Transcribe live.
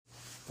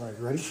All right,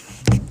 ready?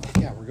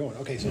 Yeah, we're going.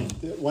 Okay, so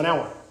 1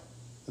 hour.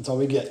 That's all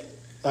we get.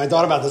 I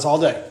thought about this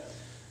all day.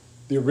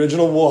 The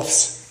original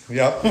Woofs.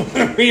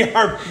 Yep. We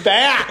are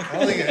back. I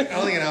don't think an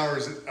hour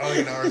is enough.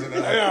 I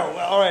know.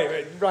 All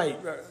right.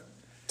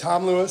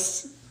 Tom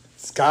Lewis,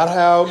 Scott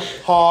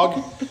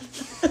Hogg.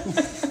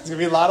 There's going to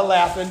be a lot of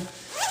laughing.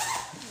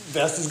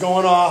 Vest is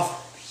going off.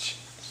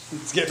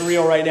 It's getting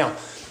real right now.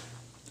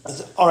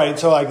 All right,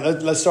 so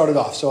let's start it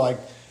off. So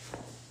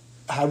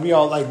how we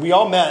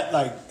all met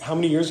how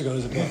many years ago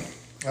has it been?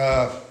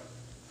 Well,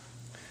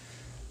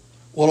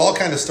 it all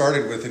kind of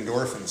started with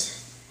endorphins.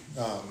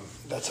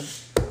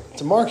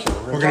 It's a mark here.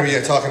 We're going to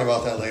be talking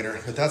about that later,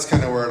 but that's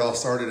kind of where it all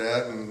started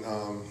at. And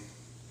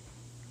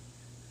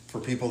for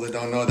people that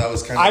don't know, that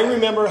was kind of... I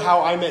remember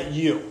how I met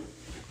you.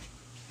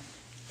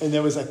 And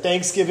there was a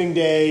Thanksgiving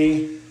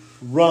Day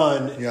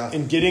run,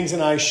 and Giddings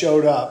and I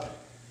showed up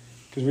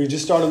because we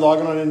just started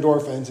logging on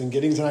endorphins, and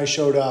Giddings and I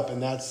showed up,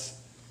 and that's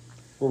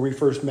where we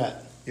first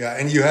met. Yeah,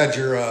 and you had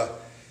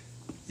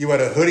you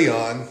had a hoodie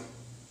on,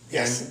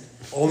 yes, and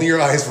only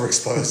your eyes were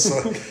exposed.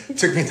 So it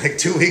took me like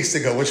 2 weeks to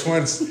go, which one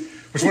of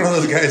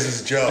those guys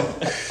is Joe?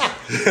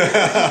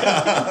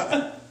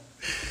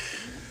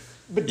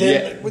 But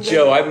then,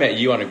 Joe, I met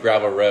you on a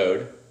gravel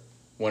road,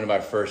 one of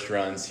my first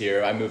runs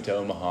here. I moved to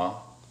Omaha,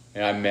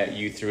 and I met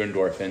you through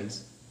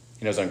endorphins,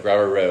 and it was on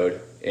gravel road,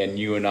 and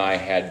you and I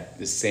had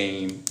the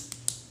same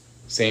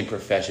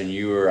profession.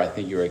 I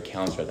think you were a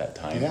counselor at that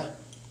time. Yeah.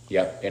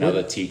 Yep, and I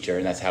was a teacher,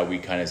 and that's how we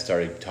kind of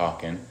started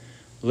talking.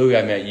 LewEE,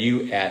 I met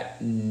you at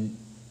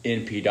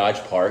NP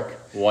Dodge Park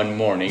one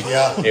morning.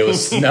 Yeah. It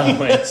was snowing.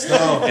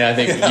 And I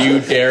think you,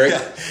 Derek,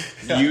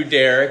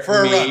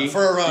 for me.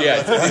 For a run.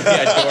 Yeah,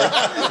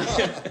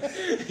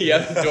 Doherty.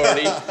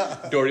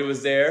 Yep, Doherty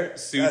was there.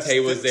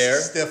 Sute was there.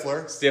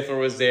 Stifler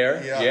was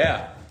there.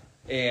 Yeah.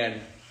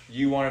 And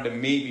you wanted to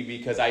meet me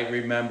because I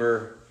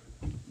remember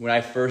when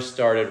I first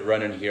started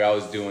running here, I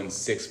was doing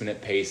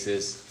 6-minute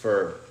paces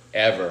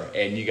forever.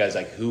 And you guys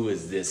who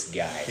is this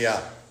guy?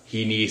 Yeah.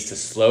 He needs to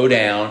slow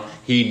down.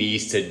 He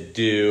needs to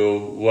do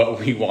what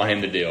we want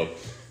him to do.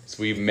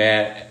 So we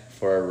met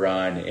for a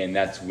run, and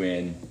that's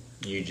when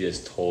you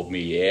just told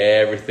me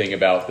everything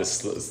about the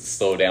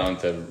slow down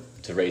to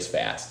race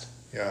fast.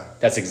 Yeah.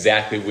 That's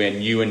exactly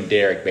when you and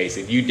Derek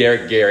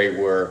Derek, Gary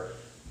were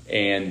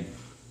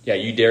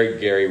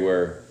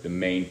the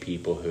main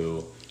people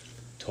who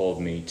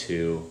told me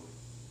to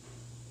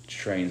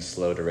train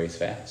slow to race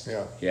fast.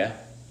 Yeah.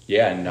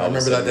 Yeah. And I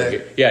remember that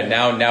day.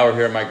 Now we're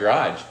here in my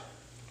garage.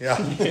 Yeah.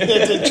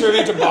 It's a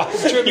tribute to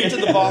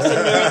the Boston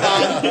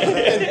Marathon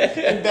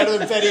and better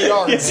than 50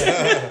 yards.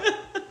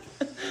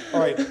 All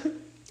right.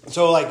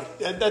 So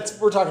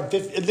we're talking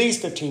at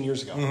least 15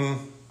 years ago.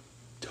 Mm-hmm.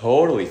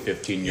 Totally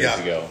 15 years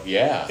ago.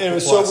 Yeah. And it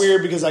was so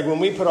weird because when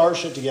we put our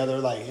shit together,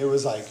 it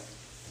was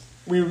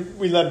we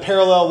led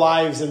parallel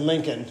lives in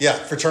Lincoln. Yeah,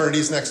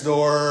 fraternities next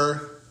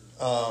door.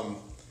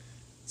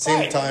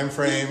 Same time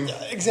frame.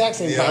 Exact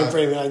same time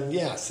frame.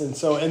 Yes. And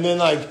then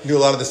knew a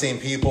lot of the same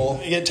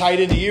people. I get tied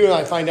into you and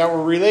I find out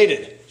we're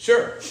related.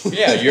 Sure.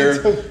 Yeah,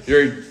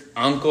 your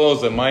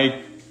uncle's and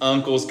my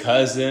uncle's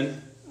cousin.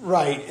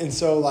 Right. And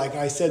so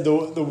I said, the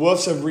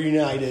Woofs have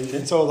reunited.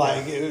 And so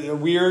in a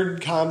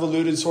weird,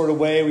 convoluted sort of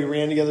way, we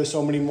ran together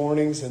so many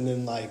mornings, and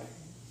then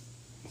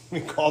we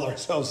called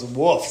ourselves the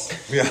Woofs.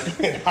 Yeah.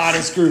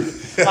 hottest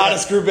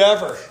group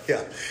ever.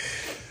 Yeah.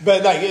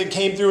 But it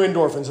came through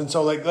endorphins, and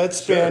so let's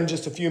spend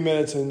just a few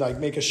minutes and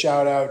make a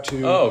shout out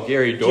to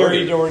Gary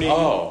Doherty.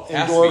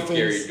 Endorphins.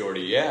 Gary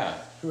Doherty, yeah.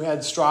 Who had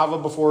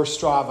Strava before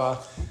Strava,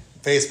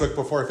 Facebook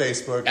before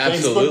Facebook,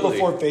 absolutely. Facebook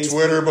before Facebook,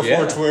 Twitter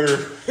before Twitter,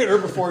 Twitter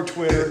before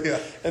Twitter, yeah.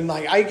 And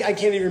I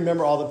can't even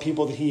remember all the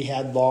people that he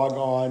had log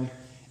on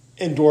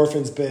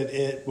endorphins, but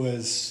it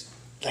was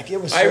so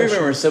I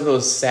remember some of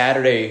those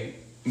Saturday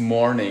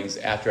mornings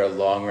after a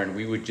long run,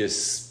 we would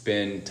just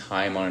spend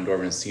time on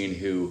endorphins, seeing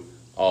who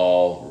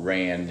all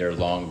ran their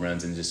long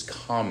runs and just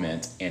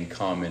comment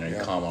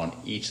on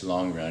each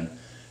long run.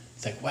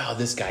 It's wow,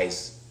 this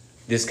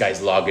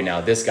guy's logging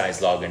now, this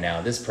guy's logging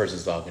now, this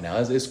person's logging now.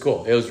 It's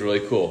cool. It was really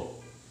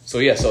cool. So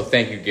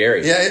thank you,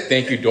 Gary. Yeah.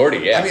 Thank you, Doherty.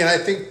 Yeah. I mean, I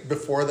think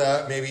before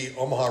that, maybe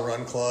Omaha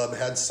Run Club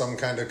had some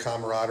kind of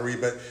camaraderie,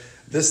 but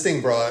this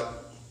thing brought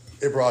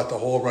the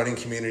whole running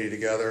community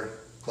together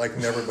like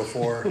never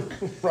before.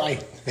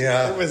 Right.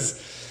 Yeah. It was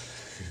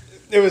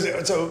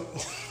so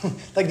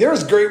there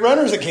was great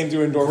runners that came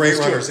through endorphins. Great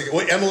runners.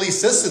 Well, Emily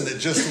Sisson that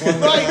just won.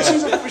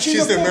 Right,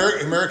 she's the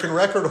American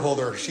record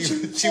holder. She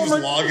was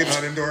logging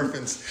on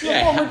endorphins. She's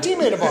a former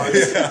teammate of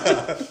ours.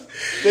 Yeah.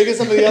 Think of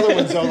some of the other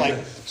ones though.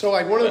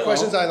 One of the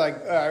questions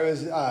I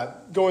was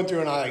going through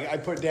and I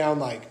put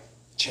down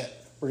Chet,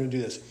 we're gonna do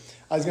this.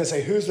 I was gonna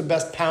say, who's the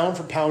best pound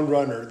for pound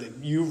runner that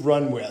you've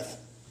run with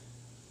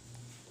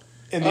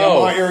in the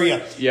Omaha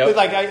area? Yep.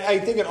 But I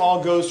think it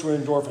all goes through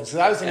endorphins. Because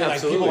I was thinking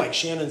people like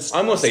Shannon Stanger.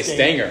 I'm going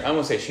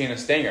to say Shannon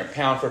Stanger,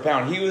 pound for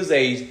pound. He was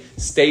a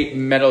state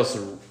medalist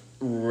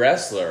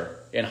wrestler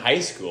in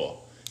high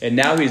school. And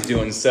now he's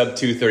doing sub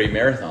 2:30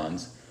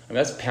 marathons. I mean,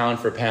 that's pound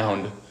for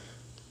pound.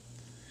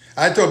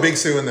 I'd throw Big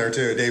Sue in there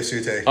too, Dave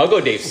Sute. I'll go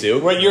Dave Sue.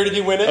 What year did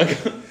he win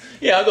it?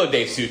 Yeah, I'll go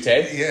Dave Sute.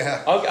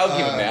 Yeah. I'll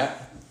give him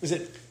that. Was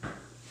it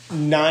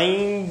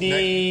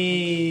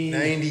 90?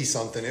 90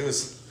 something. It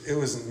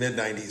was mid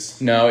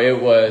 90s. No,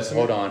 it was.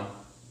 Hold on.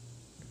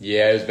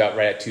 Yeah, it was about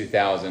right at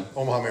 2000.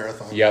 Omaha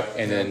Marathon. Yep.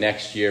 And then the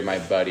next year, my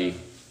buddy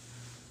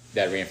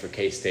that ran for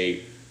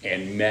K-State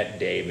and met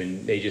Dave,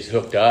 and they just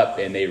hooked up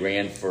and they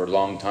ran for a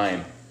long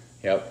time.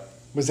 Yep.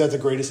 Was that the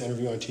greatest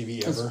interview on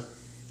TV ever?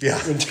 Yeah.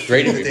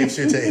 Great interview. Dave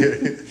Sute.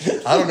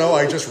 I don't know.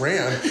 I just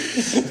ran.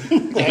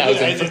 And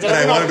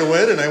I wanted to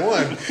win, and I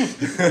won.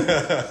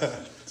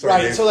 Sorry,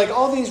 right. Dave. So like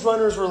all these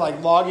runners were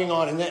like logging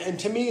on, and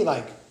to me,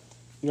 like,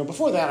 you know,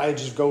 before that I'd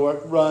just go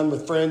run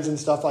with friends and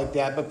stuff like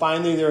that. But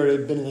finally, there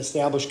had been an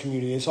established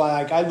community, and so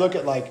I look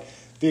at like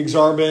the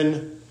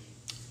Exarban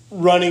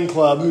Running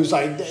Club, who's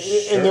like, and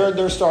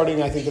they're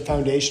starting, I think, the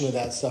foundation of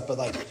that stuff. But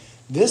like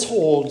this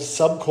whole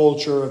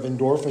subculture of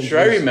endorphins. Sure,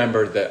 I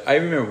remember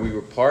we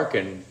were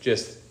parking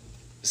just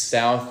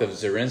south of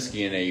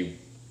Zarinsky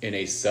in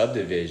a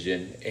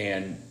subdivision,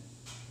 and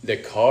the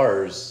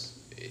cars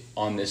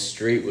on this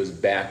street was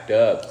backed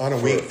up on a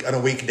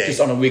weekday. Just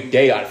on a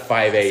weekday at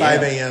 5 a.m.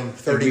 5 a.m.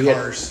 30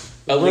 cars.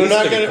 We're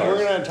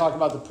gonna talk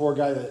about the poor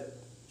guy that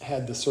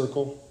had the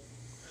circle.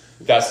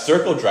 That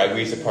circle drive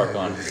we used to park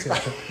on.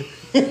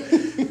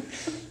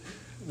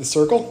 The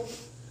circle?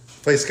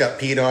 Place got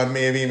peed on,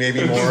 maybe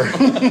more.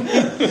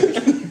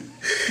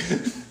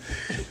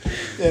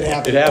 It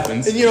happens. It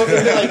happens. And, you know,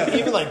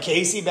 even like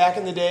Casey back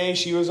in the day,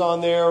 she was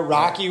on there.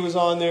 Rocky was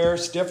on there.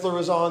 Stifler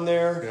was on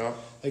there. Yeah.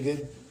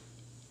 Like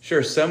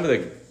Sure, some of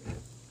the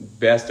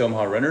best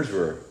Omaha runners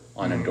were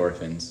on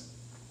endorphins.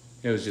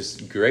 It was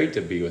just great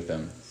to be with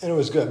them. And it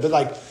was good. But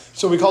like,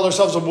 so we called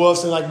ourselves the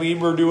Woofs, and like we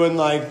were doing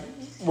like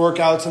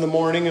workouts in the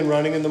morning and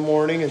running in the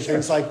morning and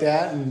things like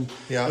that. And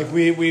like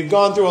we've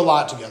gone through a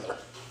lot together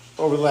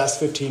over the last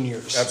 15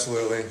 years.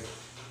 Absolutely.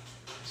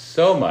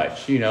 So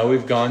much. You know,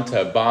 we've gone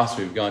to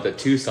Boston, we've gone to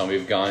Tucson,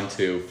 we've gone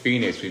to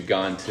Phoenix, we've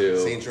gone to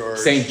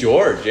St.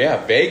 George,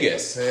 yeah,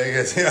 Vegas.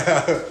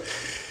 Yeah.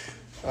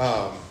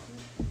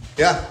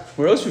 Yeah.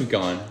 Where else we've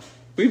gone?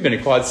 We've been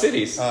to Quad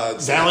Cities.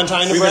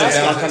 Valentine, We've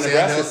Nebraska. been to Valentine,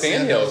 Nebraska,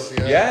 Sandhills.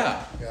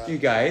 Yeah. You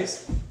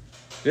guys,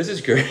 this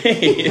is great.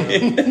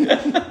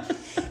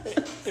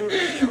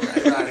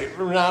 Right.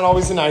 We're not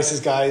always the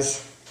nicest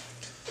guys.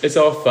 It's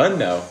all fun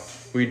though.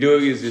 We do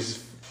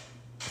just.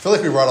 I feel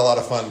like we brought a lot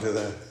of fun to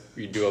the.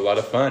 We do a lot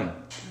of fun.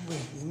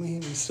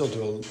 We still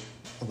do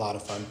a lot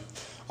of fun.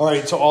 All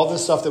right, so all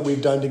this stuff that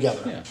we've done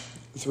together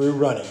through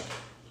running,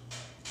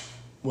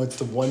 what's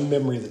the one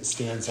memory that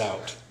stands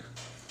out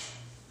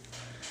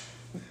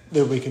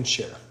that we can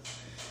share?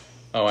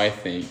 Oh, I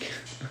think.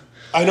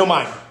 I know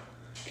mine.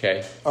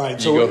 Okay. All right,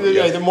 so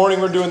the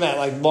morning we're doing that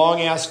like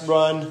long ass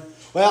run.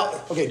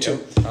 Well, okay, two.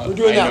 We're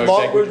doing that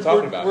long.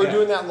 We're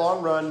doing that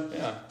long run.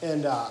 Yeah.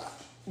 And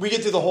we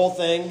get through the whole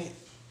thing,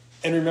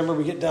 and remember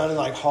we get done and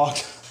like Hog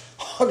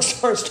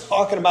starts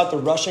talking about the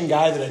Russian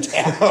guy that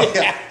attacked.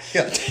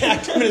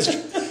 Attacked him in his.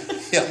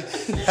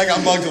 I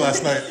got mugged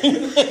last night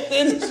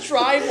in his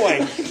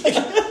driveway.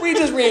 Like, we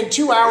just ran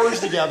 2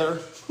 hours together.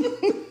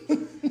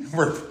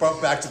 We're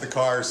back to the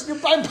cars. You're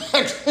back to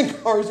the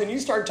cars, and you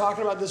start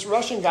talking about this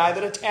Russian guy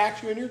that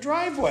attacked you in your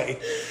driveway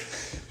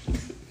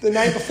the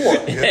night before.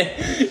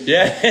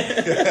 Yeah.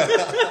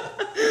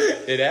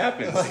 It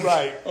happens.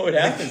 Right. Oh, it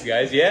happens,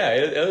 guys. Yeah,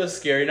 it was a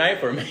scary night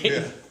for me.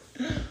 Yeah.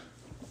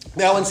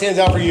 That one stands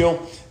out for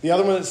you. The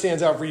other one that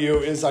stands out for you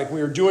is like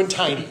we were doing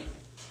Tiny.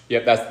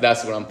 Yep,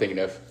 that's what I'm thinking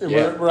of.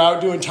 Yeah. We're out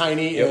doing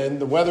Tiny, and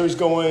the weather's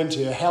going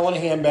to hell in a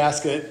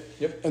handbasket,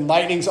 and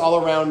lightning's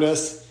all around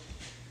us,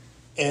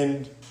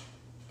 and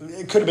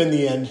it could have been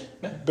the end,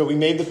 but we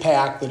made the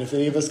pact that if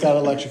any of us got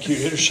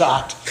electrocuted or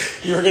shocked,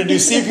 we were going to do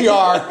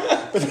CPR,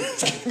 but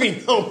there's going to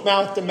be no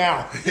mouth to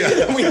mouth.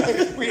 Yeah.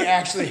 We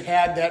actually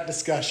had that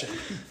discussion.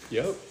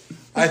 Yep.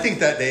 I think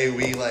that day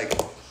we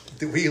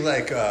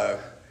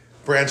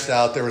branched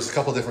out. There was a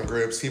couple different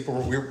groups.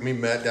 We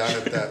met down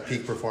at that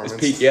Peak Performance.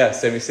 Peak,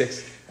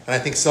 76. And I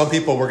think some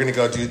people were going to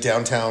go do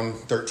downtown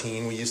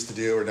 13 we used to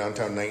do, or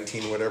downtown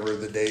 19, whatever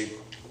the day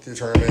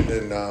determined.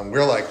 And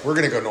we're like, we're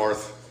going to go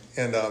north.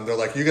 And they're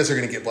like, you guys are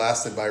going to get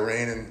blasted by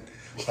rain and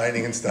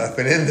lightning and stuff.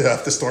 And ended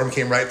up, the storm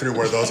came right through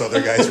where those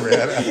other guys were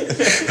at.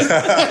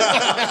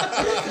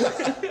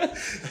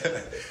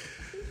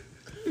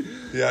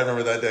 Yeah, I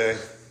remember that day.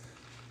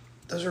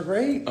 Those are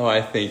great. Oh,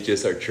 I think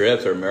just our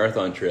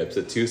marathon trips,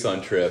 the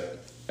Tucson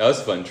trip. That was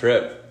a fun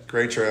trip.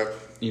 Great trip.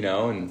 You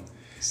know, and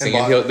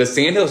the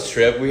Sandhills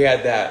trip, we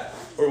had that.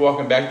 We're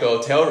walking back to the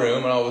hotel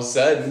room, and all of a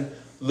sudden,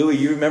 LewEE,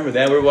 you remember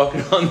that? We're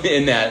walking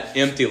in that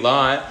empty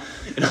lot.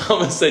 And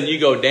all of a sudden, you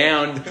go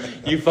down,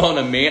 you fall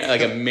in a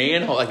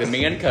manhole, like the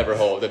man cover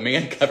hole. The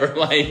man cover,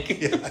 fell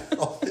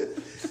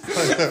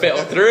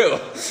through.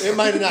 It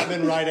might have not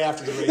been right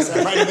after the race.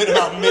 It might have been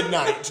about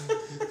midnight.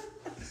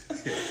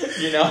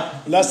 You know?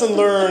 Lesson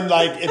learned,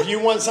 like, if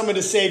you want someone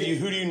to save you,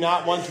 who do you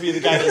not want to be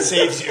the guy that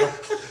saves you?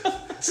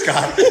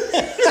 Scott.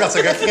 Scott's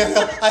like, I can't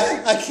help.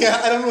 I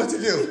can't. I don't know what to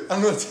do.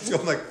 I'm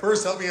like,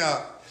 first help me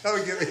out. That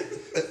would give me.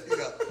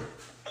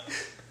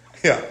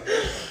 Yeah.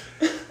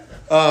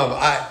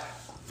 I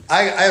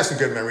have some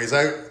good memories.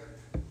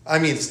 I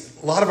mean,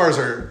 a lot of ours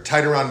are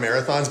tied around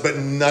marathons, but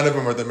none of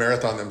them are the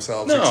marathon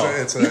themselves. No.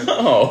 It's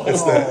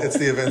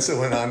the events that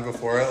went on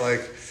before it.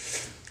 Like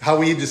how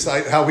we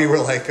were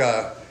like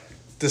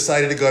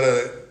decided to go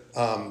to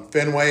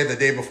Fenway the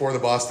day before the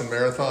Boston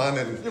Marathon,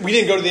 and We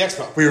didn't go to the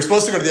expo. we were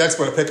supposed to go to the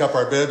expo to pick up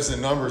our bibs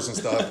and numbers and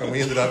stuff, and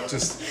we ended up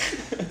just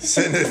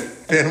sitting at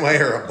Fenway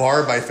or a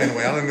bar by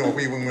Fenway. I don't know if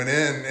we even went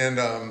in, and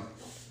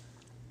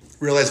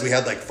realized we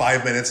had like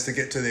 5 minutes to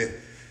get to the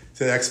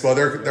expo.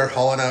 They're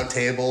hauling out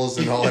tables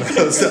and hauling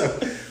out stuff.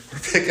 We're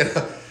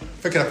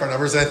picking up our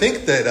numbers, and I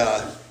think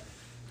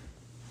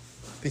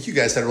you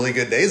guys had really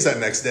good days that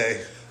next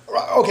day.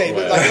 Okay,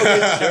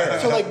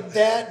 but so like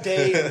that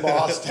day in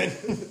Boston.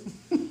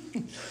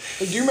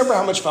 Do you remember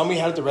how much fun we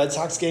had at the Red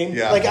Sox game?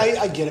 Yeah. Like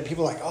I get it.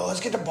 People are like, oh,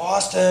 let's get to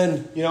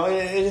Boston. You know,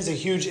 it is a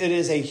huge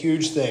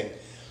thing.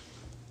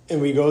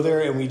 And we go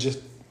there and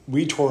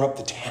we tore up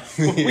the town.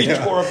 We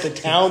tore up the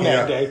town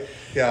that day.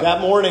 Yeah.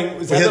 That morning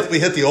We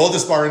hit the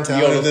oldest bar in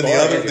town, and then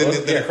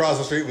then across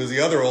the street was the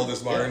other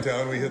oldest bar in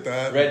town. We hit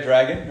that. Red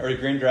Dragon or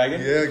Green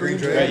Dragon? Yeah, Green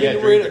Dragon. Yeah,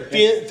 We're at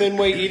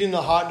Fenway eating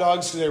the hot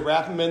dogs because they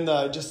wrap them in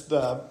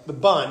the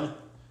bun,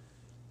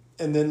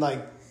 and then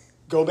like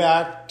go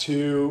back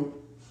to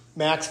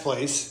Mac's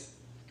place,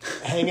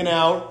 hanging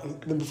out. And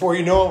then before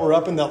you know it, we're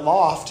up in that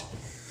loft.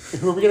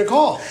 Who are we gonna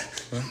call?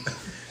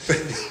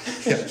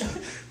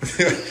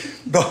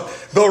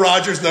 Bill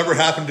Rogers' number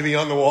happened to be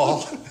on the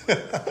wall.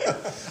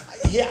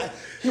 Yeah,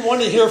 he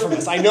wanted to hear from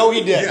us. I know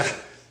he did. Yeah.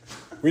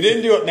 We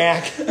didn't do it,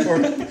 Mac.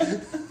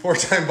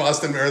 Four-time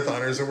Boston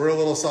marathoners, and we're a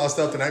little sauced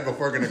up the night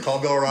before. Going to call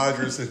Bill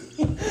Rogers and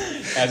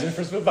As in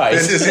for some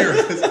advice. his ear.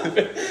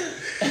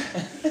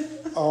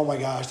 Oh my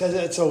gosh,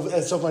 that's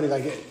so funny.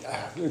 Like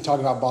we were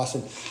talking about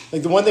Boston.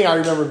 Like the one thing I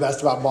remember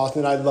best about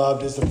Boston I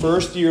loved is the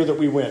first year that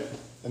we went,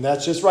 and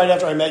that's just right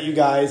after I met you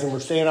guys, and we're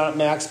staying out at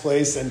Mac's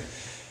place, and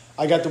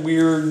I got the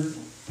weird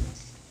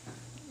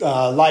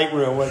light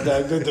room with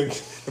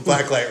The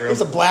black light room. It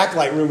was a black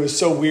light room. It was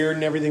so weird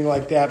and everything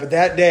like that. But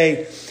that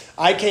day,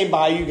 I came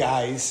by you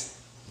guys,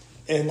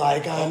 and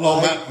like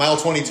mile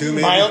 22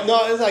 maybe.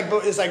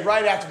 It's like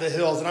right after the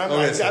hills, and I'm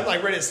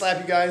like ready to slap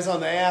you guys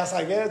on the ass.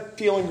 Like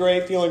feeling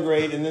great,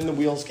 and then the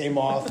wheels came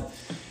off.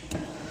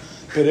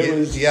 But it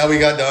was we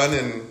got done,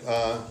 and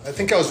I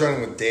think I was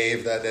running with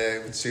Dave that day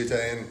with Sute,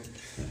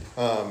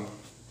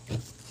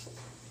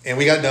 and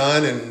we got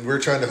done, and we were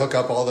trying to hook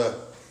up all the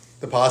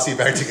posse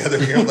back together.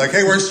 We were like,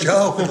 hey, where's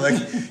Joe? And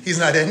like, he's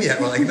not in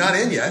yet. We're like, not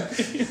in yet.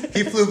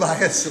 He flew by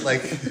us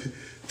like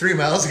 3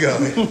 miles ago.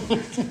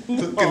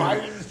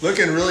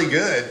 Looking really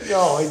good.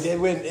 No, it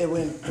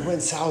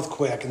went south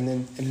quick,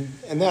 and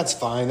that's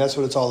fine. That's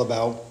what it's all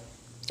about.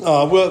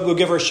 We'll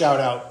give her a shout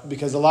out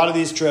because a lot of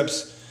these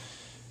trips,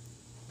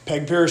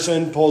 Peg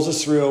Pearson pulls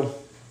us through.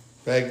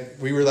 Peg,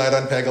 we relied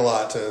on Peg a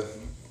lot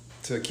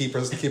to keep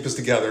us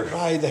together.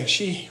 Right, like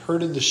she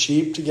herded the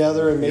sheep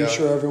together and made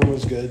sure everyone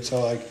was good.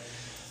 So like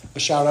a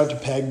shout out to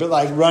Peg. But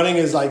like running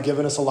is like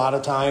giving us a lot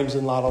of times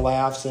and a lot of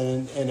laughs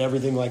and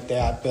everything like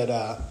that. But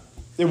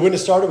it wouldn't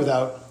have started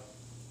without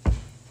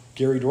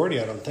Gary Doherty,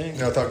 I don't think.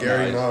 No, without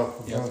Gary, no.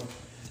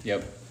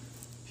 Yep.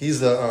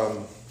 He's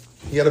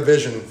he had a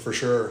vision for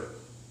sure.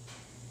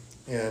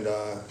 And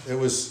it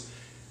was,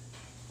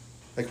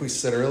 like we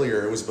said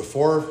earlier, it was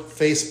before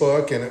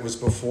Facebook and it was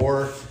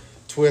before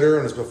Twitter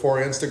and it was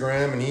before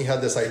Instagram, and he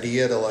had this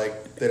idea to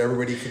like that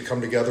everybody could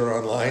come together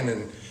online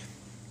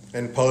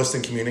and post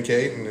and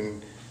communicate,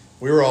 and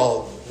we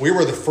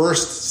were the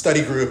first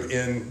study group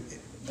in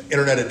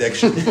internet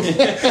addiction.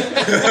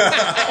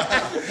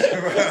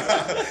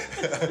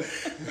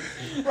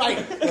 Right.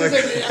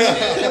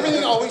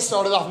 Everything always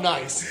started off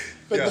nice.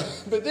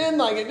 But then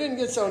like it didn't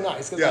get so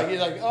nice because like you're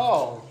like,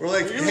 oh, we're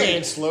like, you're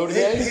being slow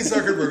today. Hey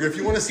Zuckerberg, if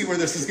you want to see where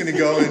this is going to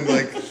go in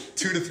like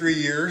 2 to 3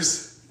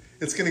 years,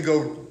 it's gonna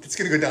go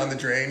down the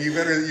drain. You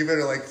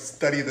better like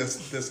study this.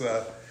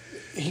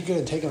 He could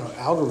have taken on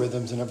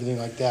algorithms and everything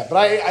like that. But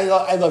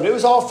I loved it. It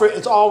was all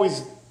it's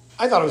always.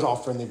 I thought it was all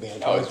friendly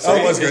banter. It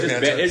was good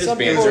banter. It was some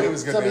banter. people, It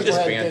was good some banter. people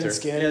had Banter. thin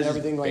skin and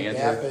everything like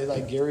that. But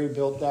like Gary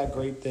built that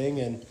great thing,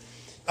 and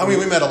I mean,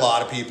 we met a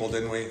lot of people,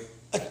 didn't we?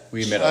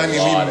 We met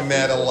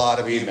a lot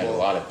of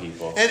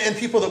people. And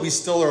people that we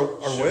still are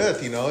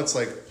with. You know, it's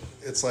like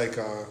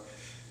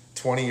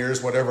 20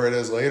 years, whatever it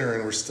is later,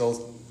 and we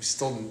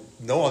still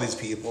know all these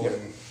people. Yep.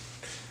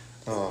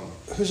 And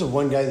who's the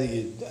one guy that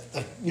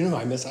you know?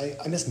 I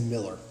miss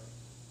Miller.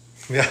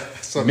 Yeah,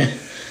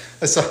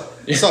 I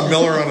saw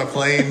Miller on a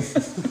plane.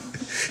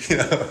 You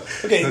know.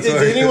 Okay,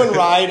 did anyone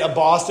ride a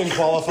Boston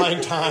qualifying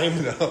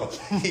time? No.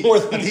 More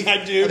than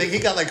that dude. I think he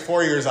got like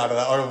 4 years out of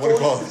that, or what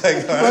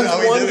qualifying.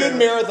 Runs one good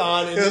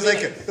marathon. And it was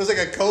like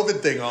a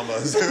COVID thing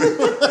almost.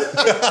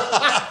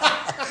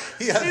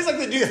 He's like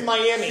the dude from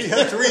Miami. He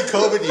had 3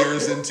 COVID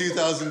years in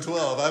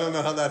 2012. I don't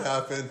know how that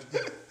happened.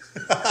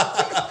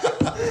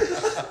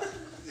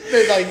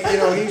 But like, you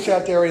know, he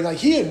sat there and like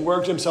he had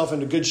worked himself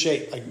into good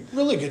shape, like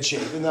really good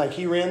shape, and like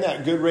he ran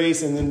that good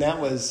race, and then that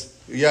was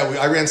Yeah,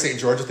 I ran St.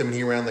 George with him, and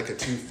he ran like a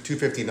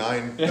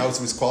 2:59. That was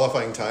his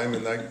qualifying time,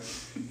 and I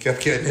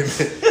kept getting him.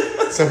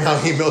 Somehow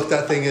he milked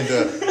that thing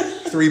into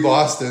 3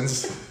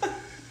 Bostons.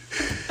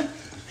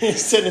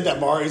 He's sitting at that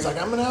bar. He's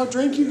like, I'm going to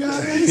outdrink you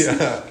guys.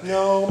 Yeah.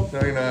 No,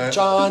 you're not.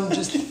 John,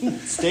 just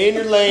stay in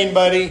your lane,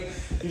 buddy.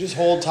 You just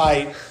hold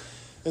tight.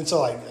 And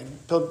so, like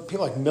people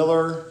like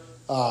Miller,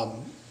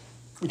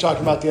 we talked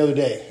about the other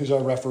day. Who's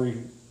our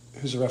referee?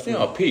 Who's the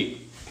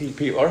referee?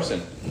 Pete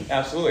Larson.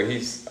 Absolutely,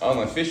 he's on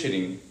the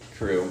fishing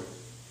crew.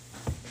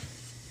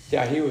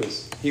 Yeah, he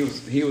was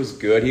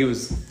good. He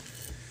was.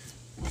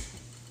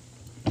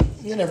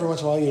 And every once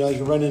in a while,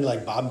 you run into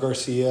like Bob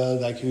Garcia,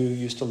 like who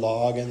used to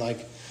log, and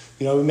like,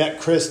 we met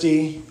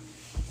Christy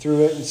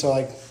through it, and so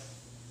like.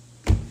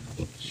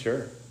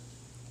 Sure.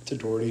 To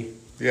Doherty.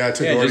 Yeah,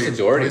 just a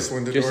Doherty. Just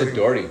a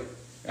Doherty.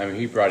 I mean,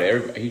 he brought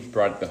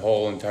the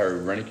whole entire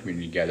running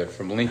community together,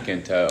 from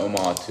Lincoln to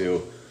Omaha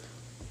to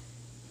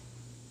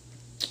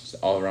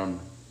all around.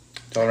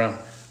 It's all around.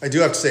 I do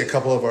have to say a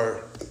couple of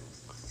our.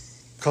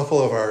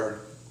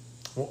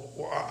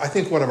 I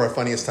think one of our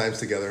funniest times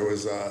together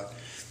was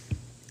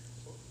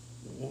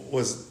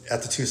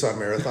at the Tucson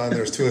Marathon. There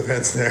was 2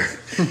 events there,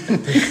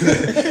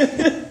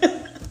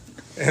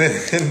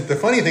 and the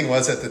funny thing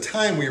was, at the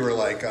time we were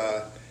like,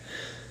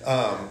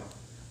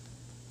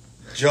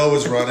 Joe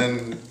was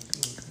running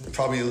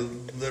probably a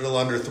little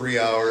under 3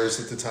 hours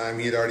at the time.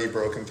 He had already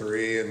broken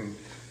 3, and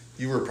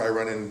you were probably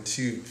running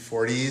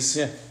 2:40s.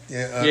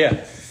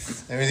 Yeah.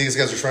 I mean, these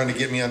guys are trying to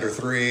get me under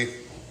 3,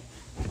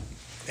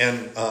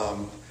 and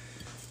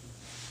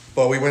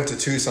but we went to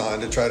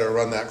Tucson to try to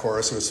run that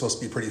course. It was supposed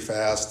to be pretty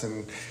fast,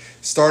 and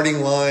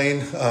starting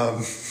line.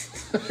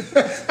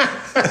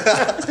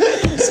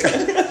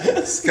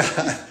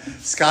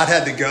 Scott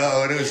had to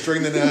go, and it was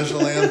during the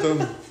national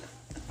anthem.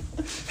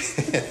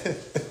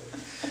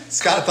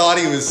 Scott thought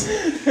he was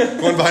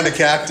going behind a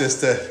cactus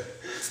to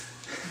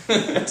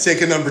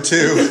take a number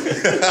 2.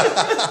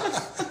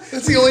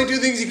 That's the only 2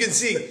 things you can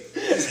see: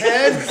 his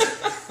head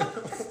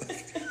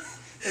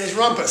and his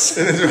rumpus.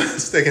 And his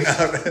rumpus sticking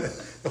out.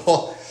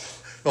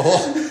 The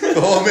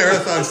whole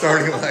marathon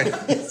starting line.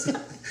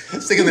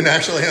 Singing the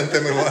national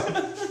anthem and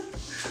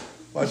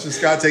watching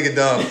Scott take a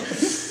dump.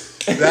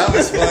 That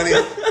was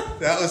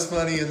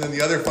funny. And then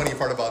the other funny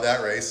part about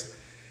that race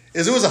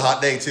is it was a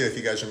hot day too. If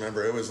you guys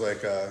remember, it was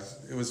like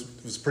it was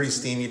a pretty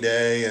steamy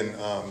day, and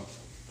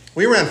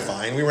we ran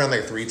fine. We ran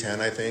like 3:10,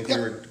 I think.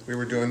 Yep. We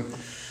were doing,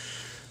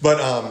 but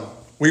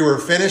we were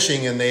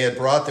finishing, and they had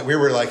brought that. We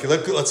were like,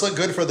 let's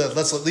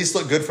at least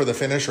look good for the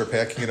finisher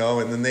pick,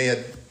 And then they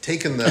had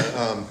taken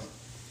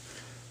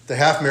the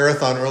half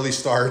marathon early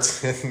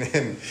starts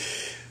and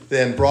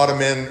then brought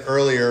them in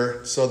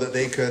earlier so that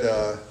they could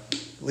at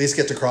least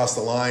get to cross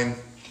the line.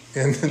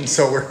 And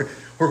so we're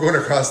going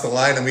across the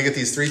line, and we get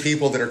these 3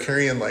 people that are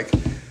carrying like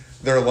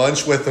their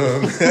lunch with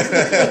them. You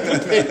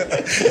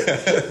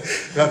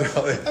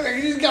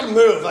just got to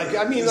move.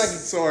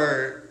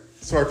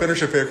 So our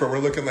finisher pick, where we're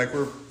looking like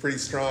we're pretty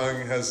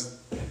strong, has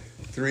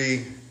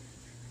 3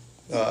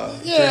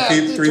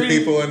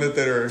 people in it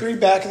that are 3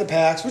 back of the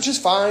packs, which is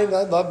fine.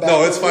 I love back.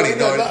 No, it's funny.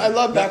 I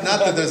love back. Not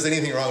that there's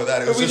anything wrong with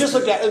that. But we just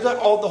looked at the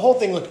whole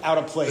thing looked out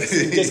of place,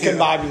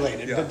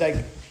 discombobulated. Yeah. But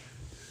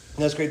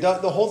that's great.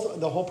 The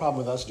whole problem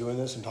with us doing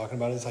this and talking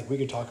about it is like we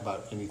could talk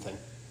about anything.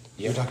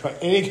 Yep. We could talk about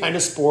any kind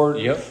of sport.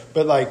 Yep.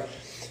 But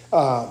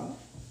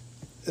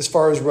as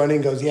far as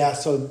running goes, yeah.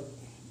 So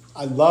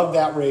I love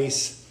that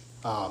race.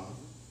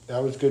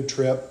 That was a good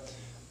trip.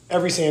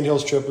 Every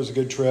Sandhills trip was a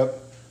good trip.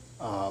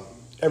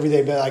 Every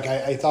day, but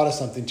I thought of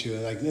something too.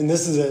 And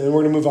this is it. And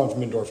we're gonna move on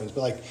from endorphins.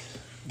 But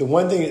the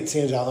one thing that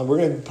stands out, and we're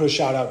gonna put a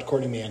shout out to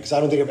Courtney Mann because I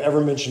don't think I've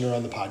ever mentioned her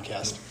on the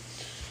podcast.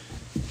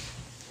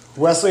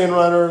 Wesleyan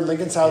runner,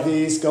 Lincoln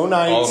Southeast, go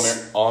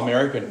Knights.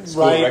 All-American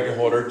school record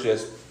holder,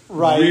 just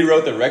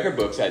rewrote the record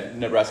books at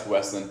Nebraska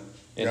Wesleyan.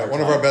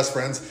 One of our best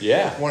friends.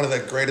 Yeah. One of the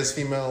greatest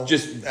female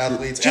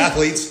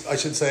athletes, I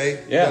should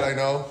say, that I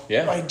know.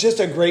 Yeah. Just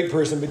a great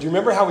person. But do you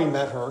remember how we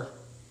met her?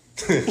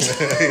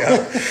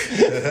 Yeah.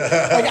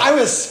 I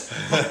was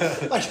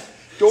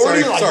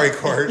Doherty. Sorry,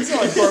 Court.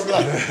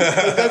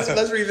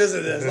 Let's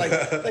revisit this.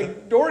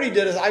 Doherty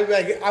did us.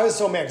 I was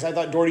so mad because I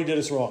thought Doherty did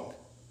us wrong.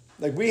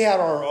 We had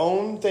our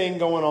own thing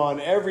going on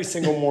every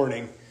single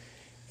morning,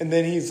 and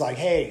then he's like,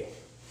 "Hey,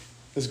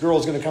 this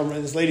lady's gonna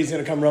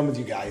come run with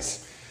you guys."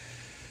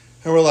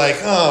 And we're like,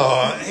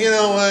 "Oh, you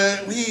know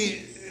what?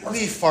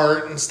 We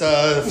fart and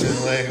stuff,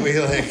 and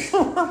we're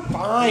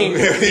fine. We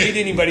don't need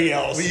anybody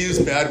else. We use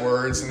bad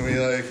words, and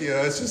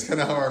it's just kind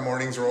of how our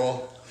mornings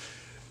roll."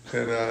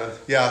 And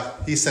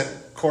he sent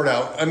Court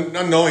out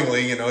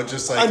unknowingly,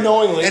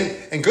 unknowingly,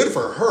 and good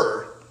for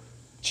her.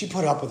 She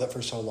put up with it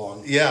for so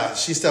long. Yeah,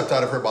 she stepped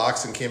out of her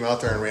box and came out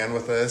there and ran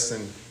with us.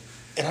 And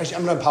I'm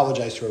going to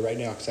apologize to her right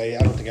now because I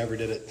don't think I ever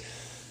did it.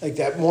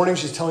 That morning,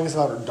 she's telling us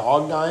about her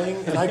dog dying,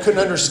 and I couldn't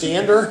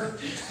understand her.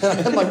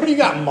 And I'm like, "What do you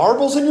got,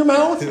 marbles in your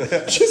mouth?"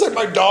 She's like,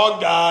 "My dog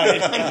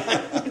died."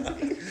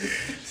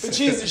 But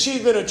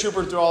she's been a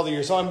trooper through all the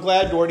years, so I'm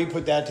glad Doherty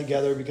put that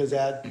together because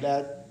that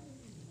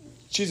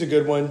She's a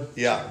good one.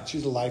 Yeah.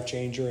 She's a life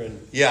changer.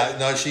 And Yeah,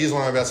 no, she's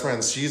one of my best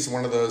friends. She's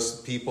one of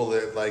those people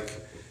that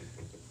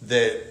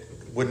that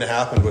wouldn't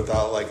have happened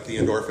without like the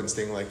endorphins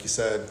thing, like you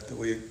said.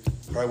 We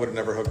probably would have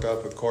never hooked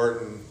up with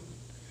Court, and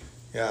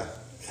yeah.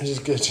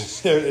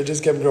 It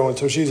just kept growing.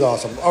 So she's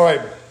awesome. All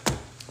right.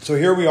 So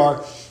here we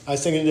are. I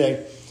was thinking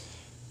today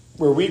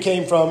where we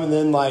came from and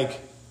then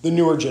like the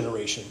newer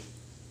generation.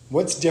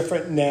 What's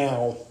different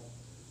now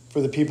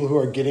for the people who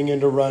are getting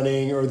into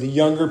running or the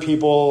younger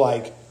people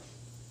like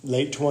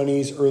late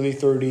 20s, early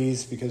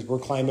 30s, because we're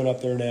climbing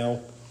up there now?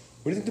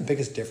 What do you think the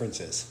biggest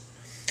difference is?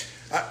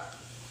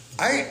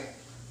 I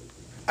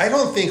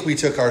don't think we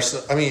took I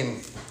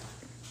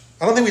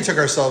don't think we took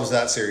ourselves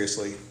that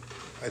seriously.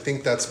 I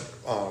think that's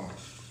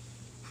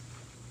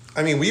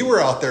we were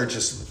out there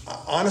just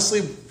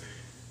honestly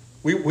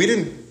we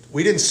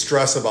didn't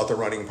stress about the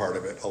running part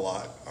of it a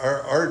lot.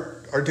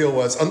 Our deal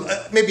was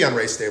maybe on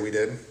race day we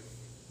did,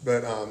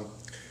 but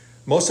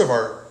most of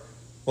our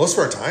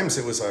times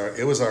it was our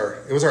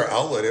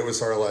outlet. It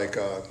was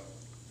our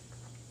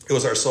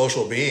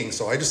social being.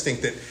 So I just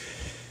think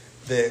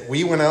that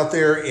we went out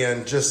there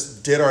and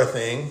just did our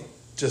thing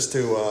just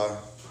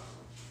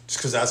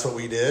because that's what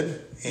we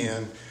did.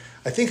 And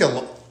I think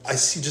I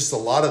see just a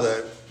lot of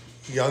the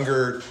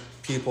younger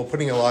people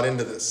putting a lot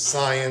into the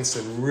science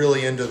and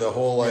really into the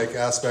whole like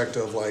aspect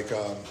of like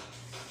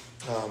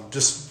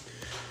just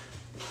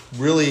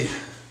really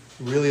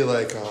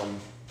like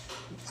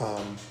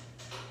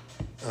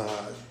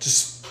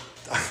just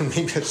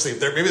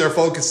maybe they're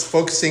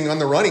focusing on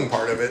the running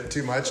part of it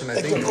too much, and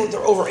I think they're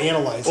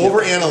overanalyzing.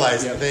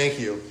 Overanalyzing. Thank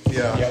you.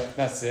 Yeah. Yep,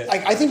 that's it.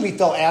 I think we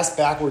fell ass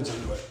backwards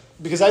into it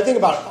because I think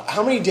about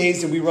how many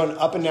days did we run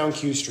up and down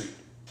Q Street,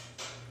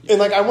 and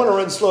like I want to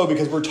run slow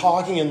because we're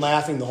talking and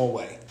laughing the whole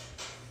way,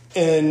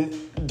 and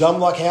dumb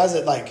luck has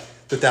it like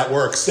that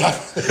works. That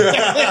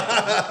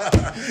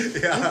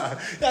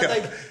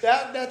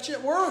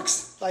shit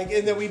works. Like,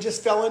 and then we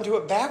just fell into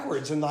it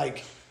backwards, and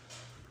like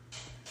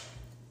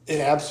it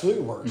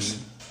absolutely works.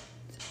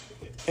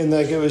 Mm-hmm. And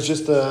like it was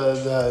just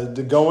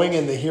the going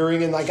and the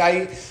hearing, and like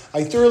I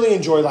thoroughly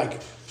enjoy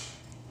like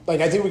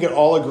I think we can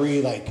all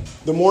agree like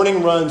the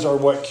morning runs are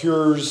what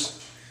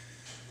cures,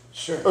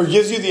 sure, or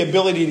gives you the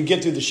ability to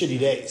get through the shitty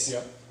days.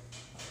 Yep.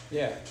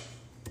 Yeah.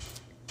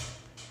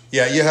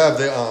 Yeah, you have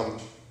the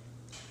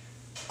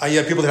you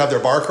have people that have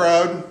their bar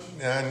crowd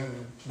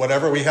and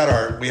whatever. We had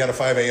a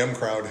 5 a.m.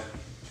 crowd.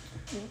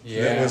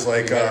 Yeah, it was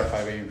like our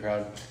 5 a.m.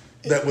 crowd.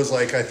 That was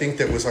like I think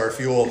that was our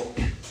fuel.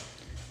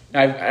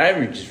 I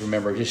just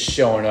remember just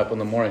showing up in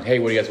the morning. Hey,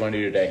 what do you guys want to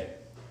do today?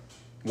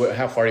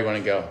 How far do you want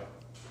to go?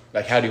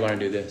 Like, how do you want to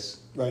do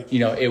this? Right. You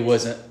know, it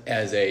wasn't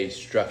as a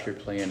structured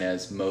plan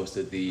as most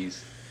of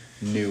these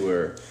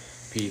newer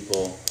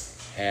people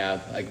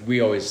have. Like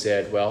we always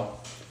said,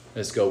 well,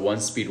 let's go one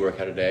speed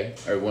workout a day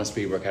or one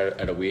speed workout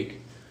at a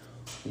week,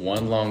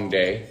 one long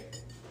day,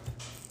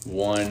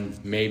 one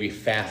maybe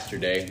faster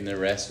day, and the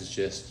rest is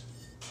just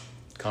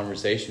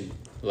conversation,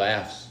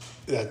 laughs.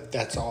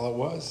 That's all it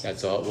was.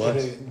 That's all it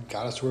was. And it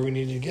got us where we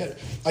needed to get.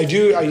 I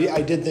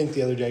did think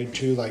the other day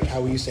too, like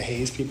how we used to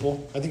haze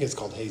people. I think it's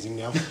called hazing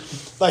now.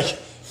 Like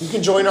you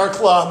can join our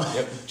club.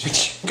 Yep. You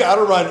got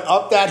to run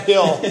up that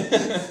hill.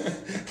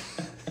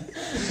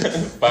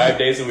 5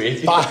 days a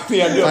week. 5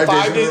 days in a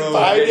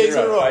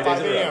row.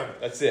 5 a.m.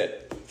 That's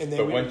it. And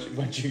then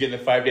once you get in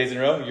the 5 days in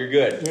a row, you're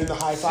good. You're in the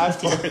high five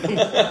club.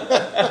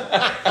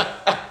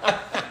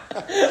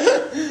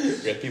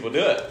 People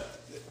do it.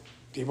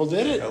 People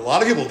did it. A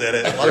lot of people did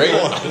it. A lot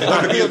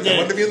of people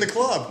wanted to be in the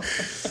club.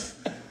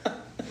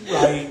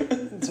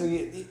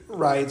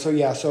 Right. So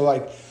yeah. So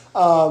like,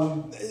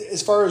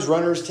 as far as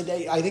runners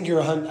today, I think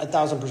you're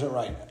 1,000%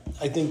 right.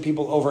 I think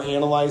people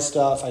overanalyze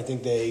stuff. I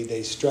think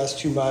they stress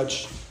too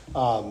much.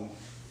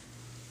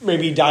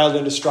 Maybe dialed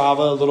into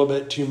Strava a little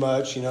bit too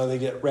much. You know, they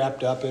get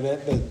wrapped up in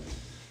it. But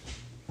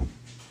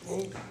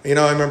you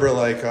know, I remember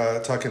like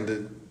talking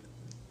to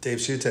Dave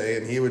Schute,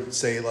 and he would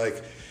say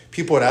like,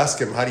 people would ask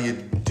him, "How do you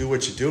do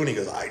what you do?" And he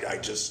goes, "I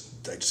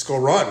just go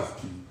run.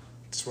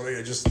 That's what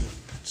I just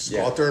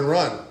go out there and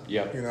run."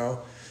 Yeah, you know.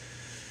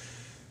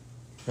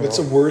 What's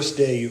the worst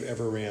day you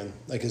ever ran,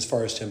 like as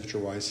far as temperature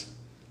wise?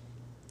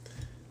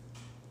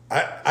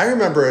 I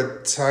remember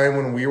a time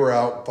when we were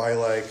out by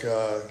like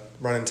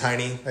running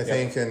Tiny, I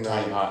think, and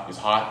Tiny hot. It was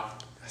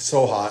hot.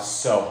 So hot.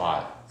 So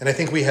hot. And I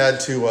think we had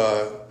to.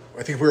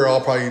 I think we were all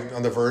probably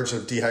on the verge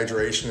of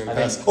dehydration and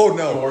pass. Oh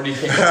no!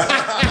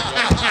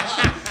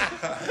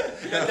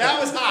 That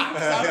was hot.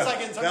 That was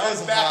like in some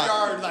guy's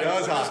backyard. Like, that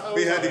was hot.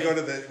 We had to go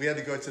to the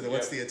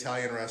what's the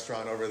Italian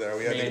restaurant over there?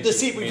 We had we could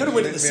have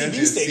went to the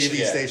CB station.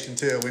 CB station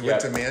too. We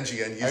went to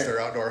Mangia and used their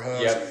outdoor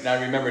hose. Yep. And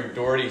I remember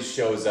Doherty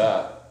shows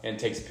up and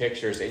takes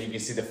pictures, and you can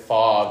see the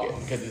fog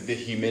because of the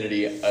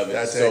humidity of it.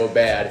 That's so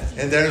bad.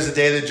 And there was a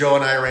day that Joe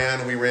and I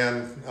ran. We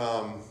ran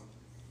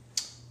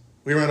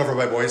over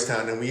by Boys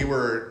Town, and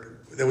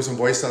there was when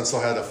Boys Town still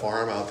had a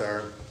farm out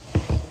there,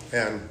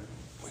 and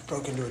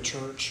broke into a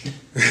church.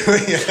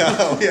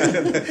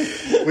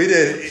 We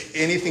did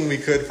anything we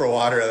could for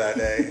water that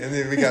day, and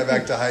then we got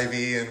back to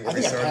Hy-Vee and I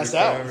think I passed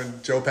out.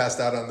 And Joe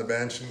passed out on the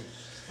bench. And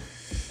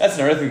That's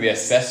another thing. The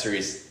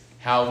accessories.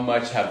 How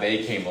much have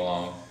they came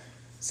along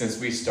since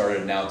we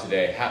started now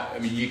today?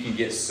 You can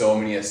get so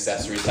many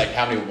accessories. Like,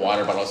 how many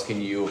water bottles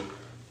can you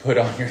put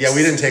on your? Yeah,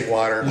 we didn't take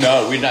water.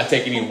 No, we did not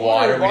take any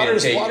water.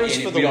 Water's We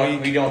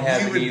don't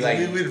have any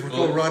we would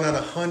go run on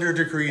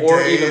 100-degree day,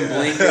 or even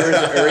blinkers,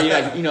 or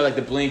like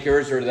the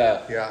blinkers or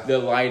the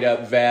light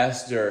up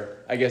vest, or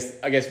I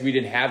guess we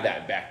didn't have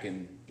that back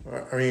in.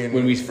 I mean,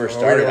 when we first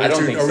started, I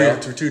don't think so. We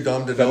were too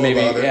dumb to know maybe,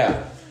 about it.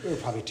 Yeah, We were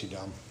probably too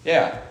dumb.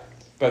 yeah.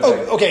 But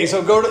okay,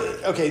 so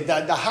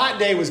the hot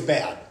day was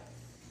bad.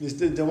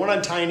 The one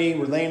on Tiny,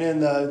 we're laying in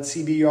the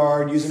CB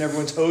yard, using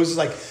everyone's hoses,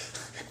 like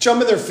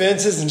jumping their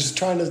fences and just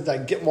trying to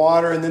like get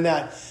water. And then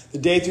the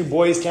day through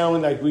Boys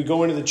Town, like we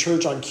go into the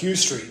church on Q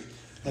Street,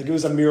 like it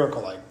was a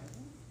miracle. Like,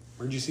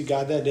 where'd you see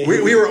God that day?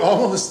 We were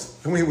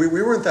almost. We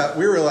weren't that.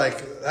 We were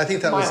like, I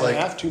think that was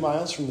like 2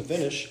 miles from the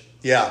finish.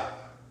 Yeah.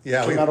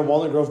 Came out of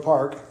Walnut Grove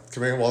Park.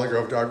 Coming Walnut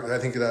Grove Park. I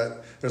think that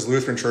there's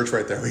Lutheran church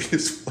right there. We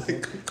just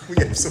we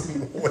have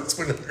some what's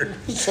winter.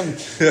 Some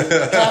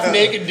half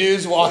naked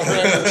dudes walking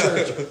around the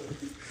church.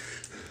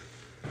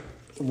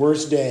 The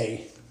worst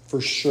day, for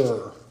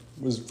sure,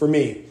 was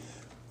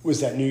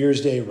that New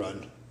Year's Day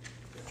run.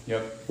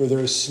 Yep. Where there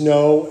was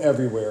snow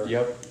everywhere.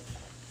 Yep.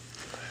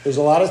 There's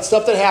a lot of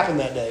stuff that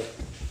happened that day.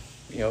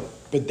 Yep.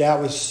 But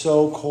that was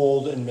so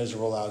cold and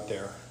miserable out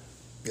there.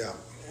 Yeah.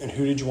 And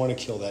who did you want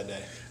to kill that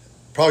day?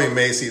 Probably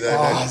Macy that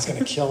night. I was going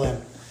to kill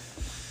him.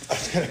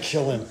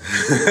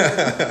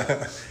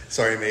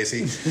 Sorry,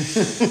 Macy.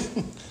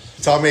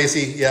 Tom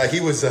Macy. Yeah, he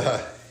was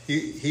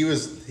he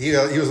was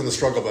on the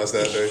struggle bus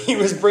that day. He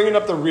was bringing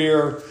up the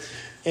rear,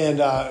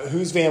 and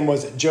whose van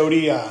was it?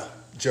 Joni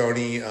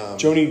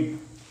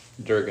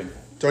Durgan.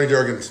 Joni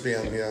Durgan's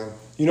van. Yeah.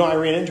 You know, I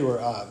ran into her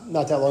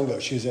not that long ago.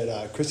 She was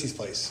at Christy's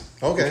place.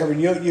 Okay.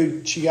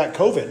 She got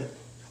COVID.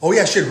 Oh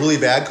yeah, she had really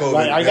bad COVID.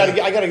 Right, I gotta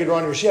get her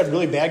on her. She had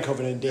really bad COVID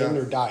and damn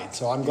near died.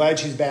 So I'm glad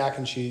she's back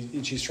and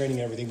she's training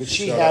and everything. But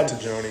she had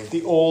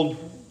the old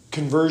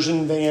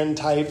conversion van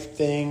type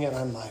thing, and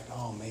I'm like,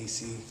 oh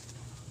Macy,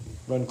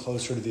 run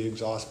closer to the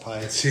exhaust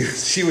pipe.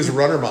 She was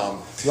runner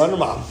mom. Runner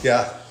mom.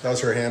 Yeah, that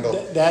was her handle.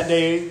 That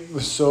day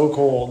was so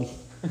cold.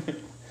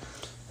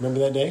 Remember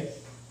that day?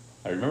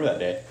 I remember that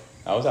day.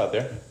 I was out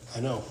there. I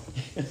know.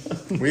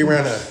 We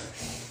ran a.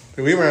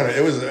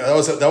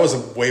 That was a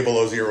way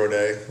below zero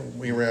day.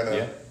 We ran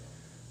a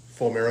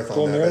full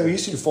marathon. Day. We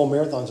used to do full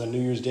marathons on New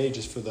Year's Day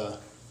just for the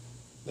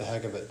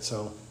heck of it.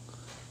 So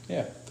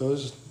yeah,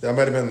 that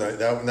might have been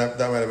that might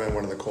have been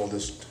one of the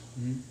coldest.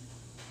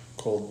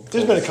 Mm-hmm.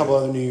 There's been a couple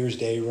other New Year's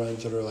Day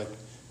runs that are like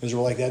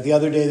miserable like that. The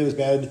other day that was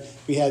bad,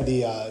 we had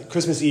the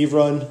Christmas Eve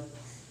run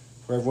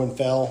where everyone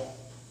fell,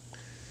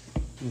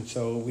 and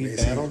so we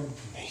battled.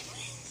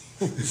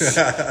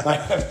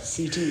 Might have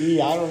CTE.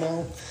 I don't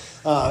know.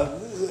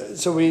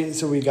 So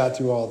we got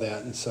through all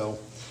that, and so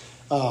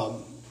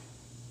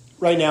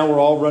right now we're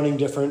all running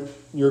different.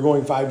 You're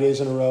going 5 days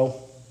in a row.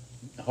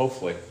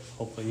 Hopefully,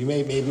 you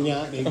maybe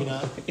not. Do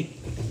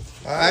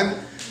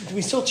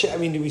we still chase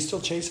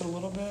it a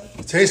little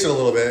bit? Chase it a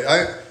little bit.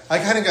 I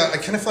kind of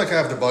feel like I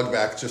have the bug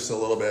back just a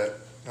little bit.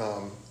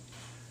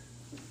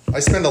 I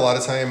spend a lot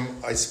of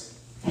time. I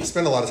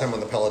spend a lot of time on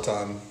the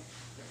Peloton,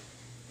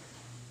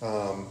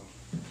 and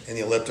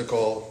the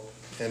elliptical,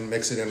 and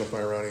mix it in with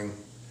my running.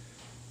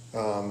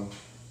 I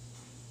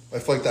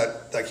feel like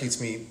that keeps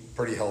me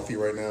pretty healthy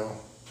right now.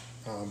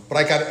 But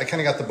I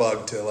kind of got the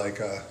bug to like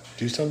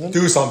do something.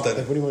 Like,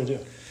 what do you want to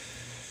do?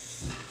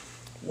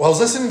 Well, I was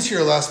listening to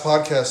your last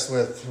podcast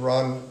with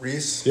Ron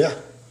Reese. Yeah.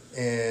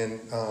 And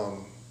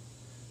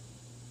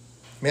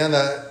man,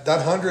 that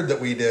 100 that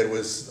we did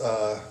was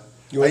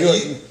you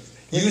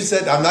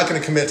said I'm not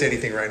going to commit to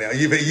anything right now.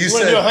 You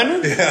said do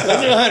 100. Yeah.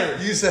 Let's do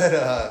 100. You said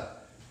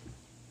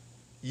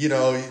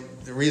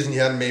the reason you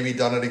hadn't maybe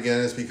done it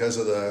again is because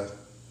of the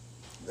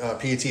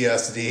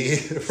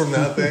PTSD from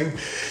that thing.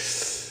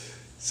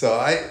 So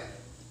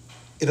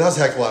it was a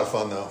heck of a lot of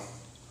fun though.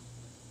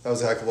 That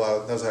was a heck of a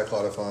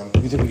lot of fun.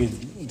 You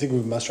think we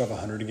would muster up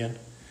 100 again?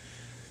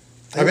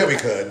 I bet we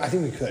could. I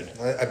think we could.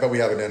 I bet we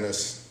have it in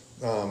us.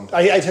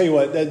 I tell you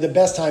what, the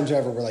best times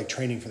ever were like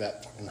training for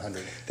that fucking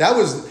 100. That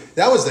was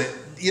the,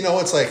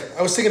 it's like,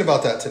 I was thinking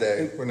about that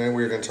today when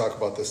we were going to talk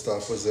about this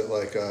stuff. Was it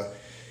like,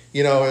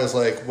 it was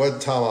like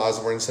what Tom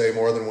Osborne say,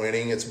 more than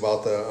winning. It's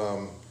about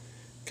the,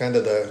 kind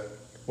of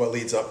what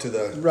leads up to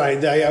the...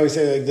 Right. I always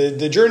say like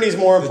the journey's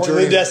more important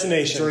than the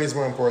destination. The journey's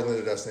more important than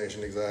the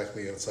destination,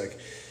 exactly. And it's like,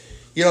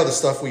 the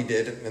stuff we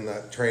did in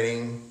that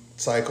training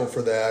cycle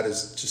for that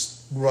is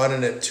just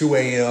running at 2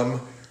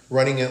 a.m.,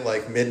 running at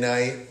like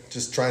midnight,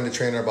 just trying to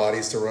train our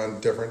bodies to run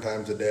different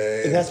times a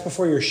day. And that's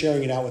before you're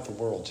sharing it out with the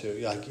world too.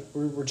 Like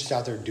we're just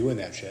out there doing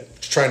that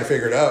shit. Just trying to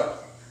figure it out.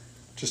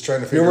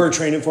 We're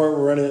training for it.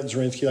 We're running at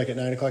Zrinski like at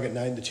 9:00 at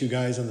night. The two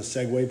guys on the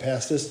Segway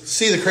passed us.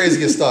 See the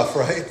craziest stuff,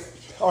 right?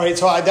 All right,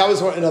 so that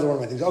was another one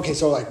of my things. Okay,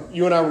 so like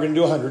you and I were going to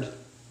do 100.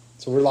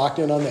 So we're locked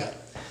in on that.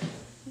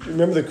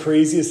 Remember the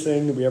craziest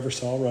thing that we ever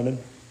saw running?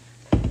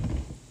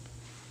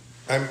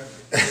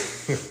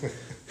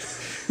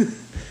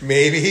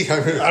 Maybe.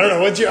 I don't know.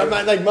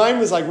 Like mine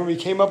was like when we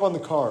came up on the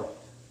car.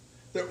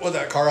 Was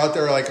that car out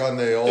there like on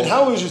the old... And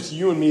how it was just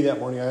you and me that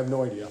morning, I have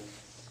no idea.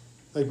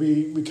 Like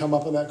we come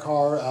up in that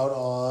car out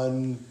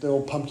on the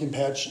old pumpkin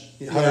patch.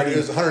 It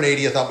was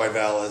 180th out by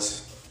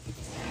Vallis.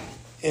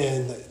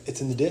 And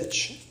it's in the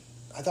ditch.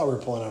 I thought we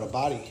were pulling out a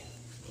body.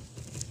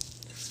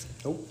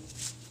 Nope.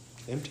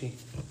 Empty.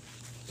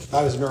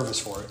 I was nervous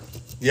for it.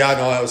 Yeah,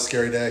 no, that was a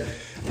scary day.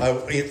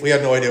 We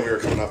had no idea we were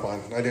coming up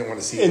on. I didn't want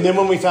to see it. And then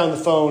when we found the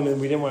phone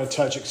and we didn't want to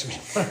touch it because we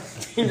didn't want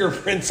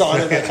fingerprints on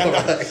it.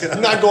 Like,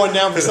 I'm not going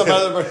down for some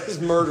other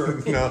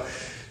murder. No.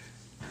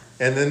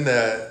 And then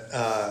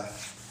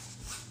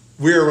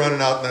we were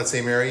running out in that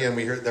same area and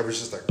we heard there was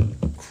just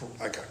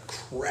like a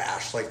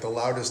crash, like the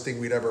loudest thing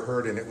we'd ever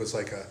heard. And it was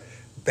like a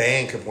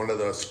bank of one of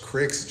those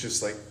creeks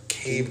just like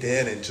caved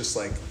in and just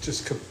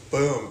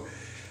kaboom.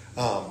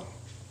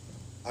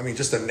 I mean,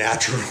 just a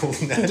natural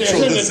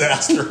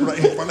disaster right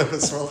in front of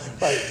us.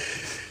 Right.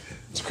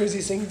 It's the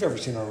craziest thing you've ever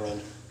seen on a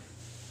run.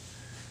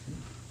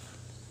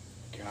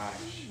 Gosh.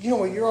 You know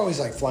what? You're always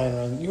like flying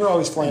around. You're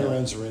always flying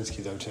around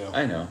Zorinsky though too.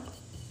 I know.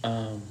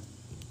 Have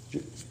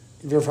you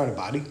ever found a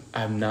body?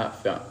 I've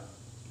not found.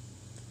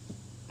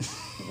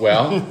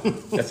 Well,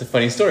 that's a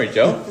funny story,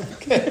 Joe.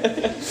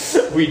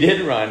 We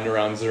did run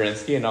around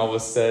Zorinsky, and all of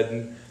a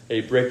sudden, a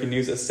breaking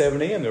news at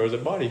 7 a.m. there was a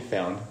body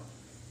found.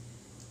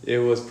 It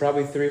was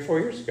probably 3 or 4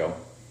 years ago.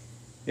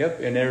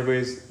 Yep, and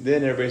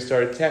everybody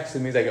started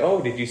texting me like,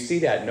 "Oh, did you see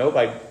that?" Nope.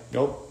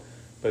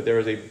 But there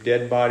was a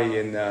dead body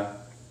in the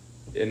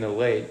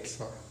lake.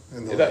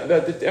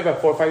 About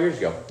 4 or 5 years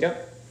ago.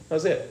 Yep, that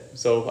was it.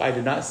 So I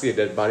did not see a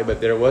dead body, but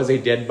there was a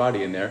dead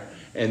body in there,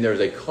 and there was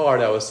a car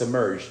that was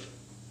submerged.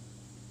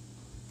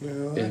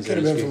 Well, that could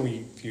have been from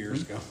a few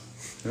years ago.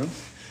 No?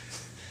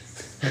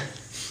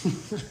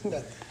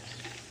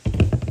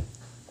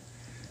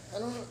 I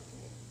don't know.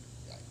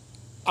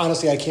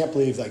 Honestly, I can't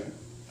believe, like,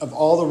 of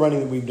all the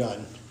running that we've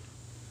done,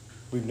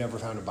 we've never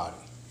found a body.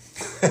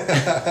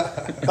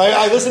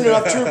 I listen to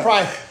enough true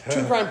crime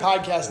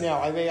podcasts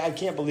now. I mean, I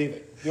can't believe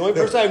it. The only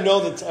person I know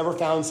that's ever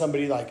found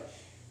somebody like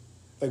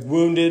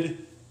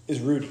wounded is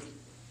Rudy.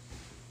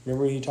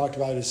 Remember he talked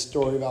about his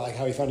story about like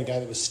how he found a guy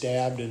that was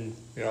stabbed in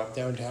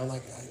downtown.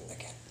 Like, I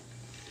can't.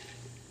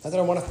 Not that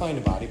I want to find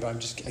a body, but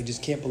I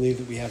just can't believe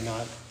that we have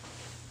not.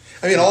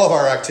 I mean, all of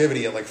our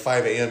activity at like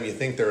 5 a.m. You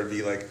think there would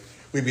be like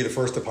we'd be the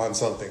first upon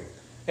something.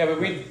 Yeah,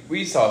 but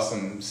we saw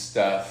some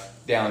stuff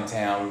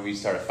downtown. We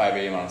started at 5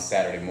 a.m. on a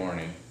Saturday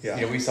morning. Yeah.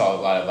 You know, we saw a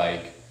lot of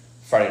like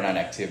Friday night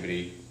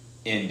activity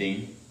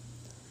ending.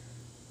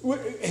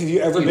 Have you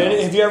ever been?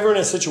 Have you ever in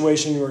a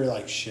situation where you're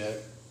like,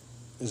 shit,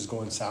 this is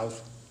going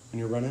south when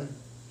you're running?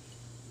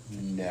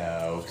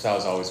 No, because I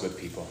was always with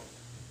people.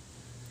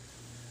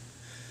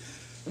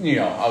 You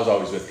know, I was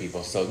always with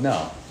people, so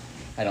no,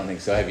 I don't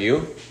think so. Have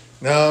you?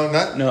 No.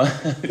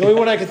 The only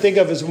one I could think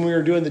of is when we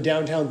were doing the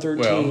downtown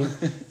 13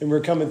 and we were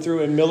coming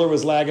through and Miller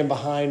was lagging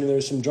behind and there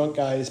was some drunk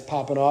guys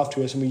popping off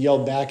to us and we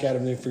yelled back at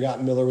him and they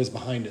forgot Miller was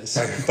behind us.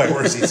 By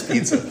Horsey's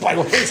Pizza. By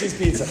Horsey's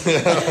Pizza.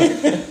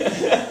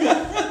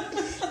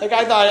 Like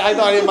I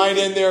thought it might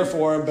end there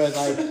for him, but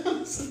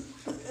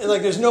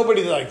like there's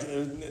nobody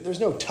there's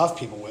no tough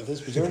people with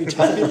us. Was there any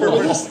tough people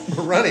with us?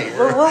 We're running.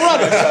 We're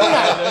running.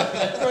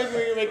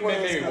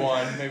 Maybe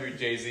one, maybe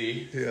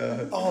Jay-Z.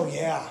 Yeah. Oh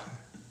yeah.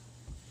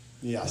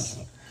 Yes.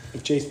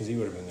 If Jason Z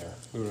would have been there,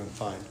 we would have been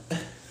fine.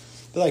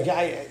 But like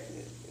I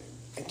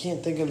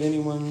can't think of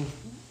anyone.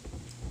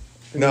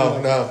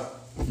 No.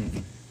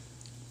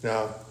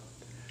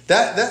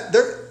 That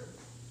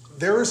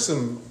there were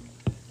some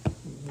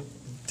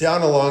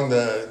down along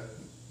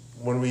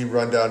when we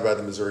run down by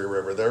the Missouri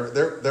River.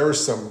 There were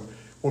some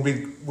when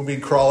we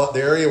crawl up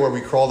the area where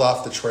we crawled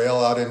off the trail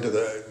out into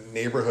the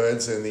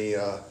neighborhoods and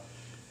the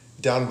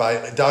down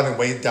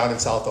in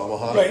South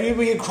Omaha. Right,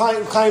 we could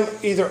climb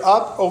either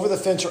up over the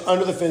fence or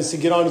under the fence to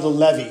get onto the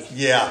levee.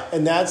 Yeah,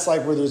 and that's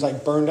like where there's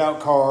like burned out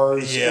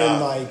cars.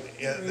 Yeah,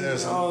 and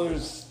there's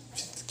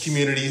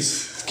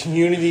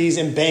communities,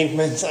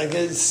 embankments. Like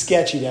it's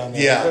sketchy down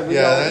there. Yeah,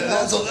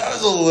 that was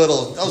a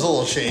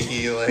little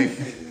shaky. Like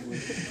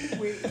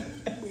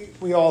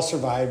we all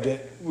survived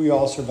it.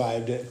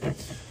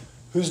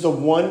 Who's the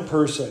one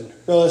person?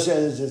 No, let's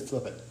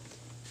flip it.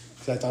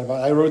 Because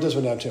I wrote this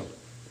one down too.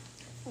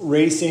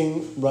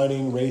 Racing,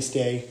 running, race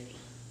day.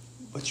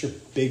 What's your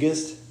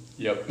biggest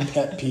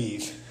pet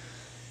peeve?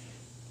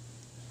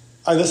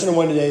 I listened to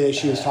one today that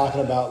she was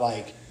talking about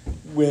like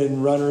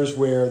when runners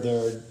wear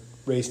their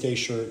race day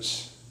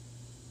shirts.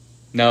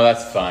 No,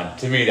 that's fun.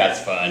 To me, that's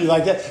fun. You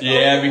like that?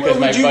 Yeah, because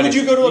would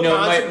you go to a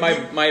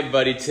concert? My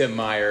buddy Tim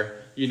Meyer,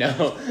 who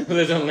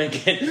lives in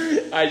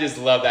Lincoln, I just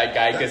love that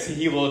guy because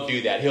he will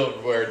do that.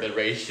 He'll wear the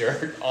race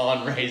shirt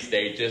on race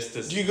day just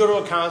to... Do you go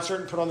to a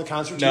concert and put on the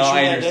concert t-shirt? No,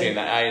 I understand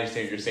that. I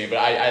understand what you're saying, but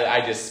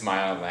I just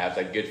smile and laugh.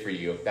 Like, good for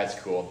you. That's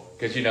cool.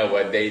 Because you know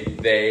what?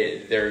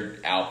 They're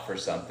out for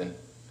something.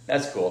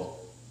 That's cool.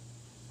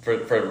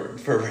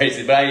 for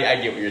racing. But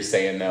I get what you're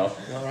saying though.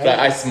 Right. But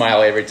I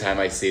smile every time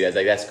I see that. It's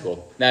like that's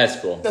cool. That's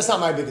cool. That's not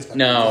my biggest pet peeve.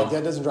 No.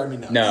 That doesn't drive me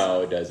nuts.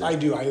 No, it doesn't. I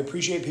do. I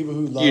appreciate people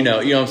who love. You know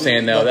what I'm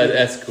saying though. love it.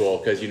 That's cool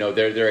because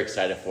they're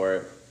excited for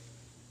it.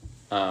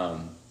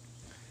 Gosh,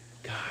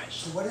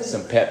 What is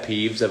some it? pet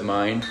peeves of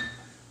mine.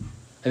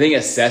 I think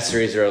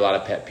accessories are a lot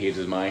of pet peeves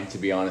of mine. To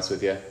be honest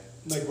with you,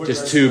 Like what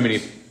just drives too you many.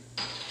 nuts?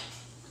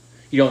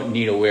 You don't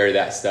need to wear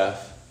that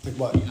stuff. Like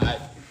what?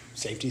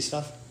 Safety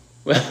stuff.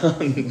 Well,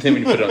 then when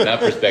you put it on that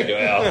perspective,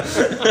 well,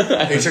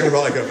 Are you talking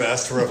about like a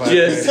vest for a 5K?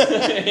 just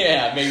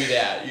yeah, maybe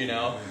that,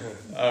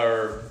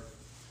 or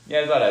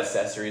there's a lot of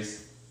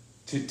accessories.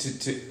 To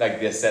like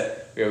this,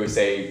 we always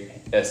say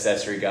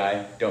accessory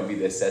guy. Don't be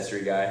the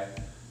accessory guy.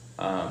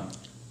 I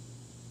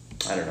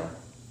don't know.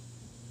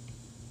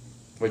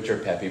 What's your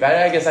pet peeve?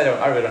 I guess I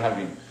really don't have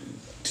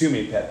too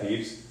many pet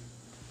peeves.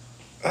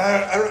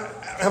 I don't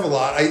have a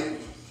lot.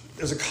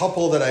 There's a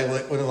couple that I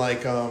when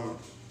like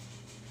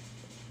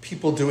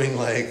people doing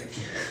like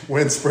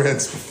wind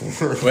sprints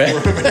before a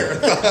marathon.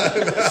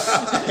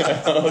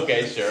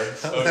 Okay, sure.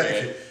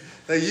 Okay.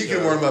 Like you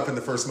can warm up in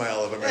the first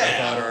mile of a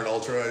marathon or an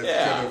ultra. I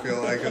kind of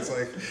feel like it's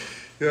like,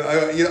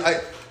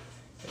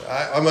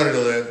 I'm under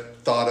the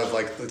thought of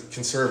like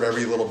conserve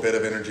every little bit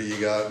of energy you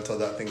got until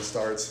that thing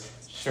starts,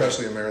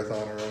 especially a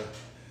marathon or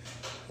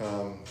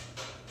a.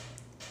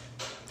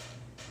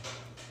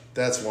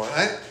 That's one.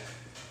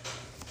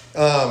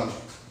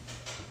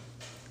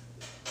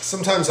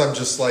 Sometimes I'm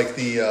just like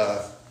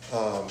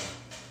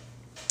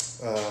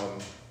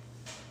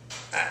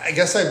I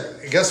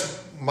guess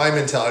my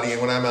mentality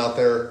when I'm out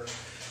there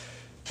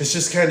is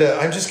just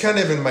I'm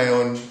in my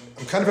own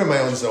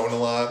zone a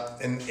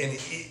lot, and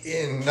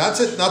not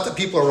that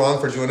people are wrong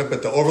for doing it,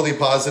 but the overly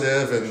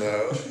positive and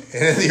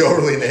the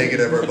overly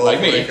negative are both Like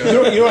me. You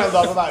know what I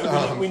love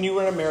about when you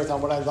run a marathon?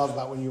 What I love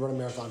about when you run a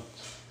marathon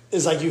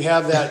is like you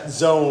have that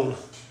zone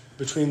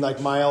between like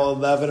mile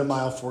 11 and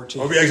mile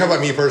 14. Oh, are you talking about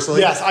me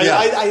personally? Yes, Yeah.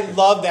 I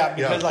love that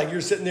because Yeah. like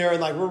you're sitting there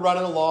and like we're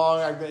running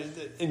along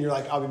and you're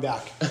like, I'll be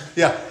back.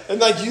 Yeah. And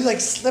like you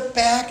like slip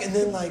back and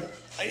then like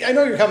I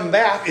know you're coming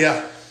back.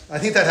 Yeah, I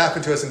think that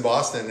happened to us in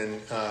Boston, and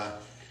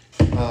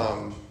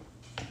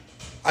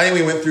I think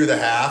we went through the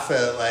half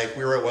at like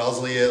we were at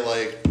Wellesley at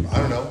like I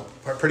don't know,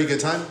 a pretty good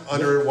time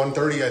under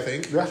 1:30 I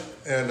think. Yeah.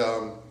 And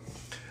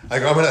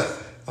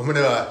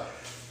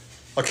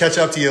I'll catch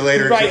up to you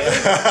later. Right.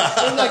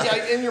 And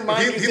like in your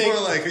mind, People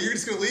are like, "Are you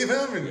just gonna leave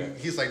him?" And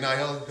he's like, "No,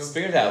 he'll."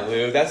 Speaking of that,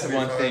 Lou, that's the It'll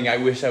be one fun. thing I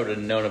wish I would have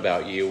known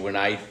about you when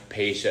I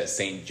paced at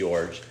St.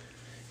 George.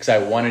 Because I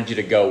wanted you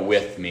to go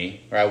with me,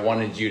 or I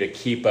wanted you to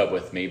keep up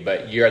with me,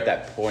 but you're at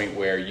that point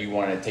where you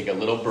want to take a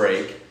little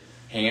break,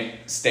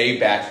 stay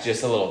back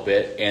just a little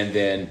bit, and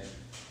then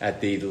at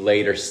the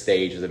later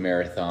stage of the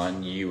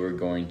marathon, you were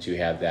going to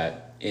have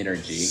that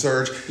energy.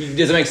 Surge.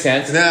 Does it make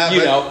sense? Nah,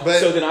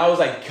 but so then I was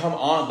like, come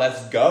on,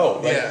 let's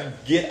go. Like, Yeah.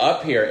 get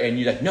up here. And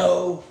you're like,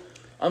 no,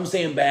 I'm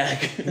staying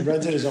back. He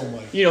runs it his own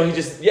way. He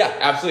just,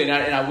 absolutely.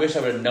 And I wish I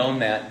would have known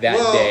that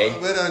day.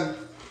 But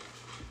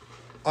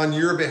on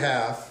your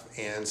behalf,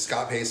 and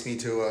Scott paced me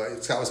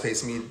Scott was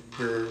pacing me.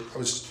 I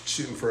was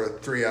shooting for a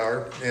 3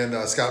 hour, and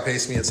Scott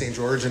paced me at St.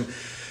 George. And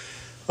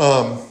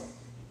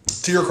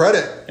to your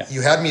credit,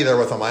 you had me there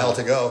with a mile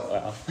to go.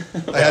 Wow.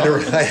 I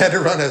had to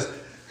run a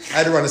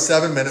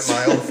 7-minute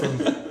mile from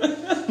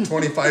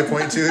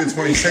 25.2 to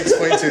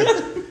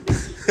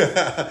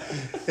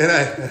 26.2. and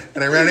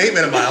I ran an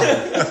 8-minute mile.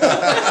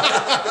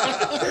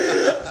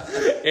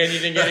 And you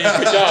didn't get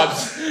any good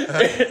jobs. And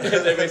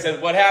everybody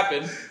said, what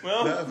happened?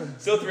 Well,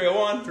 still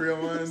 301.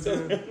 301.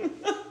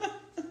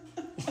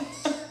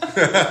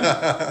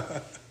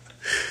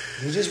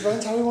 He just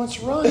runs how he wants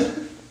to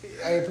run.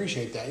 I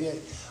appreciate that. Yeah.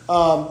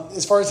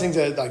 As far as things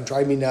that like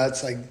drive me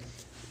nuts, like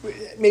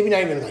maybe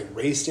not even like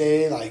race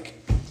day, like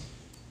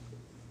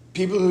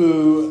people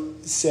who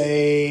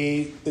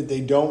say that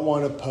they don't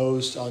want to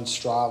post on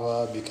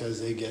Strava because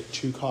they get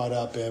too caught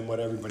up in what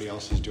everybody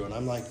else is doing.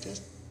 I'm like,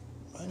 just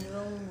on your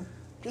own,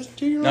 just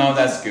do your own. No,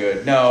 that's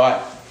good. No,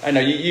 I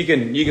know you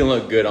can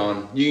look good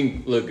on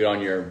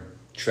your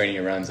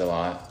training runs a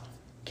lot,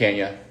 can't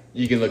you?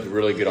 You can look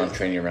really good on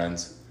training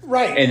runs.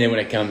 Right. And then when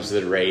it comes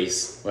to the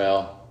race,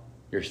 well,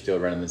 you're still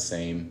running the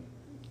same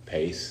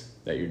pace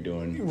that you're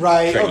doing.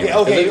 Right. training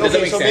Okay. runs. Does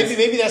that make So sense?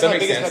 maybe that's Does that my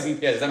make biggest sense? pet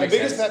peeve. Yeah, does that My make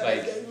biggest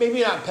sense? maybe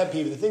not pet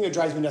peeve. The thing that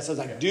drives me nuts is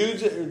like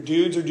dudes or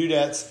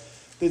dudettes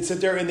that sit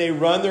there and they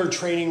run their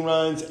training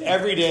runs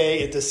every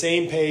day at the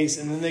same pace,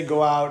 and then they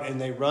go out and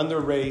they run their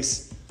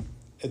race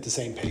at the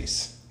same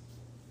pace.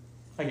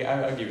 I'll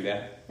give you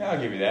that. Yeah,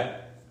 I'll give you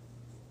that.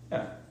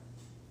 Yeah.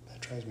 That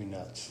drives me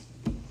nuts.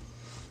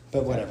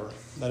 But whatever.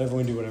 Let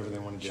everyone do whatever they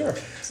want to do. Sure.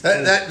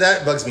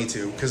 That bugs me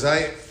too, because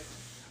I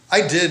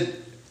did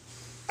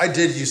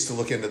used to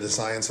look into the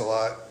science a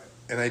lot,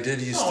 and I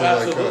did used to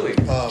absolutely.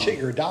 Shit,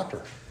 you're a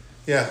doctor.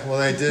 Yeah, well,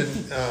 I did.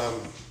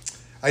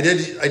 I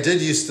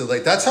did used to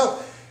like. That's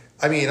how.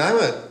 I mean, I'm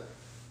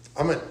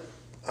a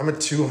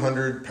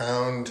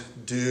 200-pound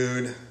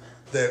dude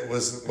that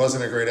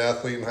wasn't a great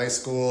athlete in high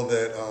school.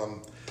 That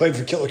Played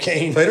for Killer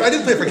Kane. I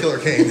did play for Killer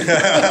Kane.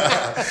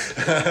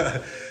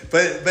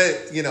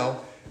 but you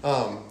know,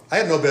 I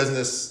had no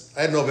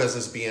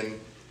business being.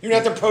 You're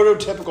not the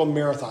prototypical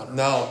marathoner.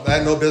 No, I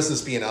had no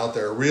business being out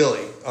there,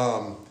 really.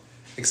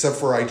 Except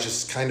for I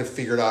just kind of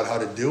figured out how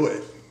to do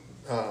it.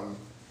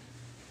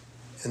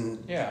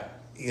 And Yeah.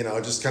 you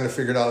know, just kind of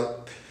figured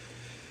out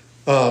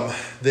and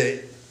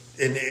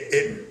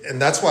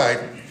that's why I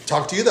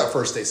talked to you that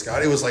first day,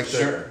 Scott. It was like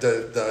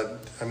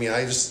I mean,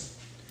 I just.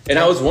 And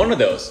I was one of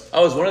those. I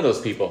was one of those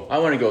people. I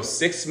want to go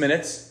 6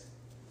 minutes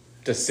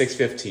to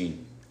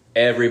 6:15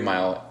 every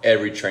mile,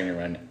 every training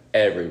run,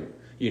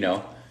 you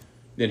know.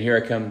 Then here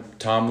I come,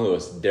 Tom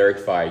Lewis, Derek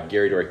Fye,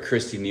 Gary Dory,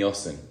 Christy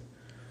Nielsen.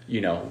 You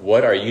know,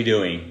 what are you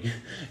doing?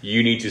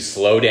 You need to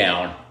slow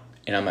down.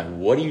 And I'm like,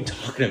 what are you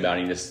talking about?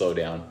 I need to slow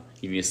down.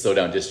 You need to slow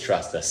down. Just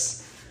trust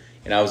us.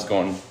 And I was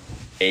going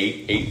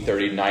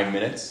 8:30, 9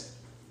 minutes.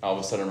 All of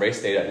a sudden,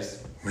 race day, I just...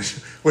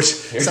 Which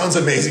sounds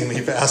amazingly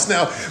fast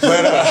now.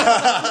 But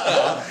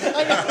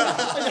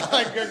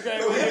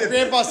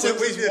Grandpa sent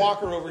his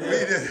walker over here.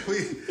 If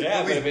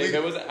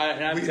it was,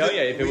 and I'm telling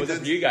you, if it wasn't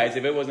for you guys,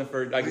 if it wasn't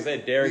for, like I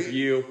said, Derek,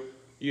 you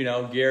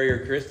know, Gary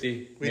or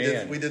Christy, we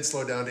did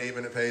slow down to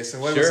 8-minute pace.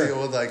 And what sure. was the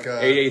old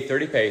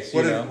 8:30 pace?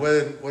 What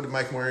did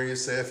Mike Moyer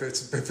used to say? If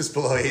it's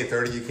below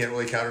 8:30, you can't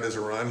really count it as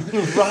a run.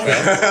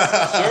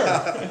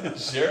 Right.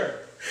 Sure.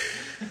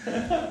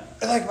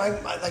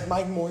 Like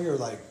Mike Moyer,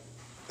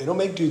 they don't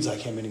make dudes like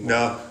him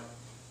anymore.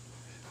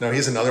 No,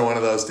 he's another one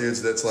of those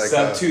dudes that's like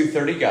sub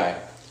 230 guy.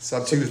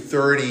 Sub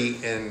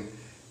 230, and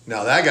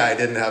now that guy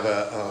didn't have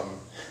a.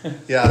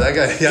 That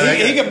guy. Yeah,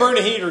 he could burn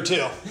a heater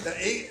too.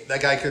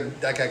 That guy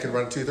could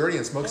run 230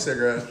 and smoke a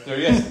cigarette. There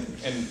he is,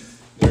 and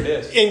there it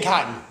is. In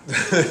cotton.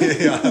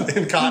 Yeah,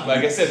 in cotton.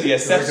 Like I said, the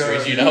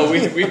accessories. You know,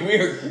 we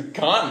were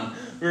cotton.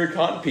 We were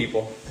cotton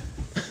people.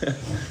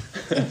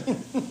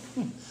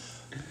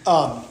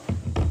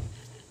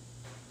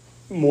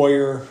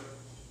 Moyer,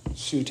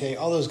 Sute,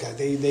 all those guys,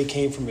 they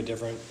came from a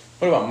different...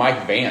 What about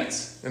Mike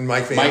Vance? And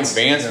Mike Vance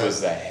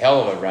was a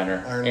hell of a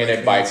runner and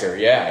a biker,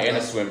 and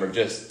a swimmer.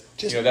 Just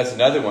you know, that's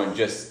another one.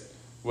 Just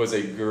was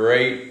a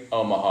great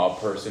Omaha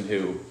person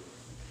who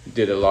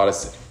did a lot of...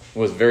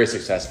 was very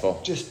successful.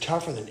 Just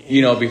tougher than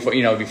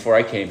anything. Before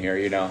I came here,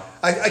 you know.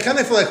 I kind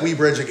of feel like we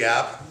bridge a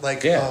gap,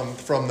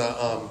 from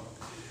the...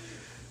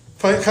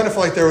 I kind of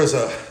feel like there was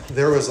a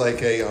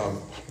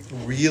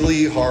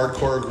really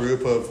hardcore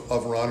group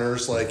of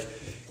runners, like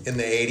in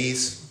the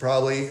 80s,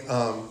 probably,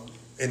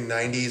 in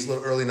 90s,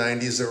 early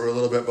 90s, that were a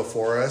little bit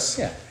before us.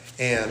 Yeah.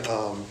 And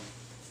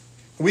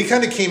we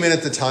kind of came in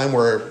at the time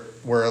where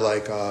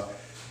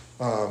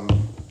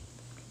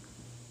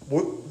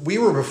we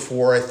were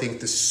before, I think,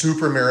 the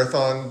super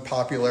marathon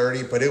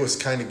popularity, but it was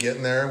kind of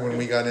getting there when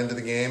we got into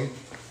the game.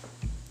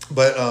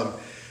 But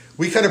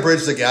we kind of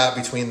bridged the gap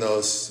between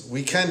those.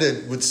 We kind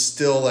of would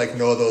still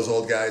know those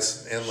old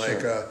guys, and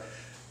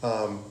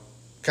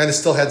kind of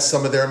still had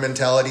some of their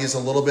mentalities a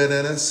little bit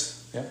in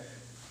us. Yeah.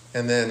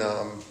 And then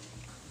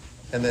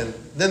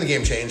the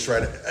game changed,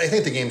 right? I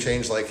think the game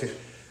changed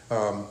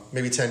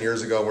maybe 10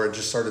 years ago, where it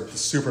just started, the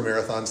super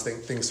marathons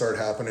things started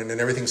happening,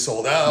 and everything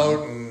sold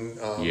out. And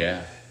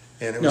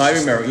And it was I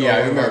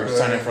remember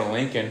signing for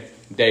Lincoln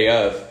day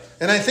of.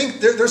 And I think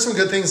there's some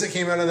good things that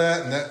came out of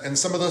that, and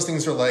some of those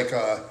things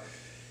are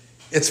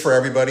it's for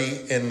everybody,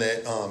 in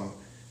that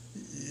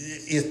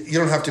you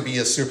don't have to be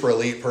a super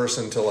elite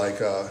person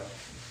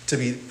to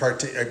be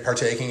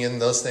partaking in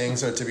those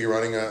things, or to be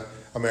running a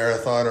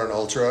marathon or an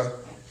ultra.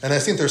 And I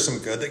think there's some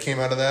good that came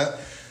out of that.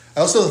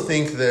 I also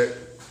think that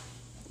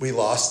we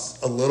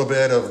lost a little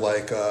bit of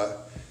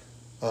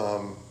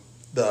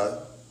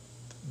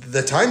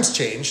the times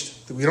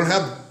changed. We don't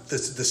have the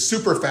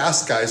super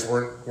fast guys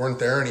weren't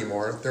there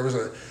anymore. There was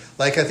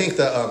I think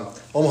the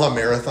Omaha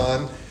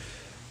Marathon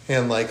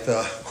and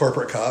the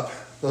Corporate Cup,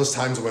 those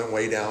times went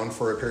way down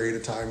for a period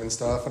of time and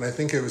stuff. And I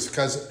think it was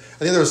because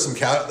there was some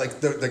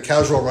the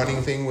casual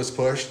running thing was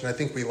pushed, and I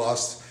think we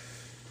lost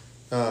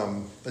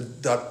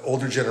that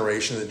older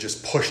generation that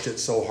just pushed it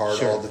so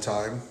hard all the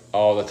time.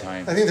 All the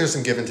time. I think there's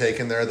some give and take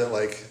in there that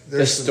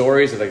the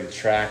stories of the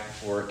track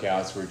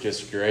workouts were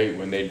just great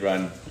when they'd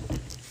run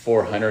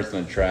 400s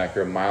on the track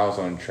or miles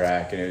on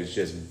track, and it was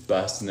just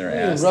busting their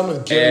ass. Run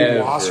with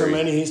Gary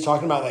Wasserman, he's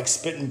talking about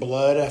spitting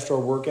blood after a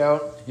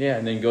workout. Yeah,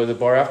 and then go to the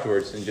bar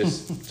afterwards and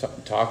just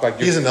talk like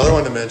he's another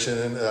one to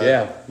mention.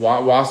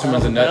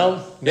 Wasserman's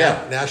another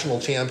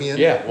national champion.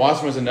 Yeah,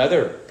 Wasserman's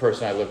another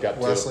person I looked up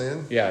to.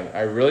 Wesleyan. Yeah,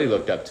 I really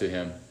looked up to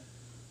him.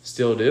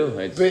 Still do.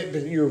 But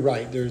you're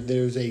right.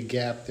 There's a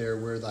gap there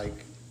where I'm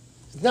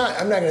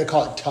not going to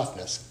call it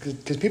toughness,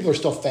 because people are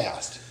still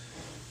fast,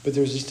 but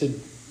there's just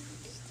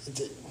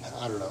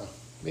I don't know,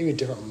 maybe a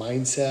different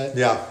mindset.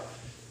 Yeah.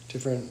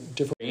 Different.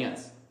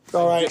 Dance.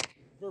 All right.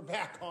 We're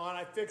back on.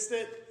 I fixed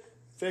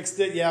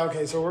it. Yeah,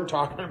 okay. So we're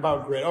talking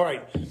about grit. All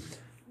right.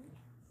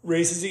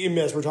 Races that you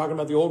missed. We're talking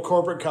about the old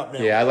Corporate Cup now.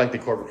 Yeah, I like the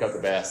Corporate Cup the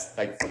best.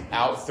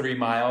 Out 3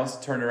 miles,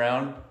 turn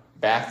around,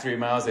 back 3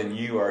 miles, and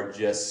you are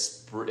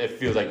just, it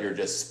feels like you're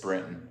just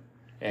sprinting.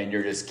 and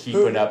you're just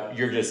keeping up.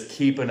 You're just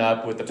keeping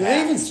up with the. Do pack.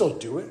 they even still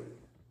do it?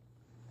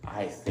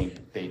 I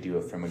think they do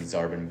it from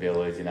Exarban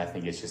Village, and I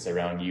think it's just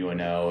around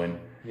UNO, and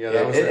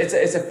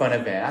it's a fun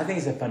event. I think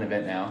it's a fun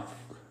event now.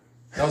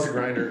 That was a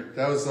grinder.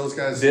 That was those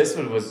guys. This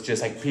one was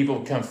just like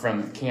people come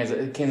from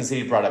Kansas. Kansas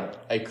City brought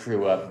a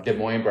crew up. Des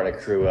Moines brought a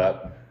crew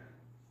up.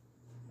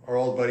 Our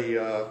old buddy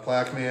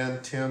Black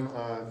Man Tim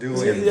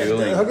Dooling.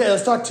 Dooling. Okay,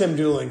 let's talk Tim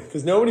Dooling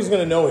because nobody's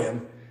going to know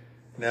him.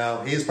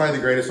 No, he's probably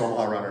the greatest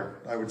Omaha runner.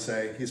 I would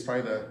say he's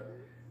probably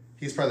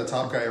the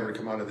top guy ever to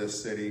come out of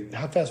this city.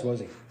 How fast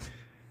was he?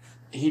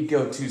 He'd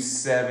go to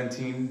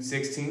 17,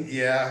 16.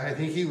 Yeah, I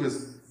think he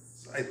was.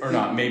 Or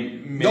not, maybe.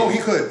 No, he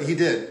could. He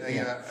did.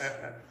 Yeah.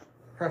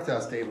 I have to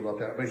ask Dave about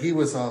that. But he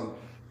was.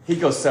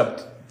 He'd go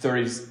sub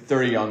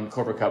 30 on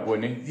Corporate Cup,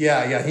 wouldn't he?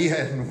 Yeah. He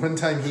had one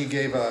time he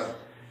gave a.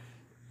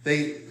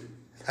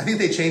 I think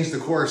they changed the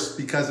course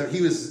because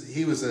he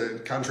was a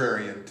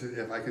contrarian,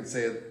 if I could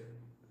say it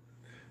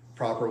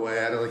proper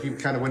way. I don't know. He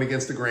kind of went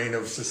against the grain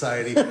of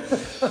society.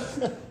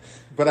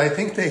 But I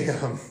think they.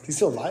 He's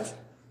still alive?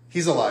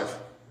 He's alive.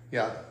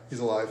 Yeah, he's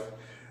alive.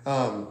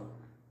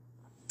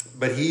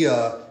 But he,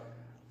 I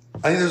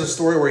think there's a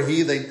story where I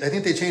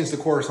think they changed the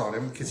course on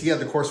him because he had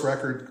the course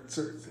record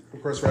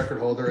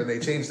holder, and they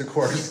changed the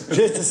course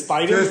just to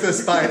spite him. Just to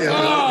spite him.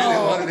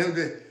 Oh!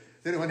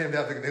 They didn't want him to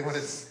have to. They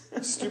wanted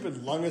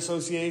stupid lung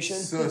association.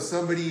 So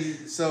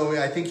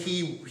I think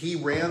he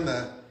ran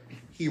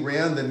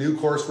the new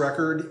course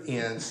record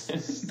and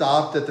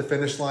stopped at the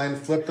finish line,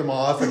 flipped him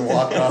off, and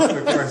walked off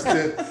the course.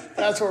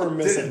 That's what we're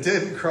missing.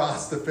 Didn't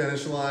cross the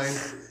finish line.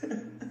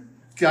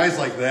 Guys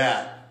like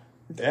that.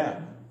 Yeah.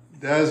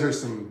 Those are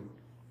some.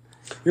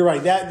 You're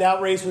right.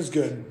 That race was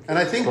good. And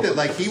I think that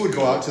like he would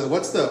go out to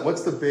what's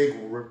the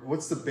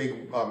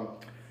big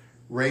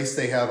race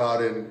they have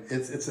out in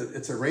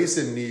it's a race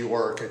in New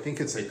York. I think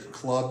it's a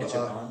club.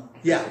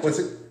 Yeah. What's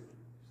it?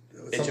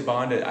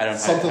 Ichabod, I don't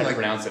know how to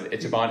pronounce it.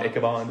 Ichabod.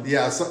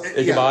 Yeah,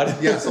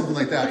 Ichabod. Yeah, something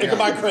like that.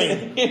 Ichabod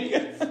Crane.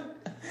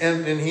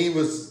 And he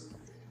was.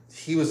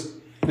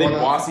 I think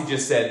Wassy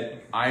just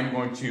said, "I'm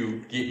going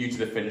to get you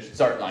to the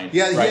start line."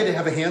 Yeah, he had to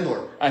have a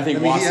handler. I think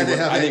Wassy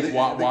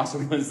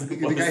was. The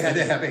guy had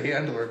to have a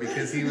handler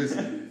because he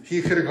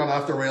could have gone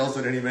off the rails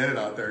at any minute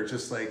out there,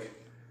 just like.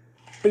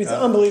 But he's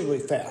unbelievably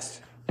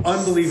fast.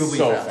 Unbelievably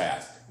so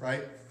fast.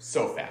 Right?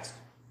 So fast.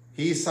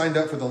 He signed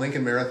up for the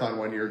Lincoln Marathon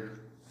one year,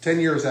 10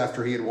 years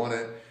after he had won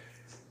it,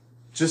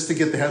 just to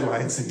get the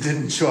headlines and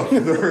didn't show up for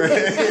the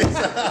race.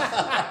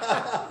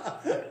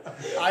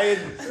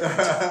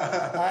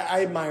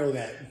 I admire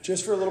that,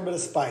 just for a little bit of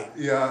spite.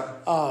 Yeah.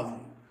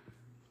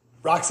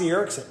 Roxy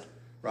Erickson,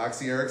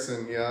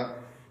 yeah.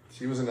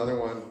 She was another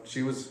one.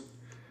 She was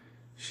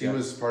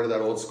part of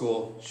that old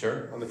school.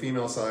 Sure. On the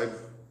female side.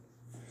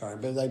 all right,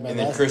 but like And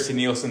then Christy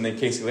Nielsen, then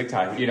Casey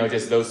Lichtai.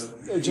 Just those.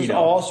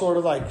 All sort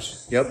of like.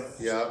 Yep.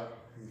 Yeah.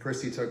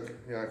 Roxy,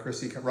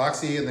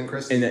 and then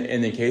Christy.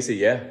 And then Casey,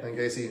 yeah. And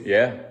Casey.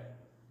 Yeah.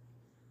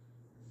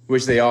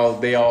 Which they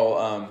all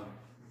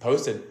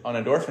posted on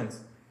endorphins.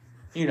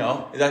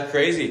 Is that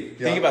crazy?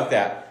 Yeah. Think about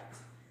that.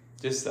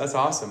 That's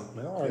awesome.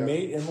 Well, our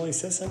mate Emily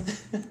Sisson.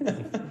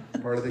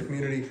 Part of the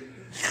community.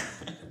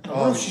 I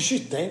wonder if she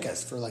should thank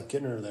us for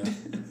getting her there.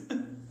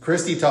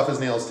 Christy, tough as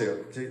nails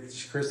too.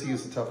 Christy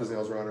is the tough as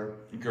nails runner.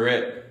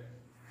 Grit.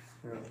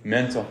 Yeah.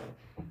 Mental.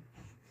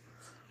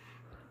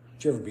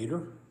 Did you ever beat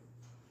her?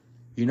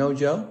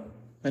 Joe?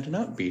 I did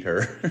not beat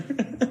her.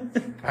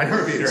 I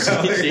never beat her.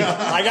 I think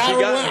I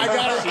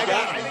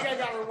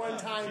got her one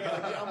time.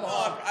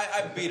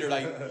 I beat her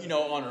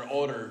on her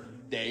older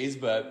days,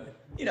 but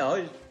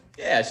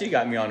yeah, she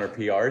got me on her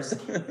PRs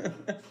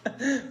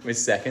with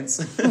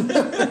seconds.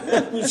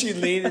 When she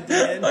lead at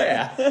the end. Oh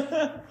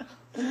yeah.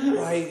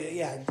 Right,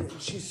 yeah.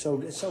 She's so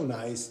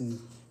nice, and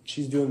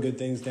she's doing good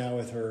things now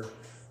with her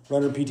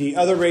runner PT.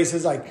 Other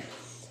races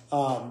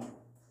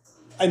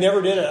I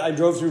never did it. I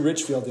drove through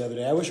Richfield the other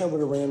day. I wish I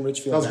would have ran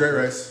Richfield. That was a great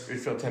race.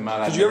 Richfield 10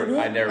 mile. Did you ever do it?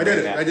 I never I did ran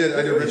it. that. I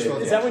did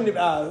Richfield. Is that when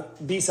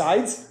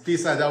B-sides?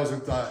 B-side, that was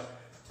with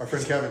our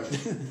friend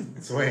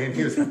Kevin Swain.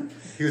 He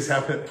was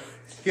having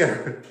he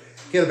had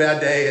a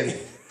bad day,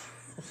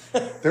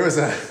 and there was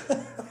a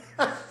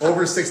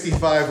over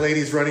 65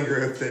 ladies running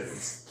group that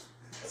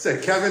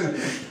said, Kevin,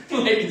 Do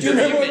you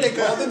remember what they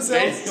called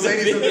themselves?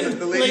 Ladies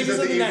of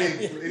the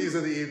evening. Ladies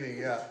of the evening,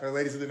 yeah. Or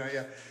ladies of the night,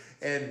 yeah.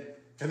 And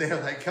they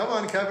were like, come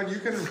on, Kevin,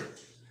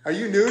 are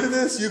you new to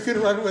this? You can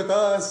run with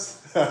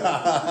us.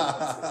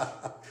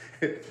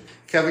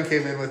 Kevin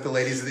came in with the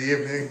ladies of the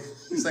evening.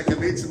 He's like, I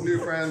made some new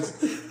friends.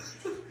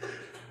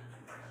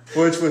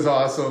 Which was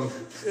awesome.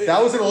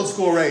 That was an old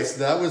school race.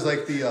 That was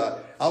like the,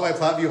 out by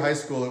Platteview High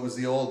School, it was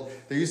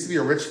there used to be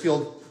a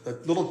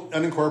little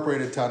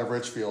unincorporated town of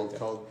Richfield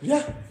called.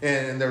 Yeah.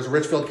 And there was a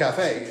Richfield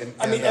Cafe.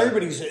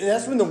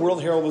 That's when the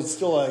World Herald was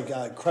still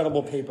a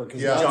credible paper.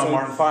 John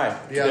Martin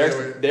 5. Yeah,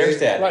 there's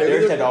Dad. Right,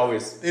 there's Dad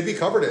always. They'd be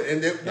covered it.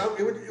 And it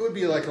would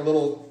be like a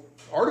little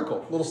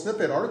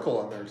snippet article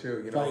on there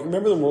too. Right.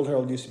 Remember the World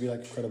Herald used to be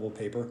like a credible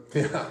paper?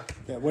 Yeah.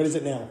 Yeah. What is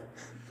it now?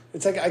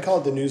 It's like, I call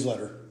it the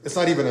newsletter. It's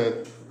not even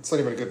a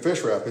good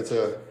fish wrap. It's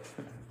a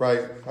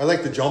Right. I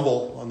like the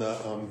jumble on the.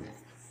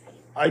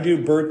 I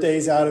do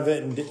birthdays out of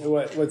it and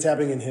what's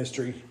happening in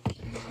history,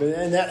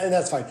 and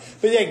that's fine.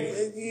 But yeah,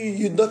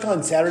 you look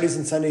on Saturdays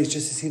and Sundays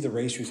just to see the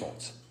race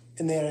results,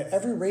 and they had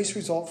every race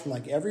result from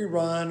like every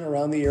run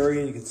around the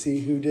area. You could see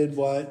who did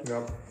what,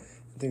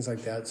 things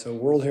like that. So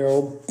World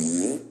Herald.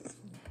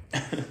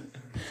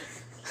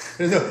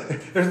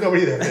 There's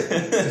nobody there.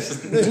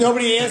 There's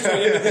nobody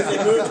answering it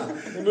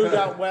because they moved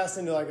out west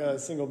into like a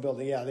single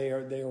building. Yeah,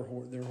 they're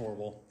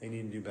horrible. They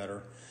need to do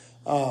better.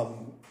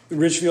 The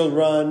Richfield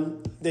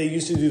run, they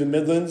used to do the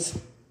Midlands.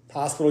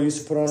 Hospital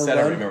used to put on a run. I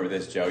don't remember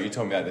this, Joe. You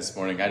told me that this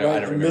morning. I don't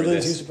remember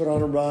Midlands this. used to put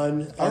on a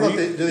run. I don't know if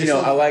they, do they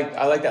I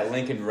like that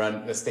Lincoln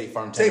run, the State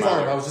Farm. State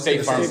Farm. I was just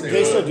State Farm.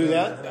 They still do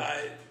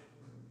that.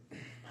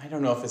 I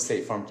don't know if it's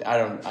State Farm. I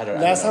don't.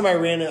 Last time I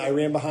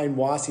ran behind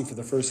Wassey for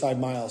the first 5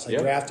 miles. I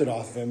drafted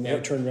off of him. I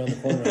turned around the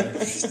corner.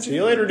 See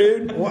you later,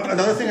 dude. Well,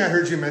 another thing I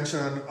heard you mention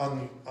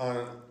on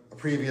a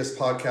previous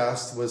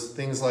podcast was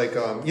things like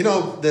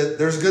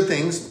there's good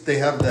things. They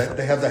have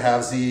the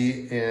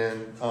Havesy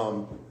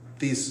and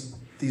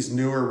these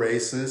newer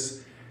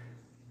races,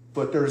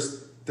 but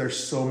there's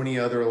so many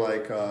other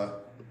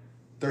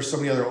there's so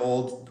many other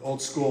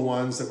old school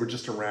ones that were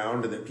just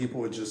around and that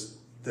people would just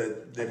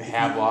that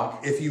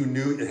Havelock. If you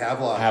knew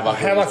Havelock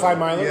 5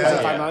 miler.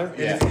 Yeah. 5 miler.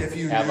 Yeah. If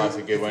you Havelock's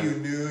knew, a good one. If you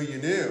knew, you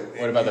knew.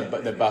 What about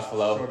the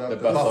Buffalo? The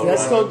Buffalo.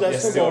 Buffalo. That's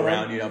still going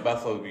around.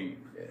 Buffalo would be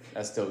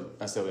that's still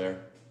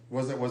there.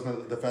 Wasn't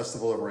it the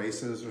Festival of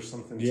Races or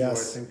something?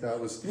 Yes. Too? I think that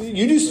was.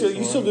 You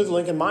still do the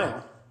Lincoln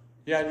Mile.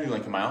 Yeah, I do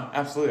Lincoln Mile.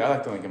 Absolutely, I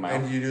like the Lincoln Mile.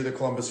 And you do the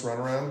Columbus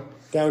Runaround?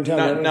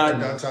 Downtown.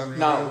 Downtown.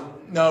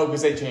 No,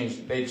 because they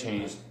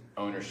changed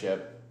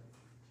ownership.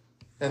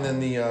 And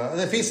then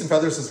the Feast and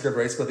Feathers is a good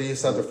race, but they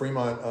used to have the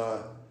Fremont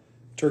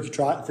Turkey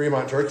Trot.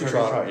 Turkey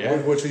Trot, yeah.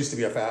 which used to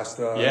be a fast.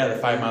 The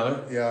 5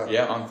 miler.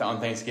 Yeah. On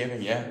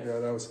Thanksgiving. Yeah. Yeah,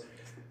 that was.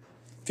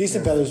 Feast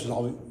and Feathers was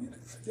always.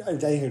 I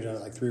think I've done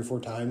it like 3 or 4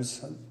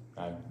 times.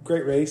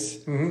 Great race.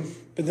 Mm-hmm.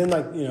 But then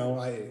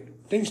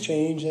things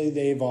change.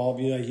 They evolve.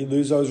 You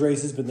lose those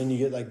races, but then you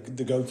get like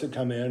the goats that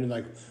come in,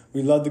 and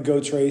we love the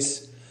goats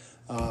race.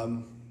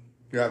 Yeah,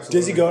 absolutely.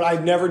 Dizzy Goat.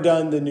 I've never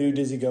done the new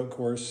Dizzy Goat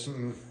course.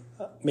 Mm-hmm.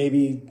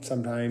 Maybe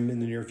sometime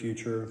in the near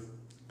future,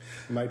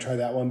 I might try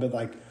that one. But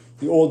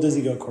the old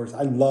Dizzy Goat course,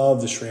 I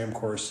love the SRAM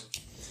course.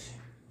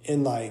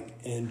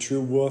 In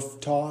true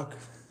Woof talk,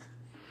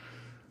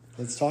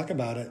 let's talk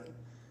about it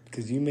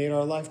because you made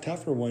our life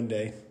tougher one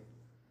day.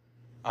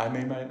 I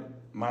made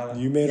my life.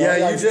 You made our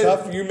life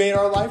tough. You made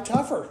our life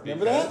tougher.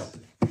 Remember that?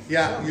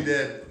 Yeah, you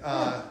did.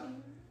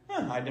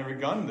 I'd never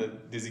gone to the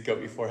Dizzy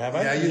Goat before, have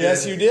I? Yeah, you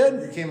yes, did. you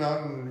did. You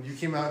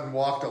came out and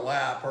walked a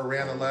lap or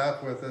ran a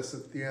lap with us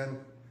at the end.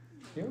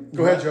 Yeah.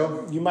 Go ahead,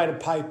 Joe. You might have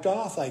piped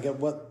off at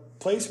what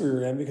place we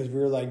were in because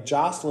we were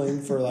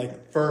jostling for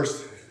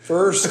first. no,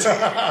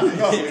 I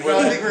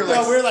think we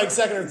were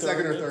second or third.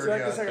 Second or third,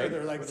 yeah. Second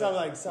or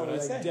third.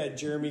 Some dead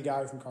Jeremy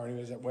guy from Kearney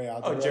was way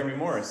out there. Oh, Jeremy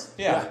Morris.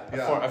 Yeah.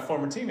 A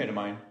former teammate of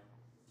mine.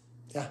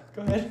 Yeah.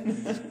 Go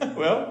ahead.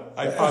 Well,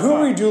 who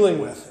were we dueling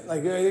with?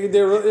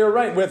 They were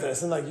right with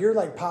us, and you're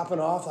popping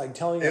off,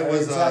 telling it the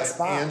was exact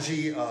spot.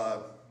 Angie.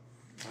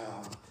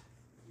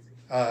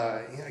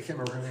 I can't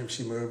remember her name.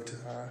 She moved.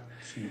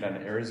 She moved down to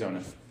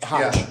Arizona.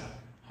 Hodge.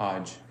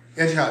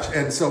 Angie Hodge.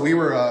 And so we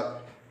were.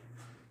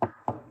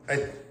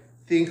 I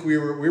think we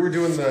were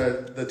doing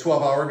the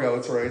 12-hour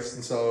goats race,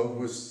 and so it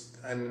was,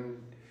 and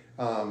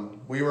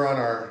we were on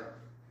our.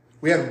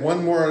 We had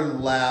one more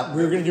lap.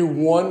 We were going to do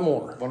one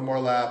more. One more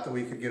lap that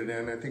we could get it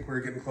in. I think we were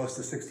getting close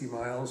to 60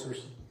 miles,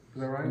 is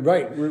that right?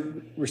 Right.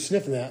 We're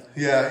sniffing that.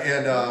 Yeah,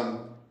 and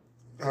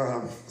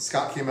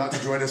Scott came out to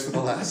join us for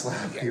the last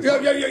lap.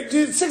 Yeah,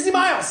 dude, 60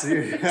 miles.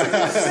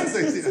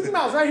 60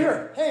 miles right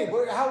here. Hey,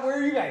 where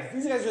are you guys?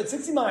 These guys are at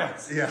 60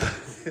 miles. Yeah.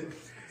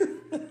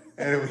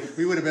 And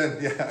we would have been,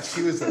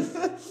 she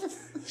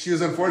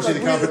was unfortunately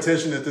the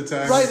competition at the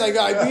time. Right, we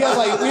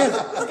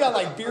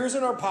got beers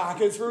in our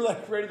pockets. We're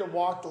ready to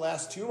walk the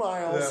last 2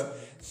 miles.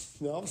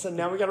 Yeah. All of a sudden,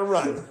 now we got to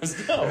run. Let's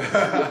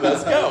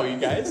go, you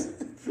guys.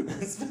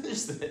 Let's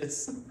finish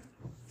this.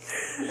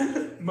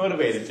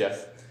 Motivated,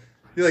 Jeff.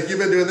 You're you've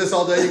been doing this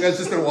all day. You guys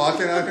just been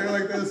walking out here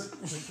like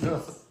this?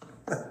 No.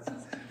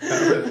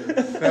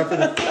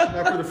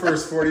 After the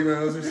first 40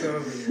 miles or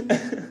so.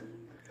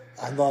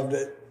 I loved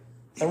it.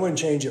 I wouldn't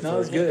change it. No, it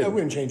was good. I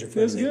wouldn't change it for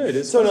it was good.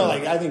 It's so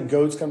fun. I think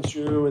Goats comes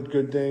through with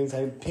good things.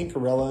 I think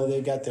Pinkarella,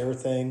 they got their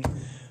thing.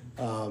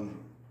 Are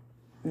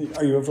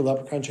you in for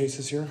Leprechaun Chase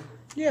this year?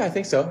 Yeah, I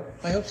think so.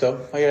 I hope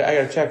so. I got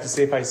to check to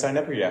see if I signed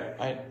up or yet.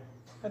 I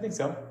think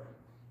so.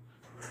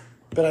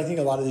 But I think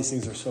a lot of these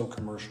things are so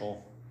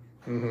commercial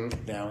mm-hmm.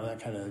 now, and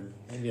that kind of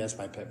maybe that's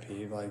my pet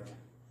peeve.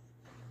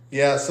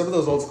 Yeah, some of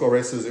those old school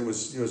races, it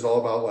was all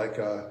about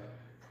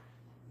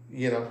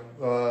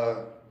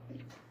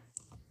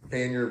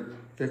paying your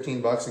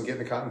 $15 and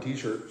getting a cotton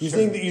T-shirt. You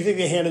think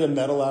they handed a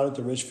medal out at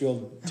the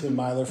Richfield 10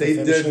 miler for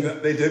finishing?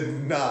 They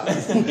did not.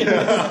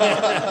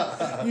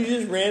 You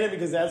just ran it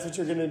because that's what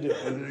you're gonna do.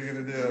 What are you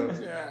gonna do?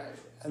 Yeah.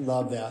 I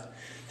love that.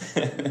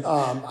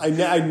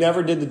 I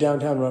never did the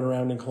downtown run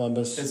around in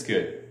Columbus. It's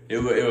good.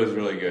 It was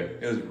really good.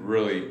 It was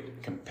really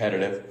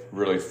competitive,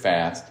 really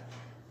fast.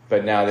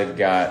 But now they've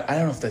got, I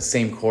don't know if that's the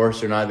same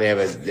course or not. They have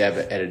it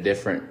at a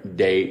different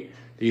date.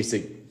 They used to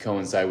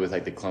coincide with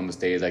like the Columbus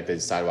Days, like the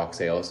sidewalk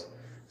sales.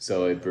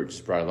 So it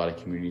just brought a lot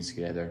of communities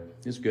together.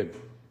 It was good.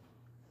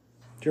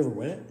 Did you ever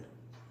win it?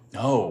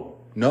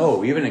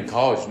 No, even in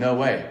college, no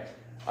way.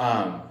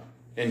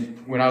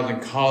 And when I was in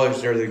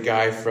college, there was a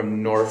guy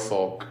from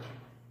Norfolk,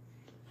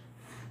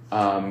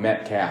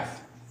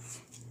 Metcalf.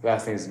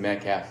 Last name is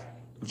Metcalf,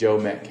 Joe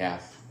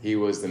Metcalf. He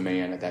was the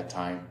man at that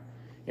time.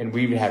 And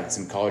we even had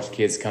some college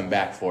kids come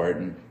back for it,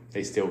 and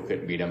they still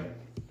couldn't beat him.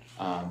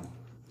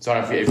 So I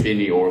don't know if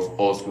any old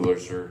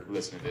schoolers are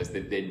listening to this,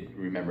 they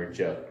remember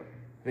Joe.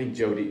 I think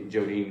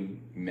Jodine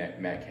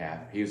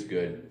Metcalf. He was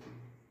good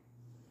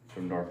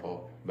from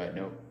Norfolk, but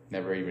no,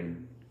 never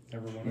won.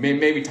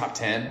 Maybe top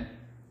 10,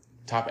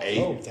 top 8.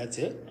 Oh, that's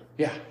it?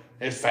 Yeah,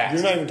 it's fast.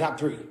 You're not even top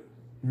 3.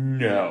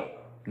 No.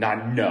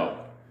 Nope.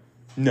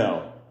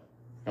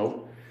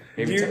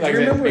 Maybe, do you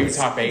remember maybe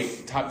top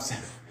 8, top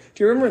 7.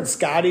 Do you remember when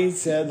Scotty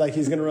said like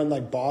he's gonna run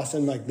like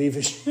Boston, like leave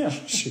his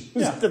shoes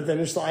at the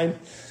finish line?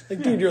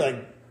 Like, dude, you're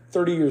like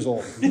 30 years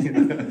old.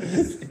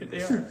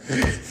 They are.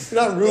 You're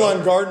not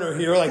Rulon Gardner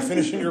here, like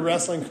finishing your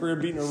wrestling career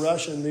beating a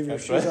Russian and leaving your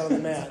shoes out on the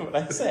mat.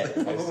 That's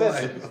what I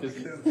said.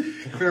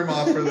 Clear them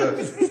off for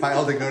the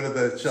pile to go to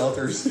the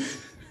shelters.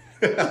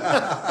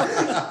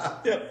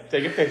 Yep.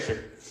 Take a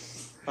picture.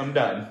 I'm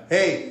done.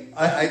 Hey,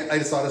 I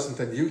just thought of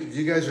something.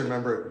 You guys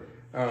remember?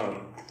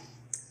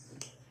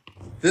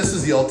 This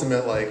is the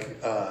ultimate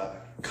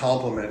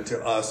compliment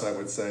to us. I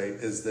would say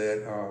is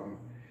that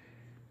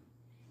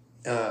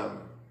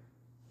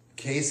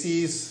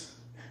Casey's,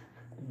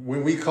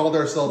 when we called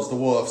ourselves the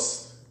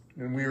Woofs,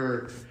 and we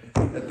were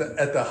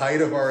at the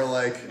height of our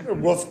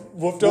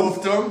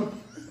woofdom.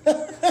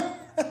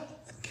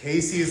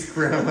 Casey's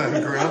grandma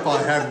and grandpa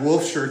had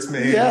wolf shirts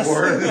made. Yes.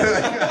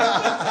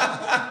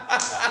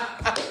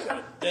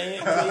 Dang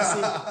it,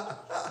 Casey.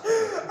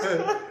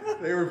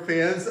 They were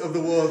fans of the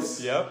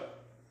Woofs. Yep.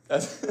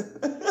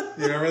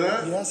 You remember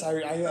that? Yes, I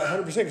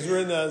 100% because we're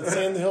in the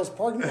Sand Hills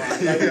parking lot.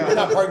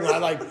 Not parking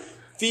lot, like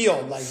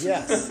field. Like,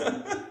 yes.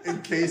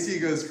 And Casey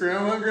goes,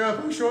 Grandma and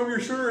Grandpa, show them your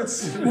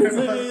shirts.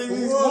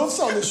 These wolves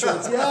on the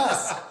shirts,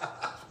 yes.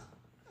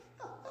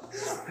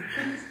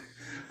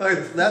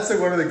 That's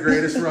one of the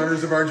greatest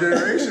runners of our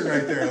generation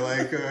right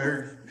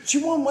there.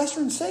 She won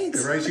Western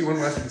States. Right, she won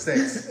Western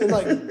States.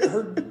 And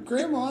her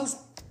grandma's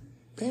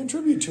paying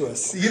tribute to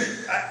us.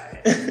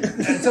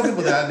 I tell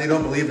people that and they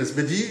don't believe this,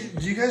 but do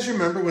you guys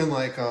remember when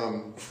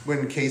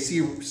Casey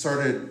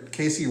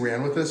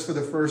ran with us for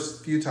the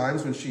first few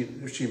times when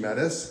she met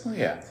us? Oh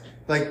yeah.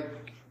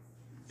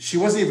 She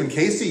wasn't even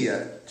Casey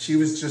yet. She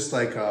was just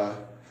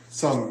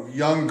some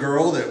young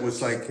girl that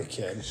was like a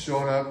kid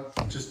showing up.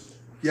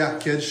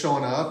 Kids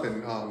showing up,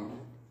 and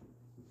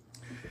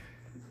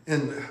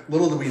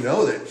little do we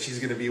know that she's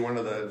going to be one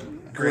of the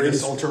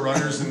greatest ultra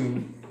runners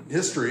in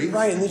history.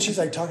 Right, and then she's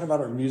talking about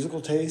her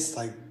musical taste,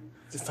 like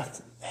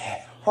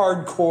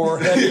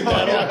hardcore heavy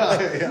metal.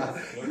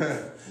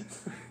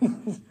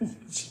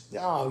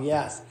 Oh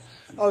yes,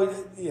 oh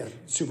yeah,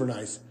 super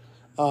nice.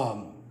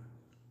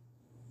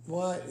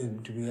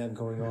 What do we have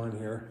going on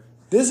here?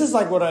 This is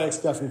like what I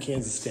expect from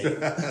Kansas State.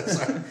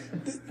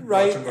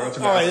 Right? All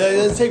right,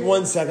 let's take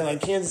 1 second.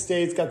 Kansas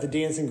State's got the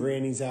dancing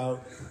grannies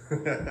out.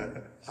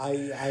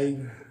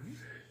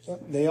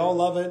 They all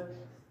love it.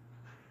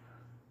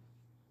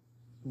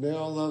 They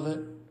all love it.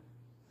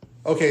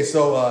 Okay,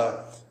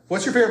 so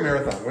what's your favorite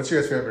marathon? What's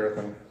your guys' favorite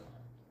marathon?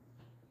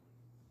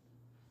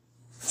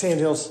 Sand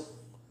Hills.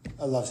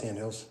 I love Sand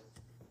Hills.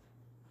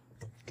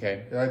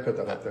 Okay. Yeah, I put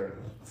that up there.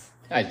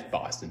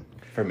 Boston.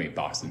 For me,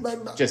 Boston.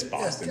 Just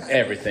Boston. Yes,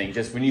 everything.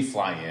 Just when you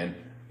fly in,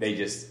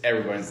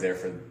 everyone's there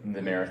for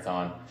the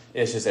marathon.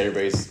 It's just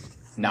everybody's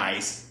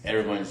nice.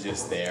 Everyone's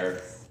just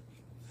there.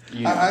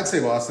 I'd say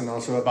Boston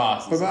also.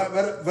 Boston.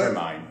 But for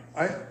mine.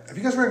 Have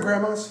you guys ran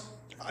Grandma's?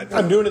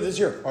 I'm doing it this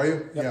year. Are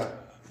you? Yep. Yeah.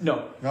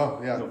 No.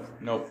 Yeah.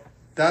 No.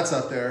 That's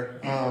up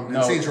there.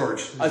 No. St.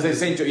 George. I said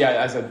St. George.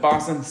 Yeah, I said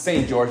Boston,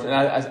 St. George, and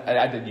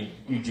I did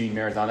Eugene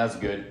Marathon. That was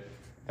good.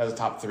 That was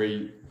top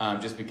 3.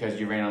 Just because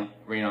you ran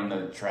on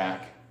the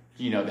track,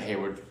 the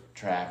Hayward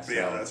track. So.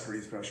 Yeah, that's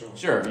pretty special.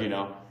 Sure,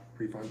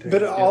 Pretty fun too.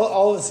 But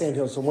all of the Sand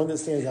Hills, the one that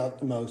stands out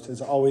the most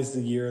is always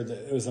the year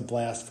that it was a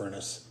blast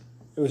furnace.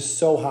 It was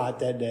so hot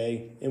that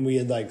day, and we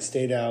had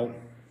stayed out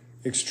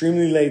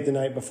extremely late the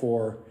night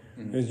before.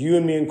 Mm-hmm. It was you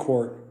and me in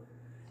court,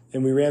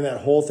 and we ran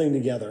that whole thing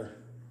together.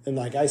 And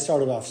I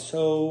started off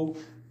so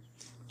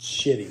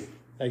shitty,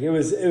 it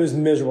was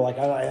miserable. I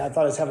thought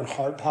I was having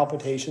heart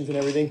palpitations and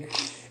everything.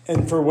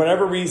 And for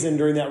whatever reason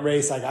during that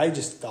race, I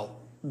just felt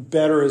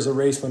better as the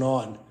race went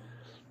on.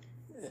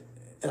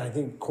 And I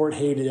think Court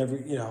hated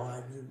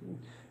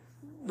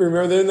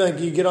remember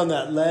then you get on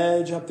that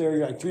ledge up there,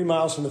 you're 3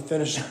 miles from the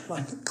finish. I'm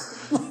like,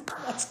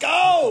 let's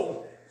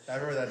go. I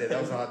remember that day.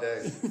 That was a hot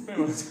day.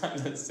 One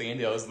time at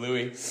Sandhills,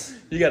 LewEE,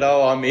 you got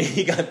all on me.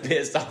 He got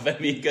pissed off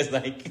at me because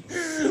like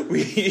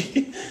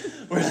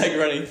we're like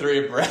running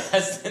 3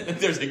 abreast, and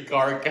there's a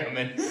car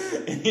coming,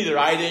 and either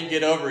I didn't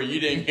get over or you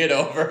didn't get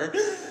over,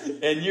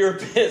 and you were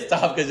pissed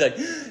off because like,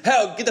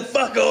 hell, get the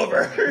fuck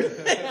over.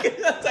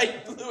 That's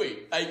like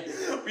LewEE,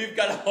 like we've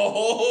got a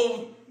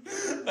whole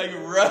like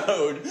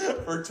road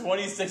for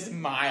 26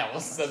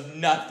 miles of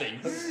nothing,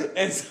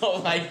 and so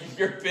like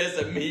you're pissed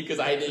at me because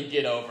I didn't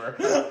get over.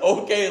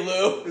 Okay,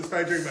 Lou. It's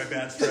probably during my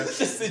bad stretch.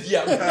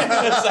 Yeah,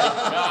 it's like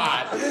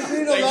God.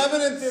 Between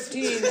 11 and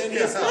 15, and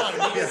he's fine.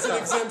 He gets an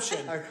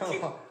exemption.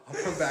 I'll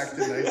come back to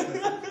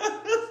niceness.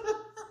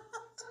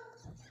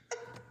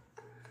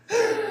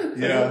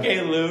 Yeah.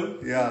 Okay, Lou.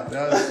 Yeah,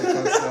 that was some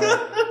fun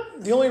stuff.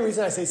 The only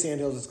reason I say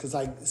Sandhills is because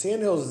like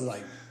Sandhills is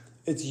like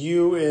it's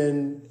you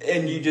and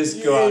you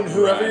just go out and and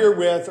whoever run. you're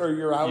with, or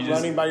you're out You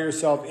just- running by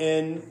yourself.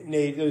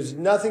 Nate, there's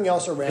nothing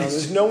else around.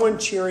 There's no one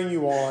cheering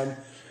you on.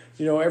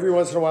 You know, every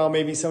once in a while,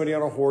 maybe somebody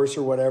on a horse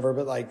or whatever.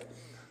 But like,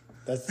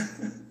 that's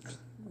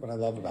what I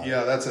love about it.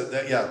 Yeah, that's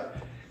it. Yeah,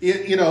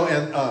 you know,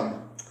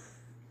 and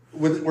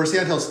with where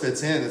Sandhills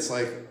fits in, it's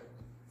like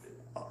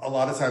a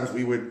lot of times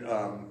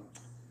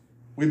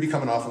we'd be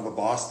coming off of a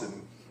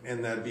Boston,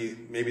 and that'd be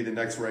maybe the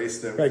next race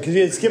that. Right, because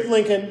you had Skip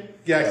Lincoln.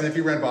 Yeah, because if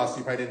you ran Boston,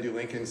 you probably didn't do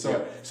Lincoln.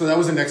 So that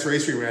was the next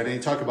race we ran, and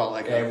you talk about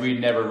like. And we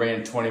never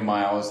ran 20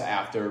 miles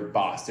after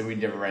Boston. We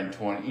never ran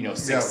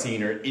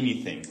 16 or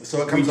anything.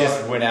 So it comes we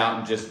just out- went out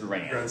and just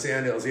ran. Ran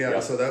Sandhills, yeah. Yeah.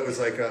 So that was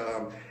like,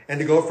 and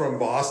to go from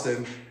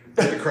Boston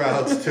to the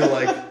crowds to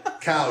like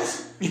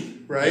cows,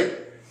 right?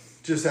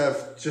 Just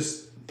cows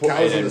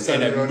on the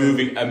side of the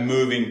road. A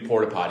moving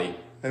porta potty.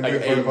 And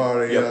Like, porta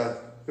potty, yep.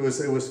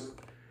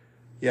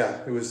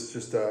 yeah. It was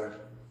just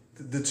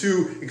the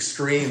two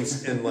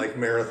extremes in like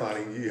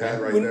marathoning you had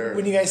right there.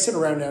 When you guys sit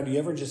around now, do you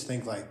ever just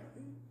think like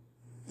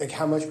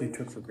how much we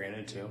took for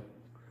granted too?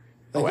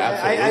 Like, Oh,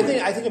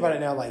 absolutely. I think about it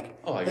now. Like,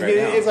 Like like right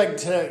now. it's like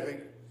tonight,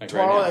 Like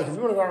tomorrow. right now. Like if you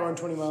want to go out and run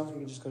 20 miles, we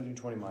can just go do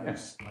 20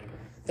 miles. Like,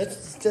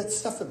 that's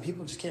stuff that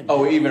people just can't.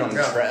 Oh, do. even on the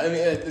Yeah. track. I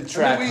mean, the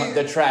track. I mean,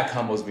 the track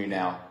humbles me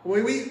now.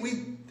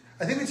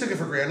 I think we took it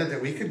for granted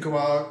that we could go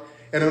out,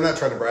 and I'm not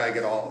trying to brag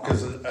at all,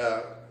 because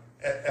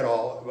at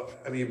all.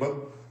 I mean,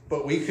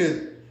 but we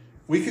could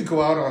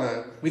go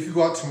out we could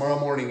go out tomorrow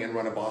morning and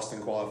run a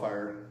Boston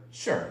qualifier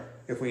Sure.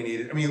 if we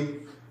needed. I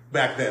mean,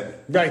 back then.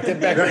 Right,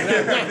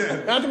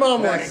 back not tomorrow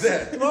morning. Back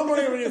then. Tomorrow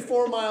morning we're doing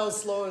 4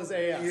 miles slow as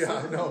AF.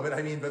 Yeah, no, but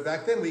I mean,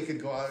 back then we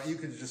could go out. You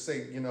could just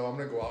say, I'm going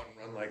to go out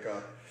and run like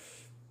a.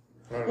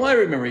 Well, I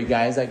remember you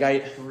guys. Like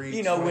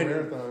when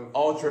marathon.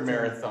 ultra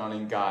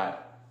marathoning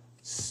got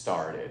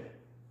started.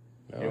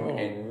 Oh,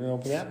 we're gonna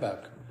open that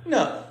back.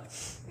 No,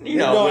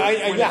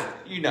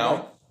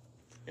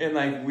 and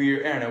like I don't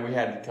know, we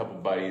had a couple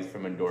buddies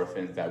from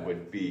Endorphins that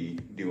would be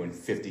doing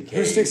 50K.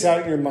 Who sticks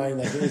out in your mind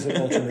like it is an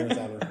ultra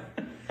marathoner?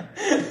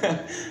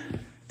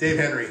 Dave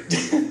Henry.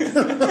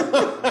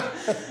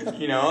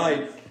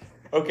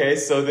 Okay,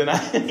 so then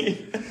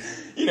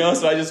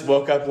so I just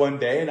woke up one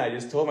day and I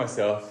just told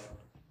myself,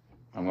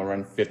 I'm gonna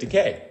run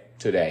 50K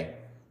today,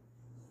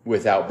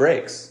 without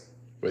brakes,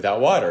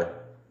 without water,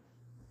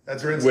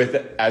 That's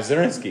Rinsky. as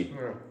Zarinsky,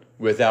 Yeah.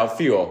 without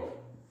fuel,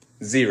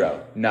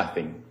 0,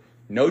 nothing,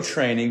 no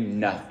training,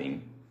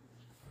 nothing.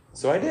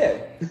 So I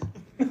did.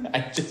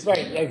 I just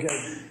Right,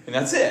 okay. and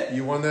that's it.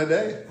 You won that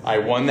day? I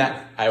won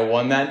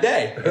that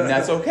day, and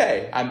that's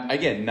okay. I'm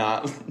again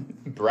not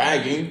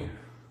bragging.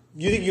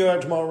 You think you go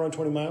out tomorrow and run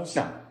 20 miles?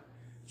 No,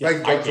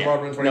 Like, I go tomorrow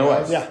run can't. 20 No way.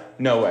 miles? Yeah.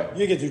 No way.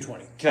 You get through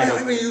 20. Can I go?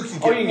 I mean, you can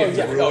Oh, you get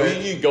can through go.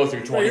 it. You can go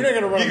through 20. you're not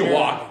gonna run You a can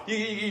marathon. walk.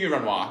 You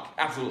can walk.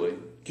 Absolutely.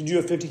 Could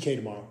you do a 50K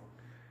tomorrow?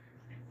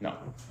 No,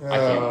 I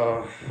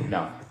can't.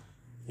 No,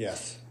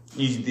 Yes.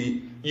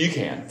 you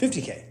can.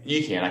 50K.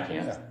 You can. I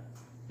can't. Yeah.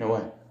 No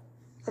way.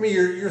 I mean,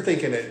 you're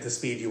thinking at the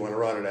speed you want to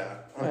run it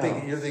at. Yeah.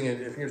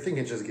 If you're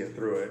thinking just get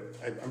through it,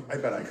 I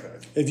bet I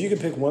could. If you could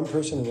pick one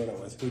person to run it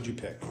with, who'd you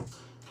pick?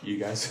 You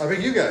guys. I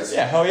think you guys.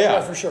 Yeah. Hell yeah.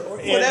 Yeah, for sure.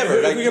 And Whatever.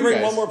 If like we you could bring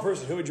guys. one more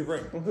person, who would you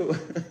bring?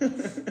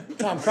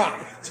 Tom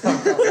Crock.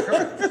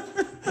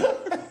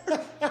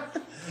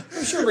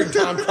 I'm sure bring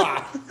Tom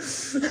Crock. I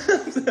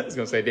was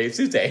gonna say Dave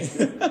Sute.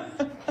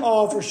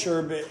 Oh, for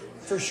sure,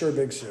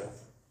 Big Sue.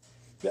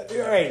 Yeah,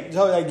 all right.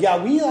 So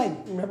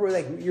remember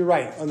you're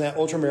right on that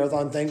ultra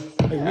marathon thing.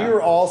 Like we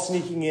were all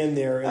sneaking in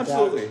there at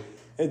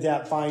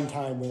that fine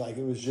time where it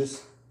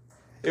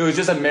was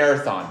just a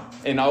marathon,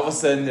 and all of a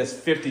sudden this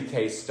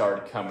 50K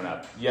started coming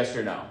up. Yes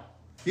or no?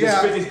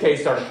 Yeah. This 50K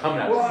started coming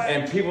up, Well,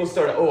 and people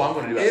started. Oh, I'm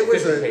going to do that. It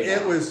was 50K now.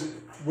 it was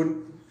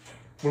when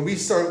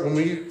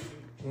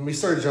we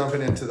started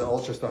jumping into the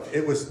ultra stuff.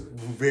 It was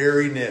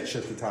very niche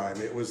at the time.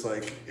 It was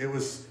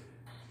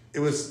it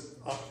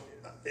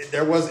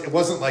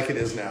wasn't like it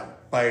is now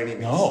by any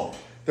means. No.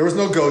 There was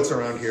no goats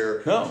around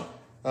here. No.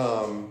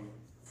 I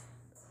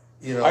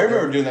I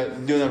remember doing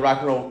that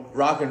rock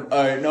and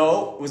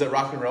roll. Was it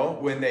rock and roll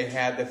when they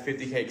had the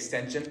 50K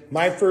extension?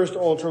 my first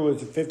ultra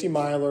was a 50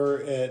 miler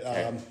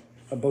at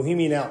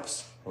Bohemian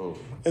Alps. Oh.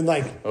 And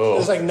like,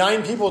 there's like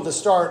 9 people at the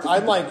start.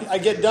 I'm like, I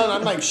get done.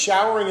 I'm like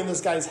showering in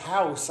this guy's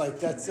house. Like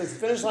that's the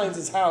finish line's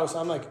his house.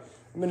 I'm like,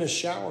 I'm in a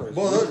shower.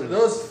 Well,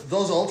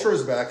 those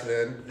ultras back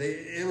then,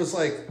 it was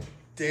like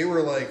they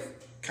were like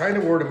kind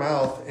of word of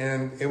mouth,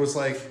 and it was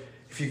like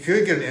if you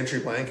could get an entry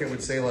blanket, it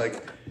would say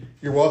like,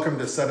 "You're welcome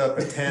to set up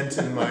a tent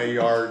in my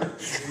yard."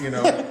 You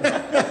know,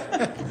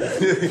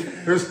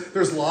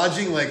 there's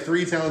lodging like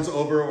 3 towns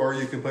over, or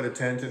you can put a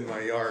tent in my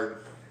yard.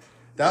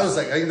 That was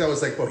like, I think that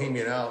was like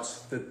Bohemian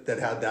House that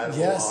had that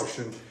whole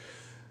option.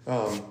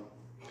 But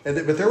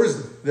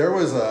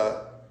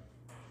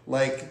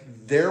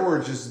there were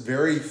just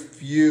very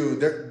few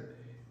there.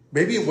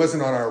 Maybe it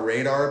wasn't on our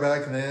radar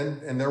back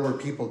then, and there were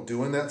people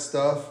doing that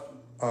stuff.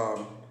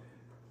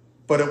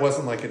 But it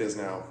wasn't like it is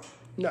now.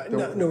 No,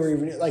 we're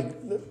even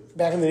like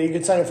back in the day, you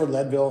could sign up for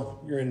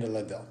Leadville. You're into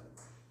Leadville.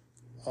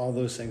 All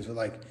those things were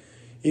like,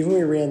 even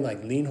when we ran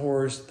like Lean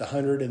Horse, the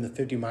 100 and the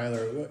 50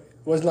 miler, it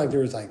wasn't like there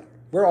was like,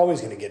 we're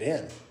always going to get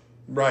in.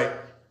 Right.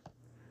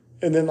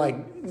 And then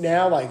like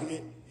now, like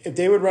if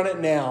they would run it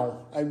now,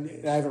 I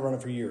haven't run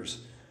it for years.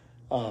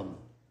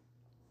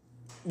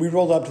 We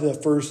rolled up to the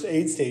first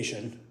aid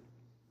station,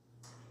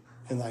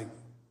 and like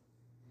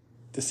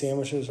the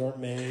sandwiches aren't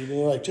made. And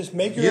we're like, just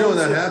make your. You know when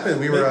that happened,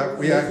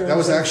 that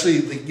was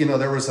actually, you know,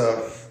 there was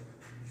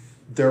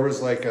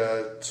like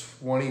a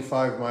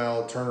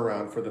 25-mile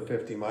turnaround for the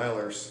 50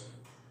 milers,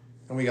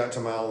 and we got to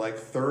mile like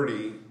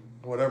 30,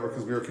 whatever,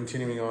 because we were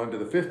continuing on to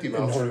the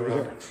 50-mile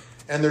turnaround.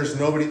 And there's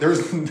nobody there,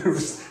 and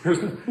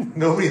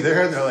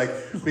they're like,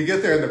 we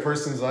get there and the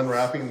person's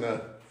unwrapping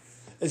the.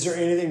 Is there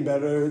anything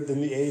better than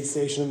the aid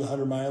station in the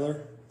 100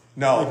 miler?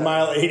 No. Like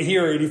mile 80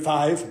 or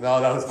 85? No,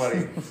 that was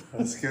funny.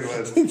 That's a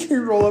good one.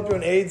 You roll up to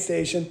an aid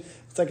station,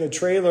 it's like a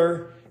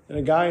trailer, and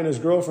a guy and his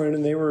girlfriend,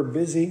 and they were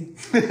busy.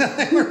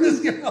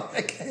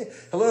 Like, hey,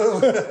 hello.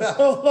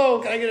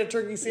 Hello, can I get a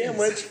turkey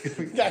sandwich?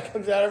 Guy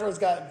comes out, everyone's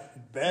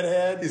got bed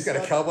head. He's got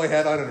a cowboy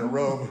hat on and a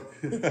robe.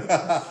 She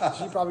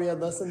probably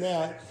had less than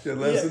that. She had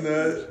less than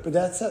that. But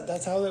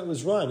that's how it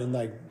was run. And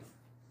like,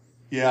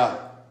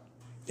 yeah.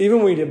 Even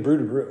when we did brew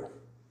to brew,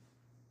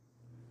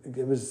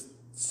 it was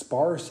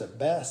sparse at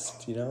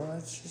best, you know.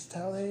 That's just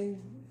how they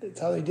did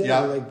it.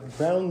 Like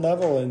ground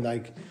level and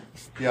like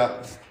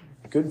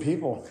good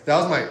people.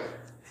 That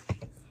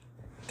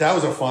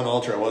was a fun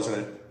ultra, wasn't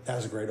it? That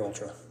was a great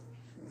ultra.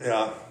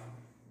 Yeah.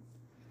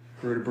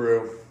 Brew to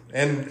brew.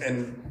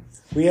 And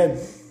we had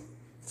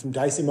some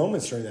dicey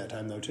moments during that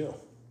time though too.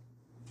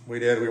 We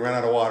did. We ran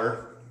out of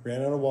water.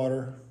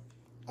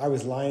 I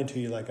was lying to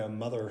you like a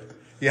mother.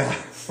 Yeah.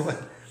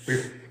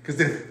 Because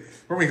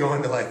weren't we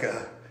going to like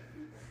a...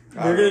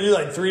 We're going to do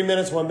like 3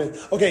 minutes, 1 minute.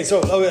 Okay, so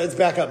let's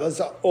back up.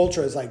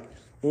 Ultra is like,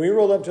 when we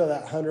rolled up to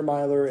that 100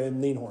 miler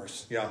in Lean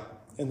Horse. Yeah.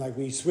 And like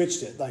we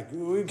switched it. Like,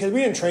 because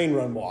we didn't train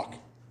run walk.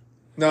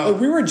 No.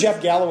 Like, we were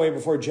Jeff Galloway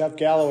before Jeff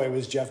Galloway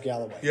was Jeff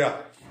Galloway. Yeah.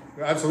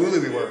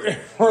 Absolutely we were.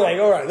 We're like,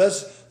 all right,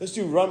 let's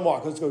do run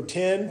walk. Let's go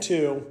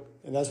 10-2.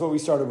 And that's what we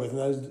started with.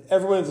 And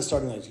everyone at the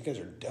starting line, you guys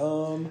are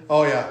dumb.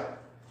 Oh, yeah.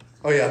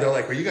 They're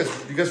like, well, you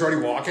guys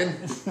already walking?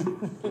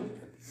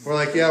 We're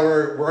like, yeah,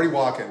 we're already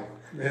walking.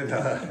 And,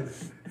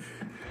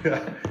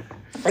 yeah.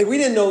 Like, we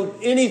didn't know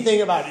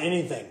anything about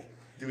anything.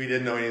 We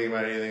didn't know anything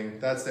about anything.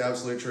 That's the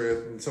absolute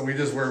truth. And so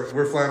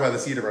we're flying by the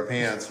seat of our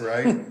pants,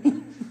 right?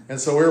 And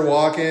so we're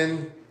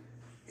walking,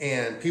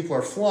 and people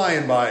are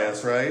flying by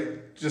us,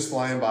 right? Just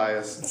flying by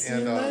us. See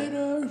you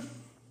later.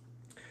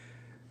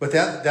 But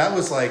that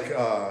was like,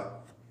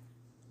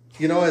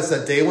 you know, as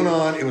the day went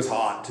on, it was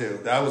hot too.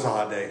 That was a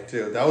hot day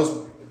too. That was,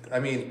 I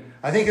mean,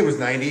 I think it was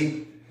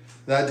 90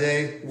 that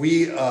day.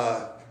 We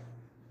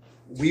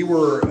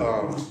were,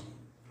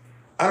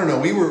 I don't know,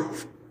 we were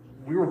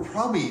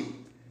probably,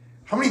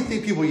 how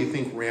many people you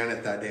think ran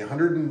it that day?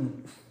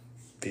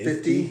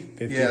 150?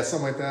 50? Yeah,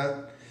 something like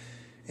that.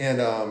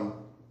 And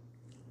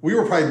we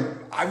were probably,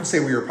 I would say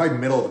we were probably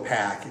middle of the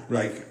pack,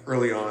 like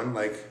early on,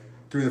 like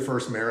through the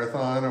first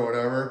marathon or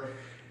whatever.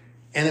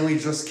 And then we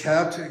just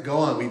kept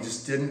going.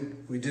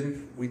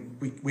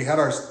 We had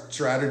our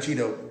strategy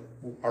to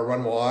our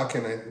run walk,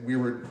 and we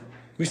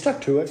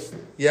stuck to it.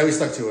 Yeah, we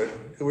stuck to it.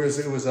 It was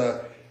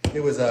a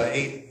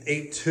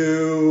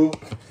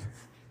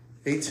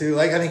 8-2,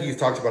 like I think you've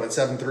talked about it,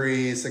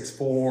 7-3,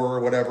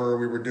 6-4, whatever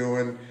we were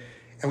doing,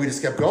 and we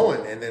just kept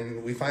going. And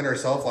then we find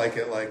ourselves like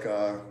at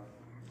I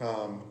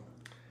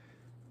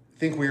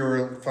think we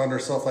found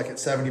ourselves like at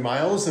 70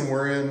 miles, and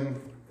we're in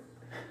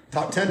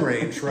top 10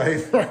 range,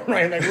 right?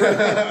 Right. Like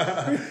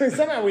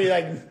somehow we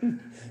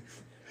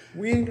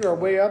ended our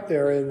way up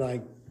there and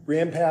like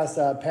ran past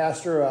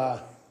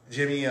Pastor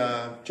Jimmy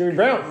Brown.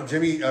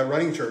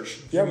 Running Church.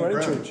 Yeah, Jimmy Running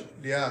Brown. Church.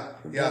 Yeah.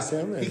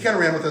 Him, he kind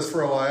of ran with us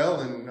for a while,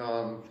 and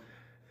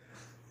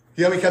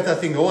we kept that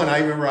thing going. I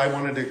remember I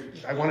wanted to.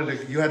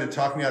 You had to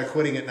talk me out of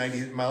quitting at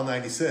mile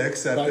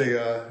 96 at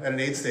at an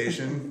aid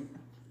station.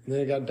 And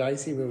then it got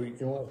dicey, but we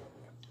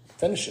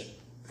finished it.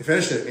 We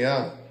finished it,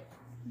 yeah.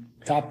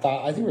 Top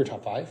 5. I think we were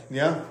top 5.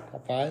 Yeah.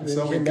 Top 5.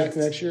 Then came back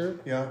the next year.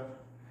 Yeah.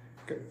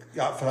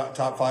 Got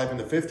top 5 in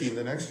the 50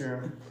 the next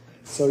year.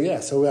 So yeah,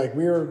 so like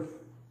we were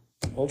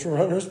Ultra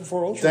runners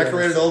before ultra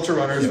Decorated ultra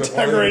runners.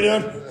 Decorate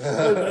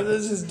them.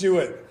 Let's just do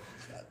it.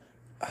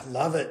 I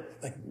love it.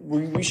 Like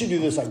we should do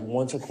this like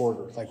once a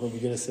quarter. Like when we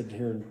get to sit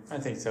here and I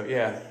think so.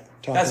 Yeah,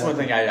 talk that's about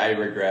one thing I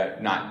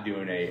regret not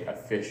doing a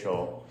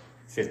official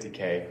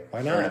 50K.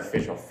 Why not? Or an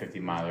official 50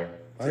 miler.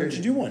 Why don't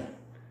you do one?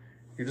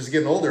 You're just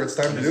getting older. It's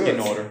time to do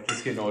it.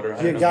 Just getting older.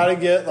 You got to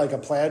get like a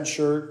plaid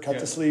shirt, cut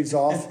the sleeves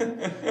off.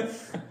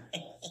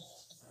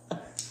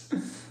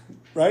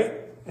 Right?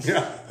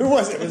 Yeah. Who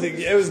was it?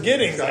 It was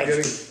Giddings.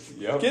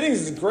 Yep.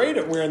 Giddings is great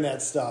at wearing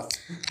that stuff.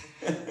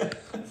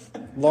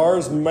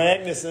 Lars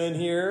Magnuson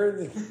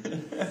here.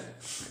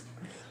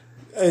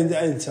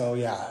 And so,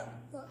 yeah.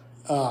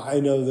 I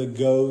know the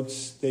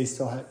goats, they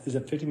still have, is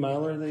it 50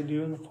 miler they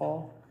do in the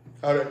fall?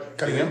 Out at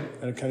Cunningham?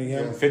 At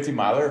Cunningham? 50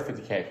 miler or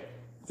 50K?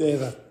 They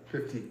have a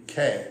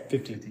 50K.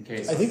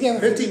 50K. I think they have a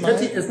 50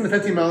 isn't the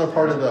 50 miler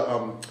part of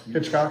the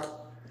Hitchcock?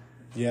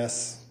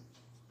 Yes.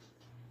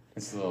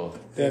 It's a little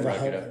They have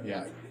rugged up.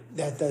 Yeah.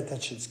 That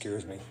shit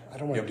scares me. I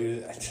don't want to do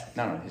that.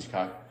 Not on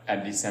Hitchcock.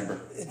 At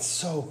December. It's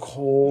so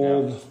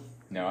cold.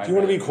 No. Do you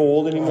want to be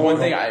cold anymore? One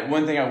thing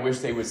I wish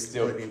they would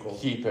still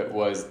keep it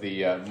was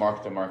the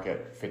mark to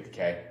market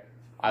 50K.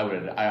 I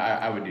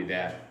would do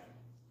that.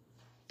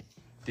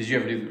 Did you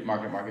ever do the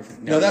market?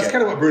 No, that's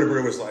kind of what Brew to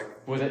Brew was like.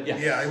 Was it? Yeah.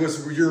 Yeah, it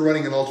was. You're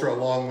running an ultra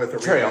along with a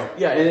trail.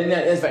 Yeah, and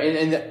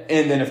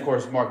then of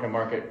course market to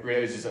market.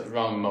 It was just a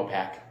wrong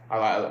Mopac.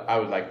 I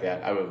would like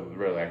that. I would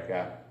really like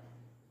that.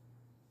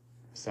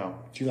 So.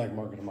 Do you like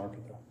market to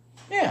market though?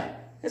 Yeah,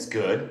 it's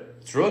good.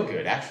 It's real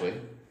good actually.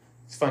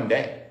 It's a fun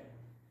day.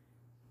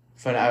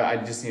 Fun. I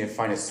just need to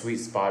find a sweet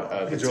spot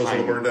of the Joe's a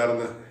little burned out on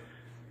the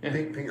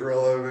pink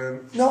gorilla,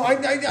 man. No,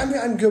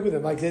 I'm good with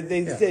it. Like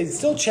they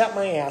still chat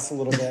my ass a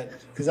little bit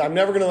because I'm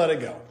never gonna let it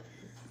go.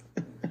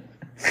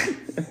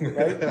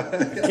 Right?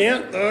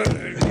 Can't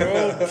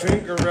go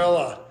pink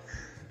gorilla.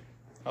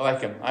 I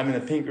like him. I'm in the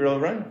Pink Gorilla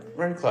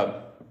Run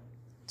Club.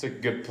 It's a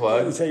good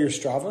plug. Is that your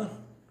Strava?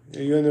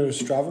 Are you in the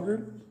Strava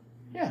group?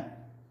 Yeah.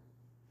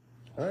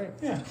 All right.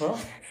 Yeah. Well,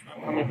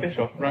 I'm an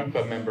official Run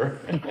Club member.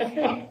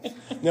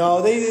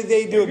 No,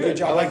 they do a good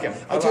job. I like him.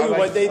 I tell you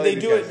what, they like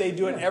do these it. They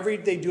do it every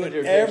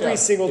job.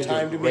 single They do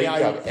time a to me. great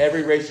job.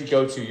 Every race you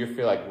go to, you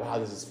feel like, wow,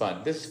 this is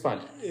fun. This is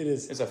fun. It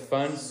is. It's a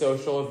fun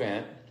social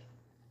event.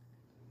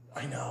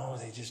 I know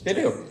They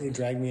do. They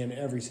drag me in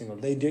every single.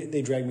 They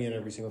drag me in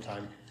every single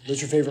time. What's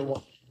your favorite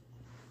one?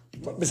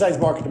 Besides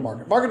market to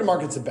market. Market to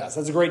market's the best.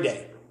 That's a great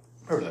day.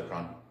 Probably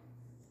Leprechaun.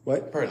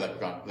 What? Probably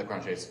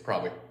Leprechaun Chase.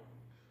 Probably.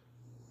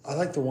 I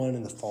like the one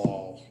in the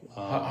fall.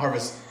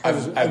 Harvest. I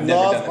I've love never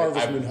done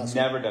Harvest that. Moon I've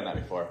Hustle. never done that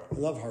before. I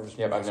love Harvest.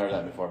 Yep, I've never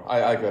done that before. I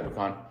like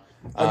Leprechaun.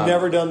 I've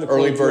never done the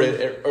early cold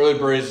bird. Early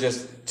bird is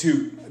just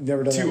too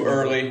never done too that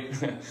early,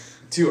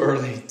 too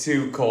early,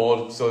 too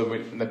cold. So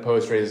the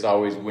post race is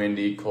always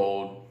windy,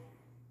 cold.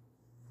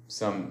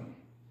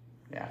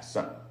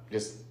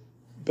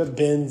 But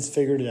Ben's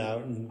figured it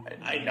out. And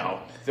I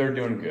know they're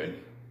doing good.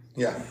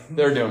 Yeah,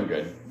 They're doing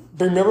good.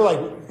 but remember,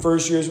 like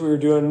first years we were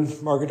doing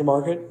market to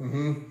market.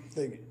 Mm-hmm.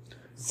 Like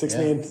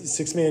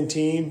six man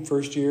team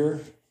first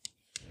year.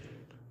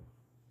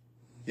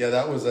 yeah.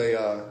 That was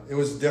it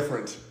was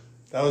different.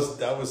 That was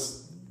That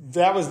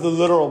was the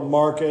literal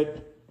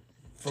market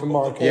to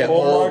market. Yeah,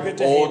 Old market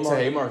to old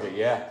Haymarket.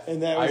 Yeah,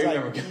 And that I was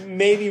remember. like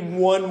maybe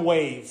one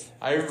wave.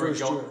 I remember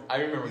first going. year.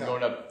 I remember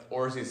going up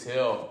Orsi's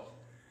Hill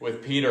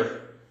with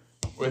Peter,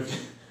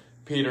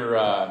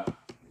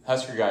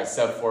 Husker guy,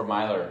 sub 4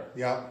 miler.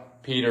 yeah.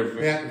 Peter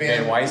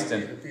Van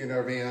Weisten.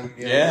 Van.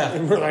 Yeah.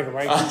 And we're like,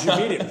 right, did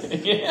you meet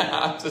him?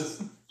 Yeah,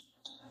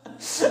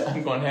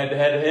 I'm going head to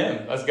head to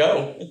him. Let's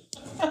go.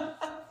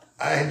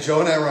 Joe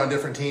and I were on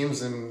different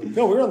teams, and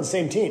No, we were on the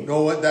same team.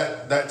 no, what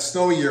that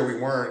snowy year we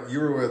weren't. You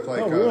were with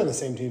No, we were on the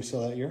same team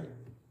still that year.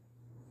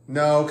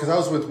 No, because I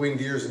was with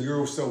Winged Ears, and you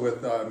were still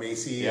with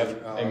Macy.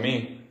 Yep, and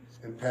me.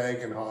 And Peg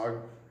and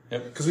Hog.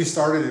 Yep. Because we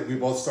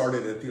both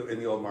started in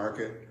the old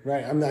market.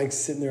 Right. I'm like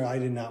sitting there. I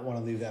did not want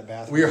to leave that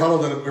bathroom. We were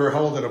huddled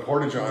in a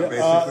porta-john,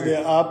 basically.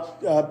 The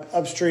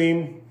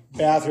upstream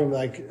bathroom.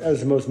 Like that was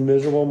the most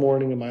miserable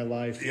morning of my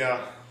life.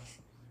 Yeah.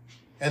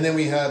 And then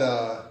we had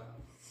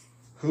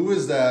who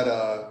was that?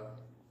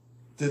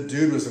 The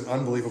dude was an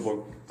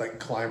unbelievable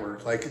climber,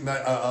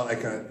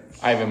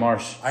 Ivan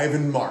Marsh.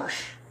 Ivan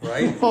Marsh,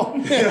 right?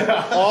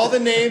 All the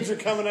names are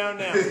coming out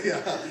now.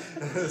 Yeah.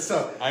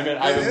 So I met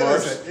Ivan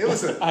Marsh.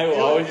 I will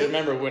always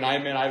remember when I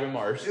met Ivan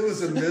Marsh. It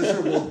was a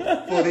miserable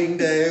footing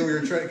day. We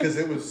were trying because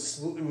it was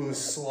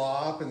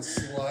slop and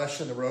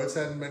slush, and the roads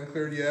hadn't been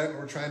cleared yet. And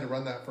we're trying to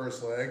run that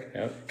first leg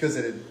because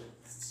it had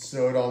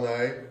snowed all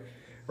night,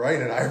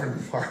 right? And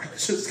Ivan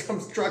Marsh just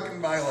comes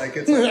trucking by like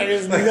it's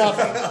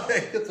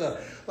nothing.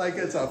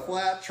 It's a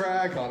flat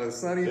track on a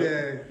sunny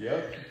day.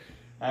 Yep.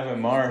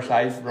 Ivan Marsh.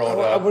 I rolled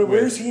up.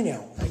 Where's he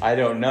now? I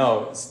don't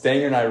know.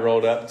 Stanger and I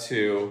rolled up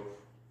to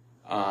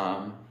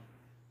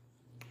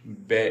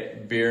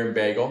Beer and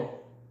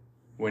Bagel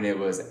when it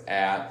was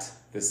at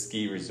the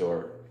ski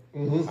resort.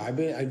 Mm-hmm.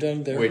 I've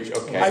done it there.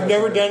 I've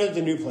never done it at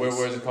the new place.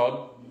 Where is it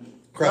called?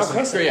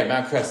 Crescent. Yeah,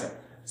 Mount Crescent.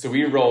 So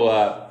we roll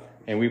up.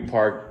 and we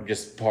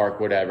park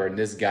whatever, and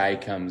this guy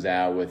comes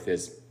out with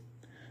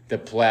the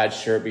plaid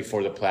shirt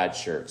before the plaid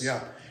shirts.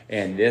 Yeah.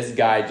 And this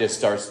guy just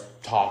starts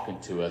talking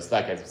to us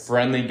like a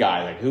friendly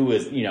guy, like who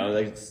is,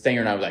 like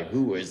Stanger and I was like,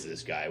 who is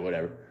this guy?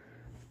 Whatever.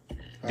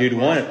 Dude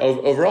won it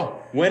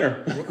overall.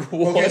 Winner.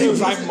 It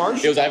was Ivan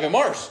Marsh? It was Ivan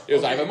Marsh.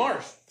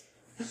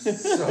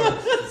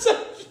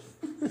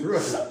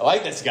 I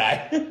like this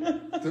guy.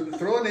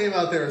 Throw a name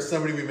out there as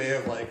somebody we may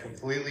have like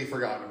completely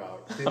forgotten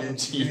about. Can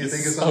you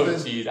think of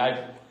something?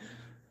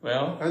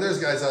 There's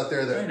guys out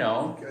there that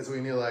guys we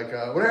knew like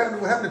what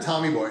happened to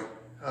Tommy Boy?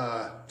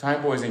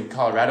 Tommy Boy's in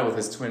Colorado with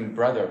his twin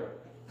brother.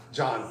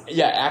 John.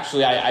 Yeah,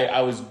 actually,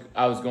 I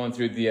was going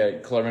through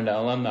the Claremont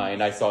alumni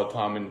and I saw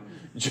Tom and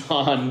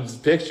John's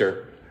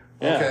picture.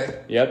 Yeah.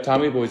 Okay. Yep.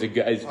 Tommy Boy's a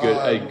good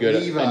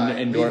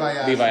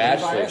Levi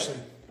Ashley.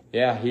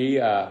 Yeah, he.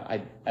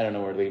 I don't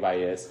know where Levi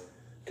is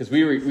because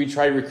we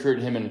tried to recruit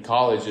him in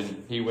college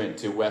and he went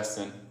to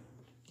Weston.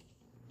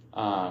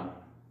 Yeah,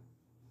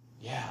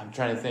 I'm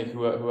trying to think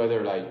who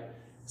other like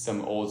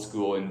some old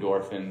school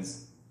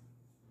endorphins.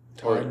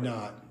 Todd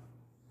Knott.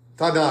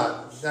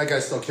 That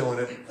guy's still killing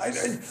it.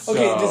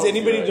 Does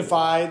anybody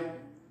defy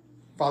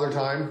Father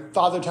Time?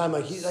 Father Time,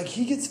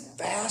 he gets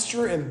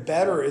faster and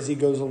better as he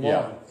goes along.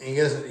 Yeah.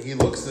 He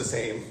looks the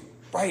same.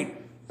 Right.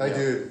 That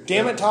dude.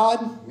 Damn it,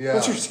 Todd. Yeah.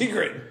 What's your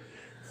secret?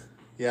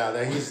 Yeah,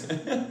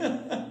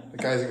 the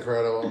guy's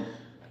incredible.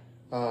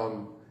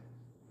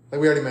 Like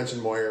we already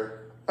mentioned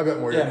Moyer. I bet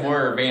Moyer.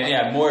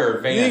 Yeah, Moyer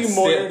Van.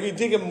 You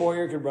think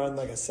Moyer could run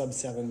like a sub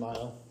 7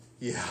 mile?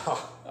 Yeah.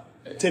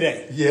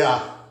 Today.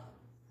 Yeah.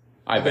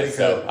 I bet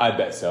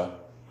so.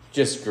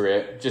 Just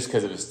grit, just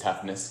because of his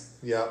toughness.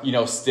 Yeah.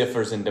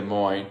 Stifler's in Des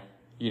Moines.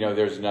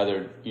 There's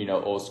another,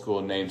 old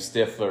school name.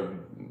 Stifler,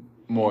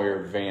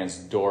 Moyer, Vance,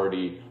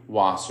 Doherty,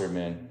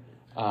 Wasserman.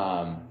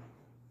 I'm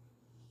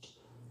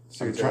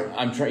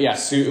trying. Yeah,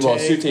 Sute's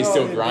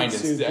still grinding.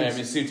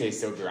 Sute's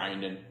still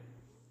grinding.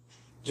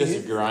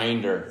 Just a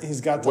grinder. He's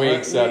got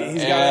wakes up.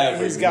 He's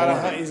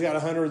got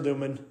 100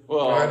 lumen.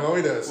 Well, I know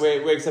he does.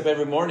 Wakes up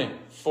every morning.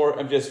 4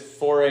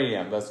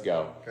 a.m. Let's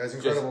go. Guy's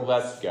incredible.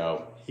 Let's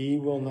go. He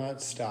will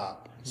not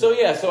stop. So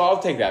I'll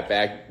take that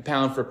back.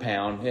 Pound for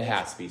pound, it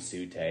has to be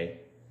Sute.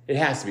 It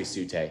has to be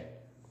Sute.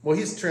 Well,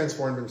 he's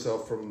transformed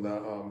himself from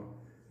the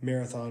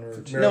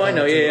marathoner. No, I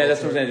know. Yeah,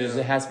 that's what I'm saying.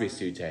 It has to be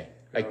Sute.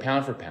 Like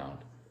pound for pound.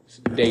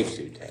 Dave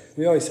Sute.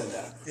 We always said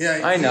that.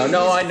 Yeah, I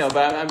know. I know,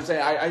 but I'm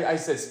saying I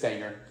said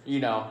Stanger.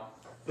 The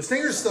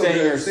Stinger's still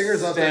good.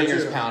 Stinger's up there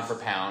Stinger's too. pound for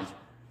pound.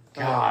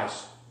 Gosh,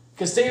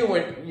 because Stanger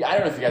went. I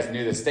don't know if you guys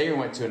knew this. Stanger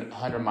went to a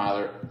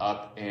 100-miler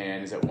up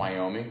in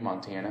Wyoming,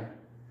 Montana,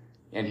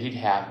 and he'd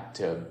have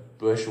to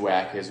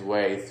bushwhack his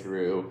way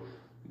through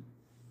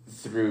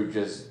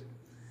just.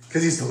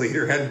 Because he's the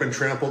leader, hadn't been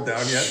trampled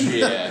down yet.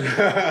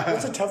 Yeah.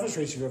 What's the toughest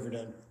race you've ever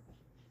done?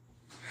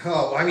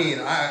 Oh, I mean,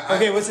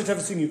 what's the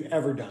toughest thing you've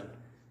ever done?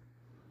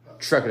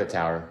 Truck at the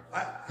tower.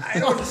 I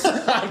don't.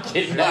 I'm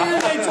kidding. No, you're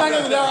saying truck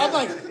at the tower. I'm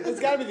like, it's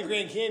got to be the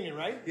Grand Canyon,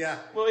 right? Yeah.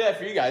 Well, yeah,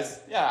 for you guys.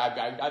 Yeah,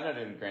 I've done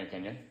it in Grand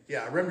Canyon.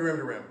 Yeah, rim to rim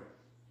to rim.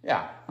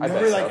 Yeah, I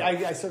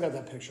still got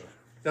that picture.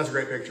 That's a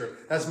great picture.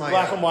 That's my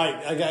black and white.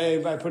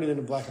 I put it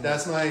into black and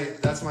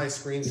white. That's my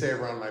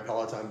screensaver on my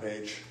Peloton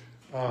page.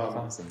 That's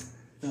awesome.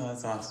 No,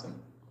 that's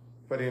awesome.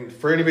 But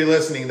for anybody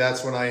listening,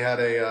 that's when I had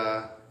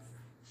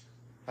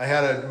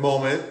a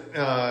moment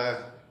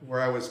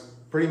where I was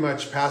pretty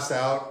much passed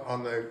out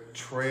on the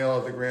trail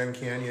of the Grand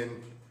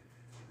Canyon.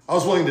 I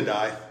was willing to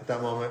die at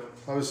that moment.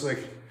 I was like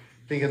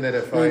thinking that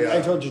if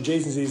I told you,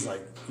 Jason Z's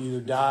like, you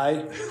either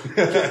die,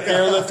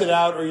 airlift it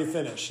out, or you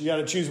finish. You got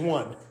to choose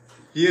one.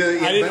 Yeah,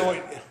 I didn't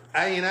know.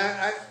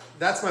 I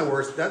that's my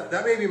worst. That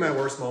may be my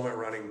worst moment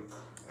running.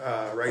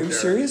 Right there. Are you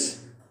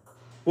serious?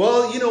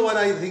 Well, you know what?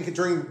 I think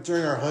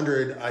during our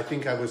 100, I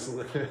think I was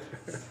laying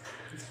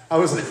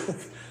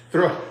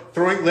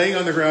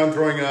on the ground,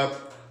 throwing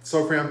up,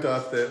 so cramped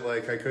up that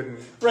like I couldn't.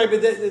 Right,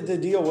 but the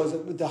deal was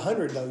with the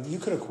 100 though, you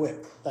could have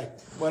quit. Like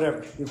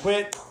whatever, you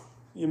quit,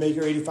 you make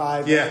your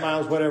 85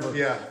 miles, whatever.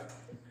 Yeah.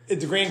 At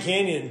the Grand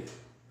Canyon,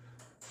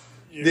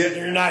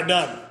 you're not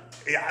done.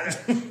 Yeah,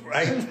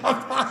 right. You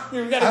gotta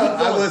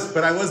keep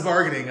going. I was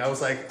bargaining. I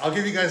was like, I'll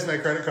give you guys my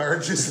credit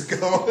card just to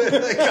go,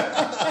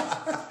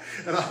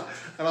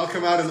 and I'll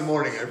come out in the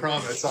morning. I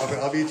promise.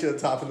 I'll meet you at the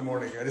top in the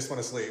morning. I just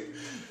want to sleep.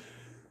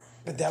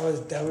 But that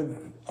was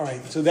all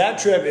right. So that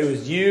trip, it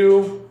was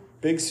you,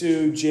 Big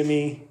Sue,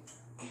 Jimmy,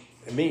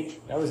 and me.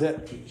 That was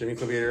it. Jimmy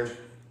Clavier,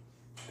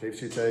 Dave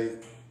Chute,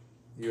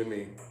 you and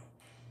me.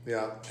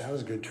 Yeah, that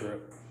was a good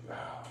trip.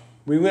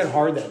 We went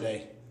hard that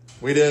day.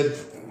 We did.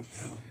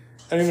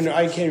 I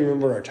can't even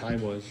remember what our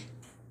time was.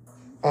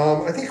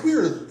 I think we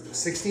were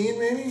 16,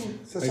 maybe.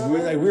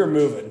 We were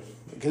moving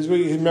because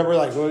we remember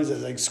what was it?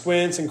 Like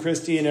Squints and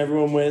Christy and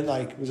everyone went.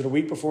 Was it a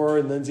week before?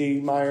 And Lindsay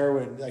Meyer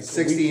went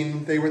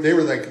 16. They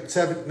were like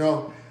 7.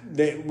 No,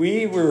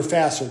 we were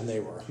faster than they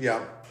were.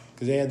 Yeah,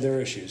 because they had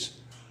their issues.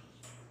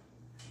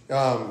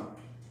 But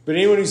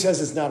anyone who says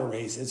it's not a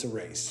race, it's a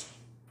race.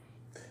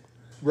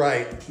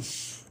 Right.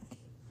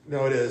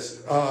 No, it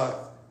is.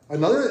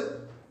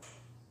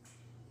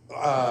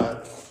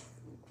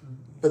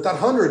 But that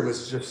 100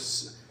 was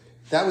just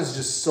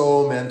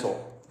so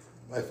mental.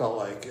 I felt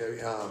like,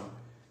 and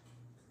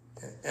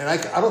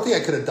I don't think I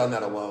could have done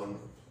that alone.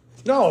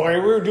 No, I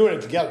mean, we were doing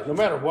it together, no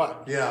matter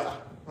what. Yeah.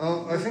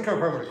 I think I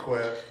probably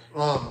quit.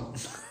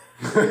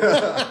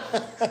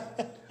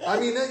 I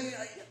mean,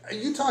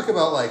 you talk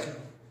about like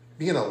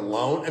being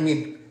alone. I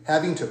mean,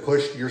 having to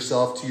push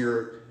yourself to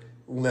your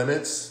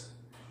limits,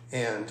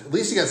 and at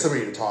least you got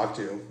somebody to talk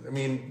to. I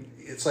mean,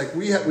 it's like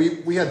we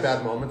had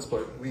bad moments,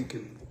 but we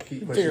could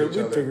keep pushing each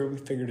other. We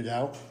figured it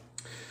out.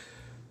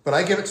 But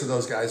I give it to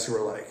those guys who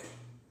are like,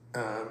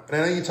 and I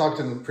know you talked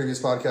in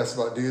previous podcasts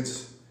about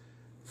dudes,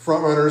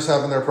 front runners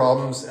having their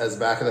problems as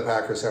back of the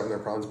packers having their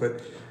problems,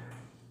 but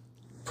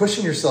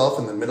pushing yourself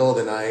in the middle of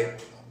the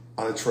night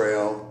on a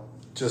trail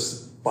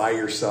just by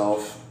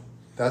yourself,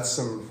 that's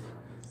some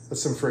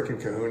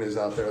freaking kahunas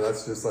out there.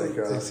 That's just like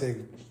they say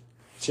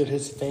shit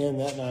hits the fan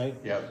that night.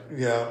 Yep.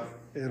 Yeah.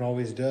 It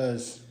always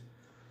does.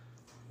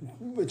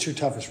 What's your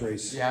toughest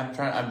race? Yeah, I'm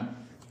Can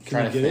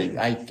trying you to get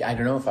think. it? I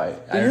don't know if I.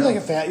 You're like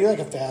a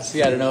fast.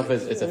 See, I don't know if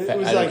it's a fast. It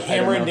was like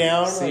hammering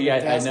down. See,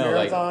 like a fast I know.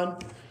 Marathon.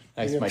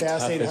 Like my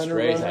fast toughest 800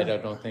 race. runner. I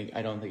don't think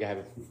I have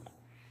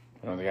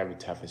a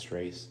toughest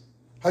race.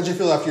 How'd you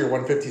feel after your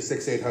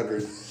 156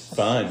 800?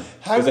 Fun.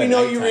 How do we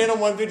know you ran a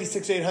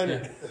 156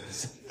 800?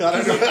 I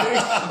don't know.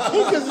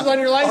 Because it's on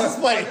your license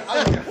plate.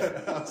 I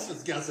was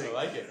just guessing. I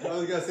like it. I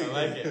was guessing. I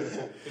like it.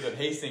 It was at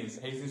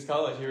Hastings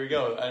College. Here we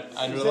go.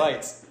 Under the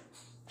lights.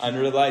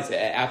 Under the lights.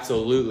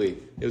 Absolutely.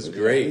 It was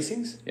great.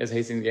 Hastings? Yes,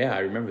 Hastings. Yeah, I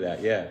remember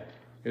that. Yeah.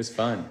 It was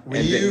fun. Were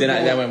And you then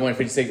I going- went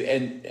 156.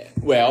 And,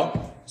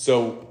 well,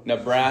 so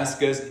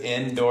Nebraska's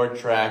indoor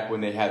track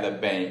when they had the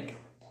bank,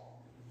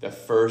 the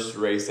first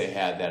race they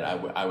had that, I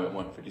went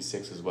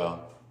 156 as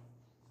well.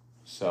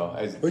 So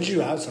What'd you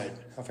do outside?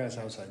 How fast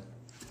outside?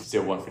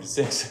 still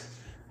 156.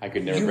 I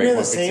could never You break ran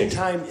the 156. same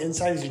time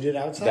inside as you did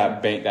outside?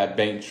 That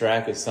bank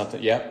track is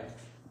something. Yep.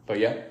 But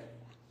yeah,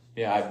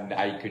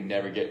 I could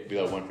never get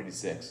below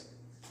 156.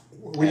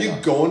 Were you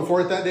going for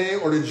it that day,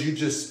 or did you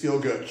just feel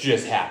good?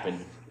 Just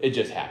happened. It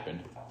just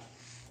happened.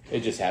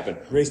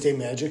 Race day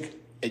magic?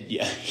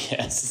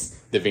 Yes.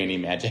 The Vanny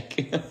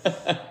magic.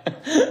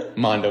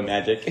 Mondo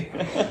magic.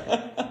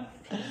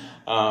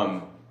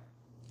 What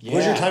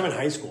was your time in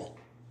high school?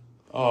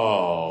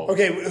 Oh.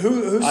 Okay,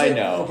 who I said,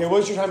 know. Okay, what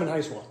was your time in high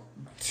school?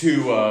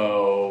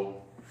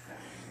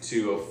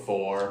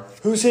 204.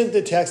 Who sent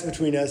the text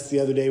between us the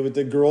other day with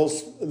the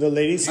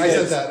ladies' I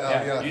said splits?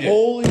 that. Yeah, you did.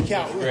 Holy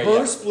cow. Great, Her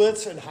yeah.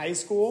 splits in high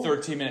school?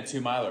 13-minute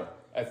 2-miler.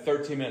 A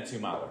 13-minute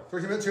 2-miler.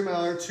 30-minute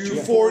 2-miler,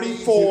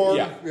 244.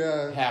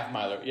 Yeah. Half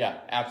miler. Yeah,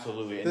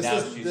 absolutely. And This now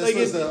was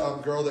she's the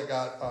girl that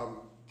got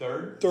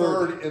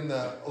third in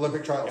the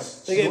Olympic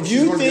trials. Like, if She's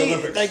you going to the think,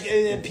 Olympics. like,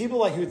 and people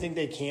like who think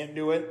they can't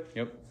do it,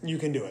 Yep. you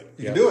can do it.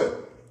 You can do it.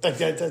 Like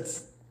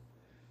that's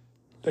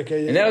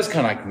okay. And that was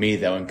kind of like me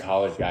though in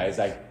college, guys.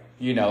 Like,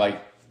 you know,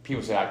 like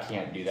people say I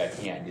can't do that,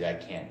 can't do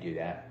that, can't do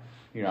that.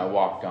 You know, I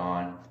walked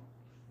on.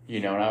 You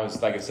know, and I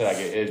was like I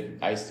said,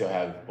 I still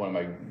have one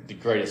of the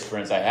greatest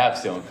friends I have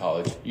still in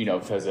college. You know,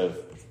 because of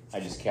I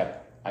just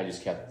kept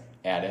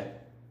at it.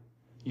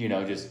 You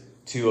know, just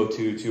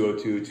 202,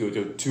 202,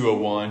 202,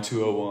 201,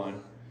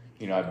 201.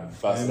 You know, I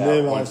busted And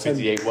then out all of a sudden-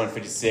 158,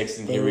 156,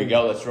 and here we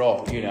go. Let's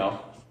roll. You know.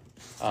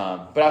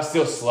 But I was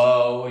still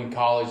slow in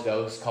college.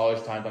 Those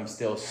college times, I'm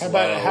still slow.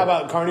 How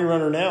about Carney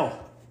Runner now?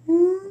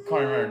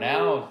 Carney Runner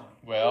now?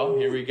 Well,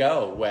 here we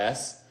go,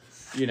 Wes.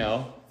 You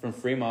know, from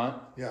Fremont.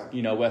 Yeah.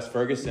 You know, Wes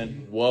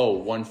Ferguson. Whoa,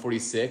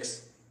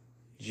 146.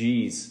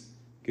 Jeez,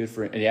 good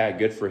for him. Yeah,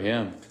 good for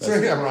him. So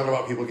maybe I'm wrong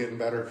about people getting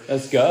better.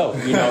 Let's go.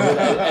 You know,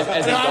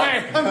 as a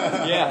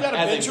got a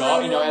venture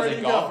on you, I'm as ready a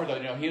to golfer, go. though,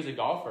 you know, he was a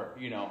golfer.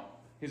 You know,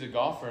 he's a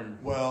golfer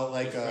and Well,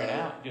 like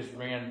just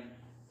ran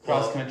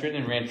cross country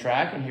and then ran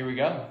track, and here we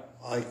go.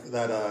 like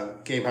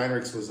that. Gabe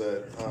Heinrichs was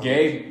a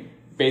Gabe,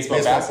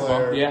 baseball basketball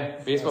basketball. player. Yeah,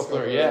 baseball Basketball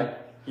player. player. Yeah.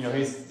 You know,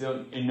 he's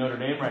still in Notre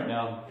Dame right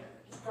now.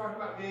 Talk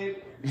about Gabe.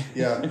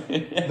 Yeah.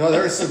 No,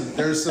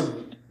 there's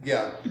some.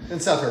 Yeah, in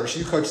Seth Hirsch,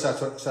 you coach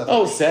Seth.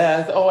 Oh,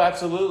 Seth. Oh,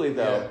 absolutely,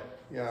 though.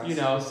 Yeah. You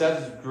know,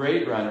 Seth's a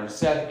great runner.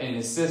 Seth and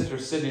his sister,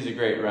 Sydney's a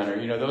great runner.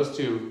 You know, those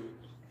two,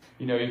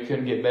 you know, you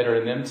couldn't get better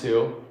than them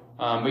two.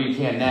 But you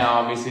can now.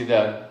 Obviously,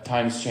 the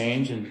times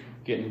change and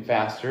getting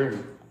faster.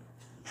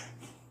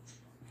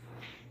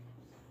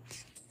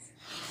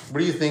 What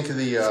do you think of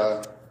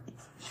the?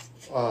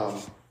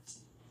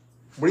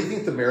 What do you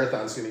think the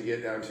marathon's going to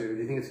get down to? Do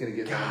you think it's going to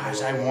get down? Gosh,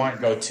 to I want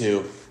to go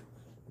to.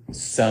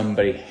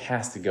 Somebody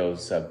has to go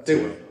sub 2.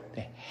 They will.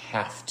 They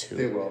have to.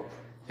 They will.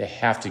 They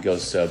have to go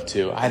sub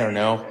 2. I don't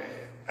know.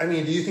 I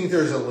mean, do you think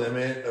there's a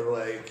limit of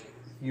like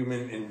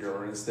human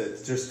endurance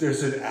that just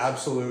there's an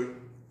absolute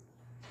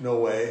no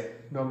way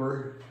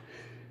number?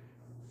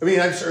 I mean,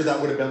 I'm sure that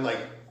would have been like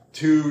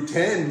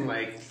 210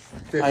 like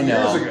 50 I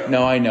know. years ago.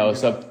 No, I know.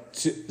 Sub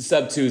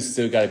 2's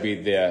still got to be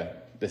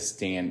the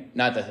stand.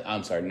 Not the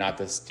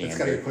standard. It's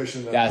gotta be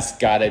pushing the- That's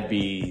got to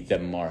be the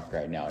mark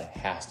right now. It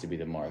has to be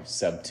the mark.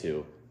 Sub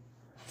 2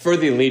 for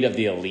the elite of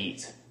the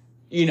elite.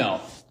 You know,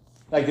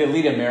 like the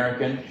elite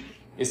American.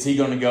 Is he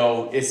going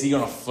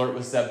to flirt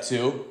with sub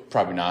 2?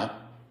 Probably not.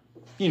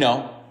 You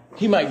know,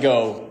 he might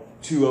go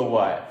to a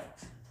what?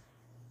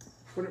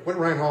 What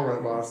Ryan Hall run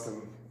at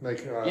Boston?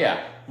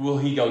 Yeah. Will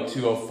he go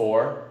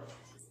 204?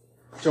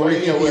 So what do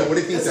you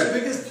think? That's the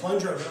biggest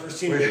plunger I've ever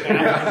seen.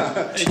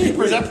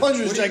 That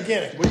plunger is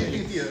gigantic. What do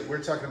you think?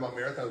 We're talking about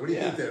marathons. What do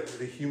you think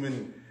the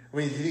human? I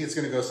mean, do you think it's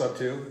going to go sub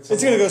 2? It's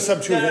going to go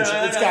sub 2 eventually.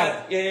 It's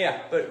got it.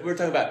 Yeah. But we're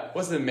talking about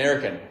what's the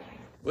American?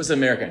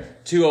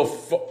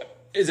 204.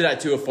 Is it at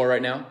 204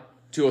 right now?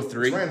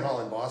 203. It's Ryan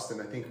Hall in Boston,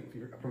 I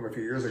think, from a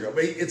few years ago.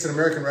 But it's an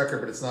American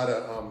record, but it's not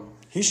a.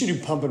 He should do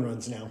pump and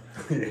runs now.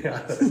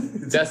 Yeah.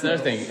 That's another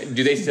thing.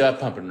 Do they still have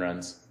pump and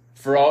runs?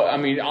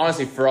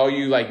 Honestly, for all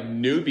you like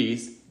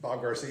newbies,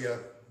 Bob Garcia.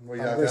 Well,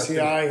 if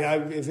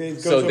it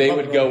goes so to they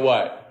would go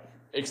what?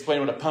 Explain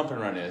what a pump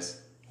and run is.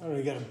 I don't know.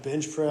 You got a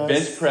bench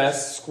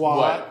press, squat.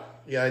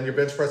 What? Yeah, and your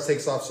bench press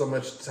takes off so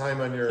much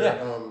time on your.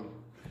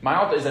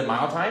 Mile? Is it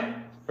mile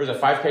time or is it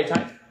 5K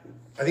time?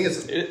 I think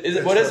it's. Is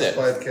it? What is it?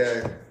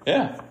 5K.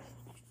 Yeah.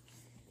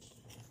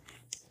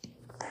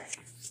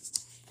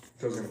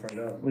 Joe's gonna find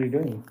out. What are you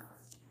doing?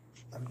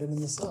 I'm bending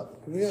this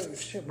up.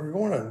 We're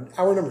going on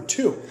hour number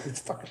 2.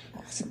 It's fucking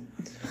awesome.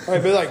 All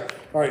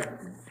right,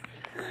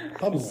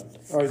 pump and run.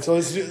 All right, so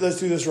let's do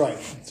this right.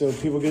 So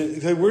people we're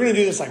gonna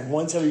do this like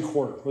once every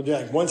quarter. We'll do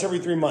like once every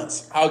 3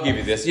 months. I'll give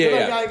you this.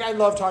 Yeah. I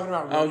love talking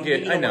about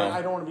running. I know.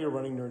 I don't want to be a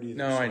running nerd either.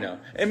 No, I know.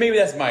 And maybe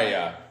that's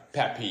my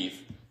pet peeve.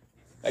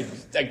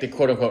 Like the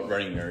quote unquote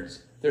running nerds.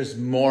 There's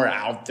more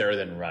out there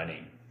than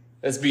running.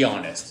 Let's be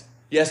honest.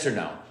 Yes or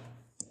no?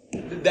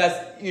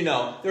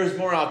 There's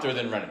more out there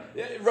than running.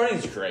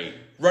 Running's great.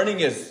 Running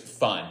is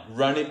fun.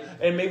 Running,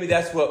 and maybe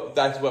that's what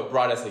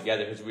brought us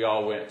together because we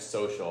all went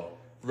social.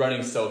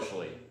 Running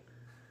socially,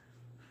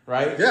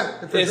 right?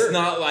 Yeah, for it's sure.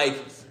 not like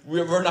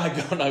we're not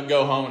gonna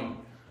go home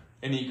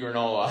and eat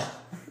granola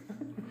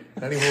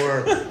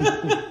anymore.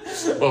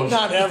 Well,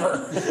 not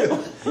ever.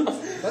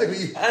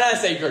 And I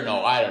say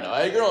granola. I don't know.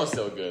 Granola's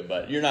still good,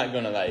 but you're not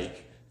gonna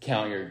like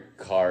count your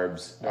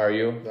carbs, are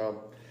you?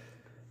 No.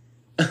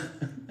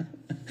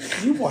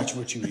 You watch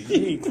what you eat. You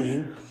eat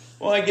clean.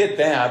 Well, I get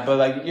that, but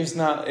like it's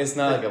not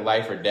like a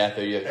life or death.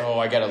 You're like,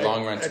 I got a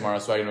long run tomorrow,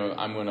 so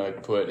I'm gonna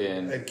put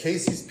in at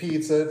Casey's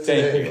Pizza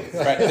today. Thank you.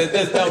 Right?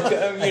 That's my point.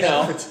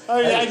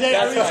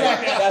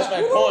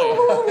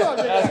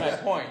 That's my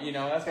point.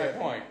 That's my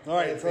point. All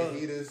right,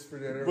 fajitas for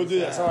dinner. We'll do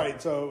this. All right.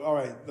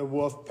 The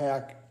Wolf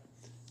Pack.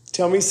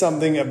 Tell me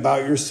something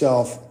about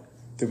yourself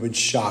that would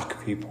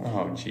shock people.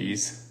 Oh,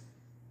 jeez.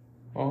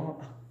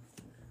 Well,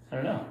 I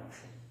don't know.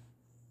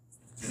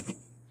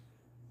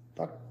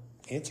 Fuck,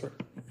 answer it.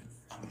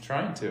 I'm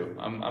trying to.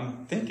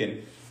 I'm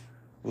thinking.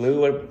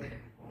 Lou, what?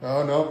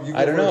 Oh no, you go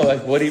I don't know.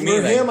 Like, what do you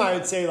mean? For him, I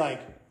would say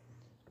like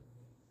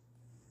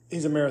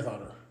he's a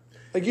marathoner.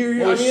 Like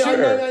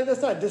sure.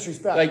 that's not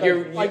disrespect. Like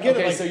I get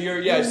it. Like, so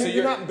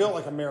you're not built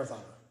like a marathoner.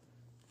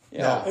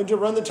 Yeah. No. And to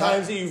run the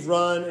times that you've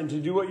run and to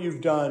do what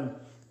you've done,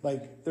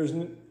 like there's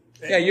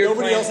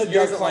nobody else that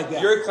does it like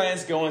that. Your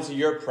client's going to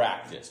your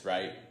practice,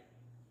 right?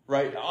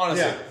 Right.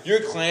 Honestly,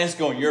 your client's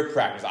going your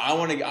practice. I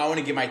want to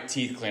get my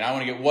teeth clean. I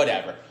want to get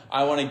whatever.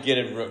 I want to get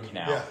a root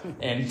canal. Yeah.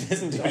 And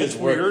this is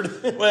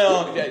weird.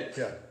 Well,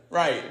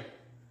 right.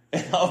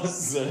 And all of a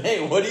sudden,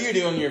 hey, what do you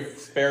do in your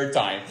spare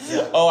time?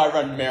 Yeah. Oh, I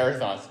run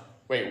marathons.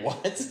 Wait,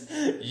 what?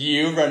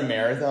 You run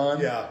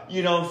marathon? Yeah.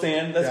 You know what I'm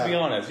saying? Let's be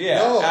honest. Yeah,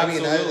 no,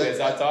 absolutely.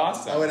 That's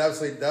awesome. I would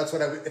absolutely. That's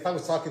what if I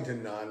was talking to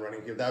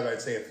non-running people, that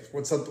I'd say.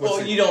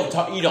 You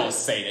don't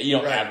say that. You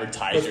don't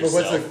advertise yourself.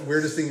 But what's the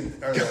weirdest thing?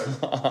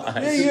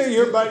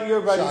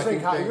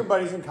 Your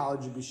buddies in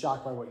college would be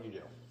shocked by what you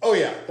do. Oh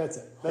yeah, that's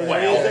it.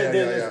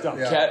 Well, dumb.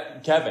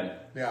 Kevin.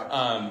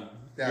 Yeah.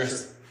 Sure.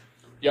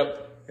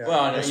 Yep. Yeah.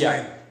 Well,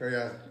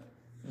 yeah.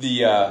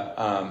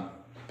 The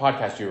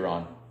podcast you were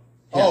on.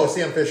 Yeah. Oh,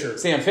 Sam Fisher.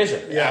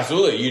 Yeah,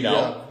 absolutely.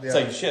 Yeah. It's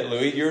like shit,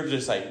 Louie. You're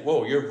just like,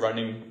 whoa. You're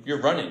running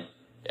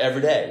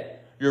every day.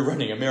 You're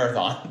running a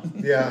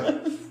marathon.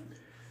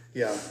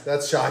 Yeah,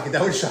 that's shocking.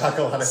 That would shock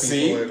a lot of people.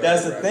 See,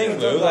 that's the thing,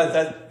 Lou.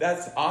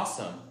 That's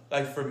awesome.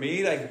 Like for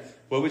me, like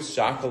what would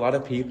shock a lot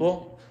of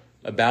people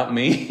about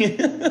me?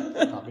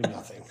 Probably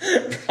nothing.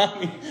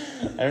 I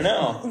don't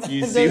know.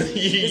 Is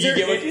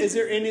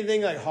there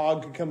anything like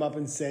Hog could come up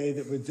and say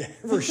that would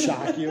ever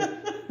shock you?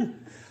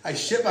 I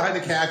shit behind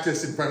a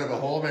cactus in front of a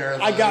whole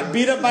marathon. I got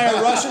beat up by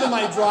a Russian in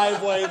my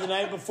driveway the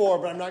night before,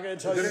 but I'm not going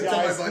to tell you guys. I didn't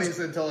tell my buddies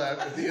until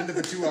at the end of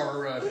a 2-hour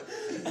run.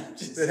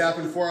 It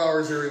happened 4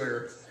 hours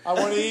earlier. I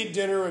want to eat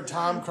dinner with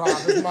Tom Crop.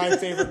 It's my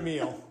favorite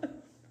meal.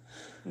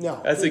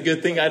 No. That's a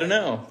good thing. I don't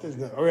know.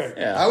 Okay.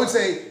 Yeah. I would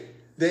say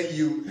that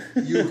you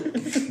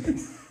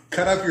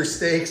cut up your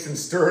steaks and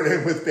stir it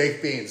in with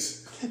baked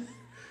beans.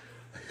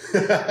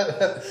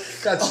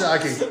 That's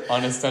shocking.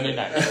 On a Sunday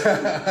night.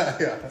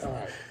 Yeah. All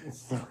right.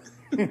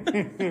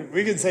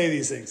 We can say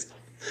these things.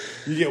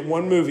 You get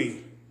one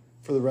movie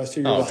for the rest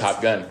of your life.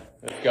 Top Gun.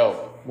 Let's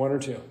go. 1 or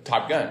 2.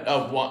 Top Gun.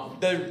 Oh, one.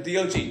 The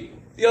OG.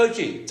 The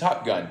OG.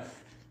 Top Gun.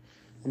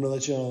 I'm gonna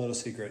let you know a little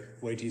secret.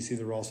 Wait till you see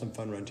the Rawson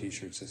Fun Run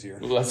T-shirts this year.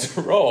 Let's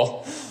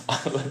roll.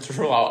 Let's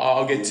roll.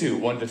 I'll get 2.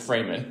 One to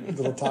frame it.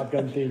 Little Top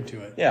Gun theme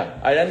to it. Yeah,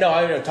 I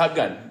know. Top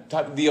Gun,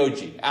 the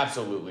OG,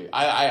 absolutely.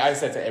 I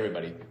said to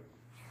everybody,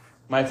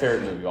 my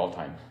favorite movie of all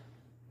time.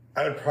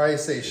 I would probably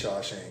say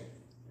Shawshank.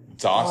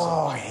 It's awesome.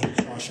 Oh, I hate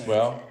Shawshank.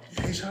 Well,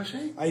 You hate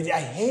Shawshank?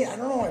 I don't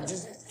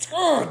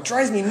know. It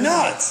drives me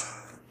nuts.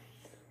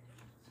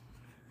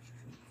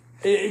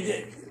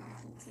 It's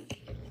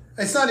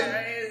not.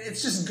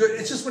 It's just good.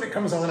 It's just when it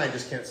comes on, I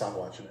just can't stop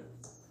watching it.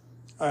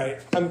 All right,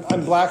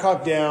 I'm Black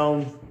Hawk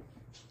Down,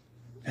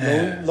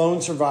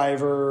 Lone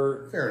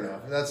Survivor, Fair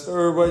enough. That's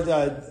or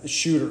what?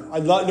 Shooter.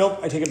 Nope.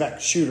 I take it back.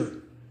 Shooter.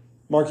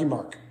 Marky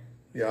Mark.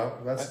 yeah.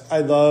 That's I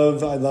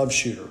love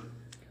Shooter.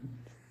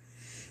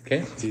 okay.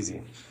 It's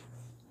easy.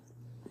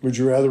 Would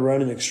you rather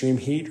run in extreme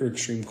heat or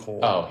extreme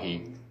cold? Oh,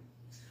 Heat.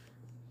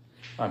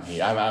 I'm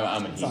Heat. I'm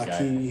a Heat Fuck,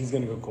 guy. he's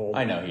gonna go cold.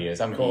 I know he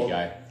is. I'm a Cold. Heat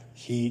guy.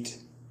 Heat.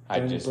 I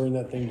Burn, just- burn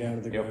that thing down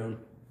to the Yep. ground.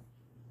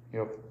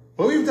 Yep.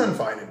 But we've done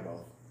fine in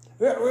both.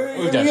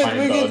 We've done fine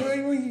in both.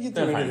 We can get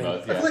Done through fine in anything.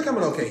 both. I Yeah. feel like I'm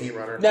an okay heat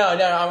runner. No,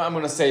 I'm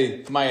going to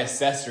say my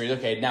accessories.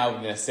 Okay, now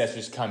when the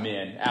accessories come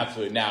in,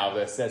 absolutely now,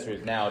 the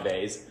accessories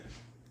nowadays,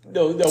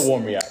 they'll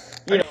warm me up.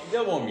 You know,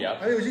 they'll warm me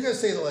up. I mean, would you guys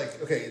say that,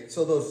 like, okay,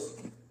 so those,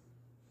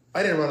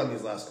 I didn't run on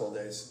these last cold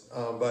days,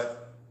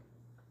 but,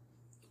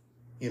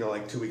 you know,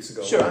 like 2 weeks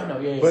ago. Sure, I know,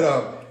 yeah.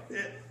 But,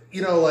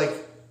 you know, like,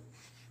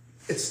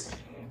 it's,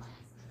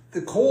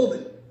 the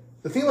cold,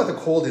 the thing about the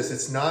cold is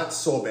it's not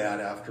so bad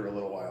after a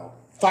little while.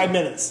 5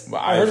 minutes.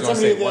 Well, I I heard was gonna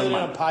somebody say the other 1 day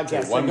on a month. podcast.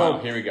 Okay, 1 they go,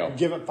 month. Here we go.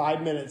 Give it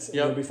 5 minutes and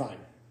Yep. you'll be fine.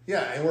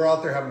 Yeah, and we're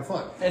out there having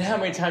fun. And how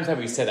many times have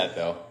we said that,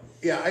 though?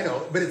 Yeah, I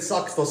know, but it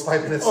sucks. Those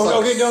 5 minutes Oh,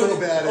 suck okay, no, so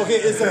bad. okay,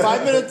 is the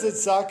 5 minutes that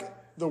suck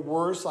the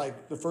worst,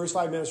 like the first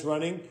 5 minutes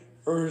running,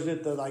 or is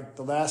it the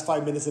last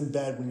 5 minutes in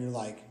bed when you're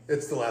like,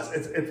 It's the last.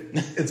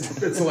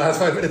 It's the last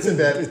 5 minutes in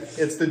bed.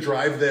 It's the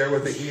drive there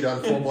with the heat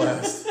on full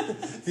blast.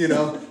 You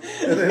know,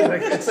 and then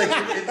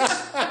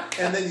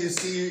and then you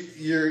see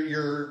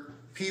your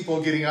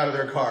people getting out of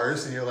their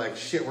cars, and you're like,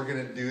 "Shit, we're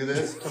gonna do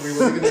this. Are we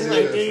really gonna do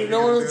this? you Are know,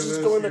 we gonna it's do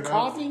just this?" going to You know?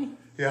 coffee?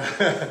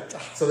 Yeah.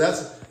 So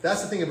that's the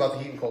thing about the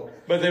heat and cold.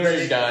 But then when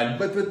you're done,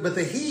 But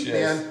the heat,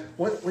 just- man.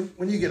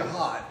 When you get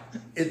hot,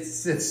 it's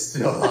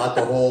still hot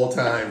the whole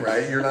time,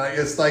 right? You're not.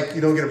 It's like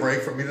you don't get a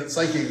break from it. It's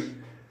like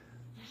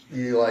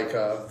you like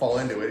fall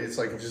into it. It's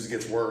like it just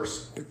gets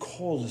worse. The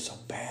cold is so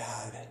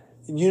bad.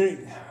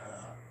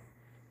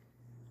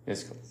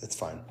 it's cool. It's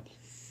fine.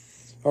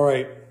 All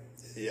right.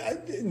 Yeah,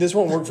 this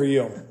won't work for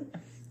you.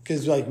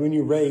 Because, like, when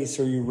you race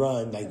or you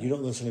run, like, you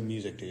don't listen to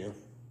music, do you?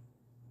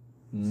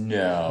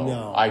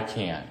 No, I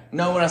can't.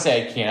 No, when I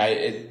say I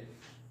can't,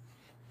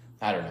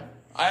 I don't know.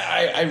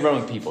 I run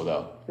with people,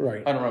 though.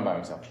 Right. I don't run by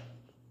myself.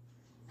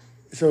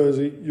 So is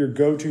it your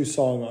go-to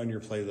song on your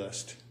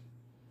playlist?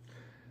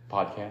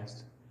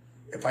 Podcast.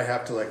 If I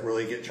have to like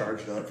really get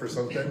charged up for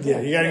something,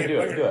 Yeah, you got to Do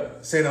it. Do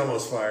it. St.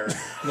 Elmo's Fire.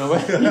 No way.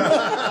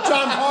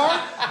 John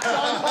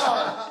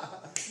Parr?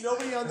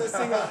 Nobody on this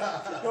thing,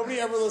 nobody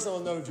ever listen will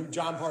know who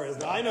John Parr is.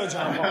 But I know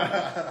John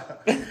Parr.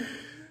 Yeah,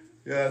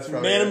 that's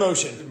probably Man it. of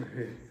Motion.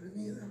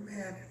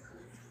 Man.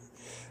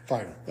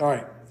 Fine. All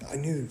right. I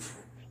knew.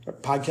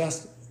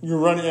 Podcast? You're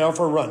running out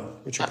for a run.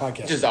 What's your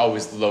podcast? Just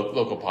always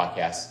local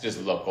podcasts. Just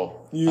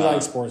local. You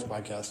like sports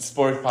podcasts.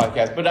 Sports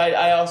podcasts. But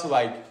I also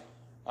like,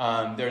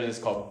 there's this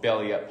called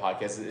Belly Up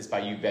podcast. It's by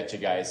You Betcha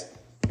guys.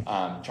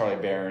 Charlie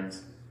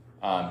Barron's.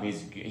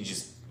 He's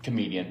just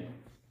comedian.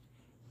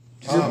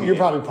 You're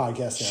probably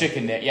podcasting.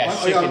 Chicken Nick. Yeah,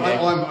 I'm, Chicken Nick.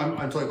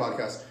 I'm totally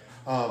podcast.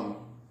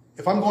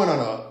 If I'm going on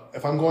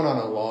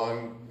a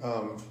long,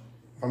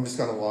 if I'm just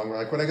on a long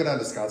run, like when I go down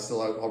to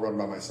Scottsdale, I'll run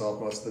by myself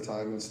most of the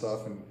time and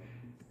stuff,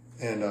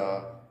 and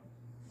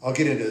I'll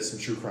get into some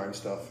true crime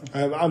stuff.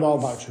 I'm all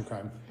about true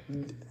crime.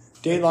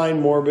 Dateline,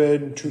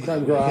 Morbid, True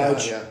Crime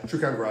Garage, Yeah, True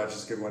Crime Garage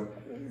is a good one.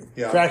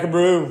 Yeah. Crack a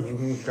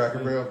Brew. Cracker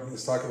Brew.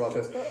 Let's talk about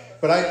this.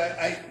 But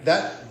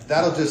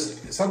that'll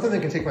just something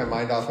that can take my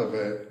mind off of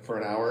it for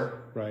an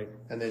hour, Right.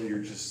 and then you're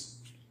just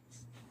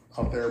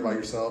out there by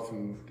yourself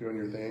and doing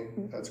your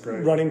thing. That's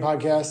great. Running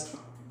podcast.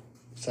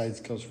 Besides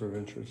Kills for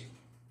Adventures.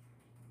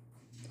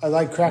 I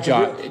like Crack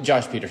a Brew.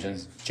 Josh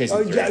Peterson's Chasing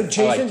Oh, Three. yeah, I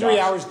Chasing like 3 Josh.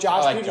 hours.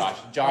 Josh I like Peters- Josh.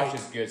 Josh Right.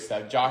 is good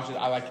stuff. Josh is.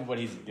 I like what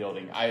he's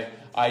building. I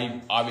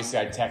obviously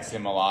I text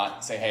him a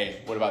lot. Say,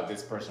 hey, what about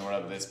this person? What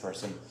about this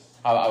person?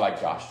 I like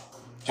Josh.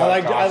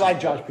 I like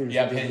Josh Peters.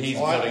 Yeah, he's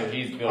building.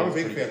 He's building. I'm a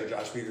big pretty fan good. of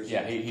Josh Peters.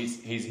 Yeah, he's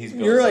building.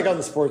 You're like something. on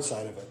the sports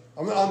side of it.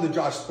 I'm on the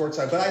Josh sports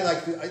side, but I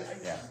like he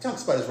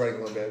talks about his writing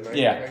a little bit. Right?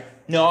 Yeah.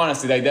 No,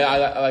 honestly, like that,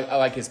 I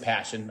like his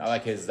passion. I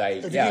like his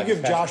like. If yeah, you could give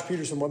his passion. Josh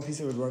Peterson one piece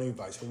of running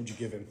advice, what would you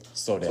give him?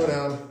 Slow down. Slow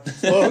down.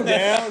 Slow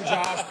down,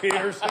 Josh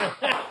Peterson.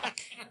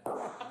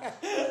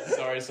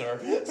 Sorry,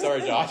 sir.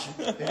 Sorry, Josh.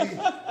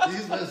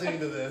 He's listening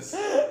to this.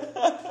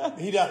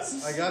 He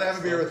does. I gotta have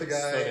a beer with the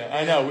guy.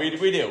 I know we do.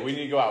 We need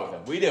to go out with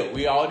him. We do.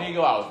 We all need to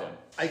go out with him.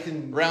 I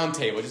can round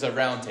table, just a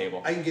round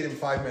table. I can get him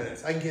 5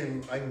 minutes. I can get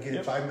him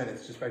 5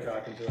 minutes just by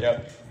talking to him.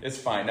 Yep, it's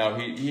fine. No,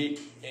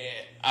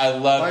 I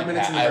love 5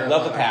 minutes in the I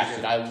love the marathon,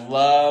 passion. I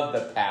love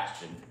the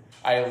passion.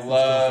 I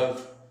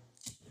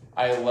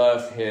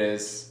love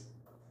his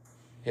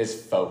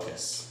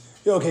focus.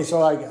 Okay, so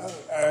like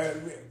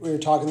we were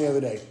talking the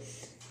other day.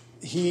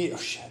 We're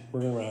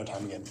gonna run out of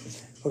time again.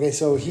 Okay,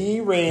 so he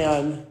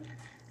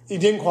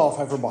didn't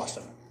qualify for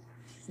Boston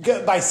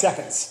by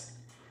seconds,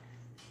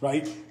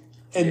 right?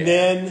 And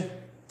then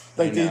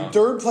like the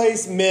third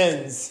place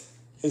men's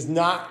is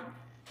not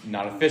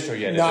official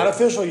yet. Not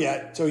official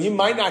yet, so he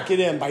might not get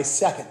in by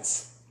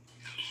seconds.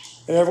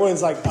 And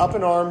everyone's like up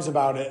in arms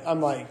about it.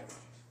 I'm like,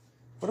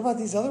 what about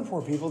these other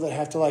poor people that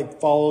have to like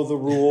follow the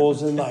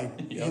rules and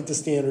like hit the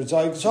standards?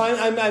 Like, so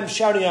I'm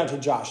shouting out to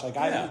Josh. Like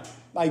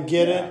I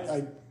get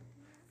it.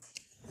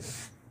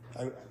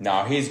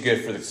 No, he's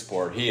good for the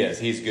sport. He is.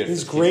 He's good.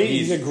 He's great.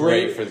 He's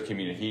great for the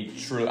community. He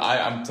truly.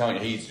 I'm telling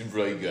you, he's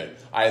really good.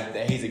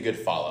 He's a good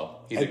follow.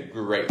 He's a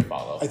great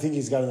follow. I think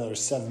he's got another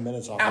 7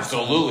 minutes off.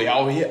 Absolutely.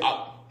 I'm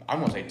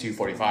gonna say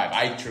 2:45.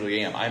 I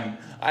truly am.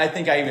 I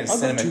think I even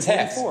sent him a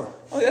text. Oh,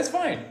 that's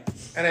fine.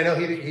 And I know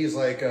he's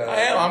like.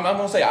 I am. I'm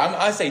gonna say.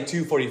 I say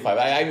 2:45.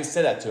 I even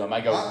said that to him.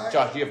 I go,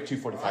 Josh, you have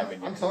 2:45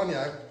 in you. I'm telling you,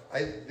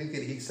 I think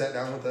that he sat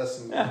down with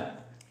us and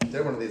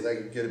did one of these. I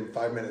could get him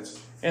 5 minutes.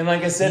 And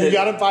like I said, you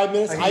got him 5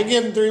 minutes. I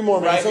give him 3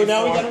 more minutes. Right so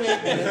now we got him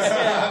 8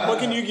 minutes. What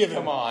can you give him?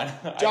 Come on,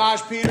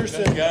 Josh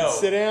Peterson. Let's go.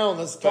 Sit down.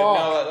 Let's talk.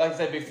 But no, like I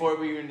said before,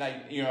 we even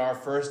our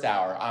first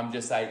hour. I'm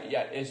just like,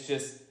 it's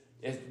just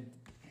it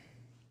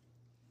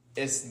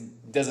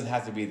doesn't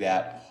have to be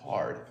that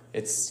hard.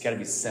 It's got to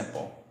be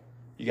simple.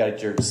 You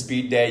got your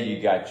speed day. You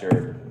got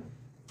your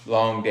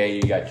long day.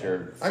 You got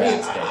your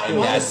fast day,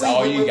 and that's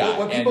all you got.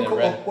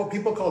 What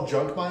people call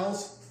junk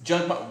miles.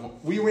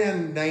 We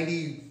ran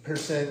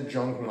 90%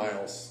 junk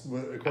miles,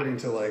 according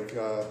to like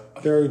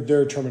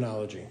their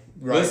terminology.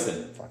 Right.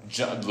 Listen,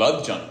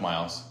 love junk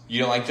miles. You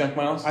don't like junk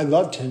miles? I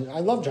love junk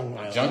miles.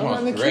 Junk miles,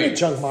 I'm the king of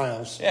junk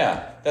miles.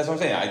 Yeah, that's what I'm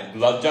saying. I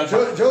love junk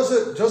miles.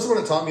 Joseph would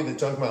have taught me that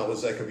junk mile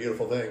was like a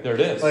beautiful thing. There it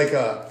is. Like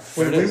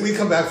when we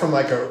come back from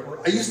like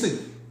I used to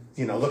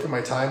look at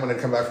my time when I'd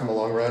come back from a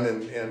long run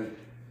and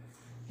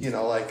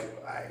like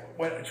I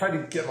tried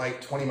to get my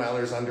 20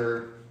 milers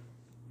under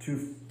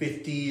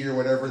 250 or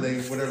whatever they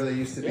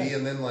used to be,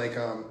 and then like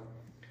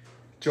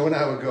Joe and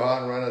I would go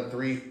out and run a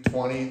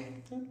 320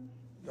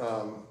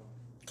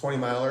 20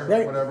 miler,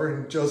 whatever,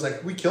 and Joe's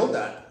like, we killed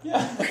that.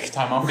 Yeah,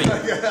 time on feet.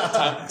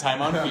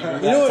 Time on feet.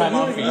 You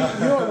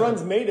know what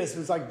runs made us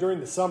was like during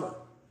the summer.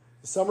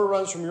 The summer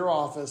runs from your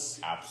office.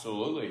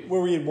 Absolutely.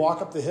 Where we'd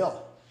walk up the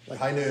hill. Like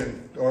high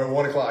noon or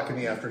 1 o'clock in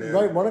the afternoon.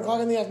 Right, 1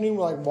 o'clock in the afternoon,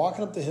 we're like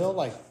walking up the hill,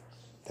 like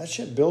that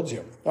shit builds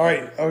you. All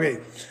right, okay.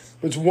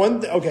 It's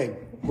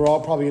we're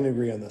all probably going to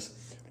agree on this.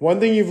 One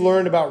thing you've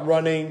learned about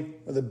running,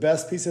 or the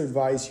best piece of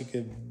advice you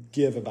could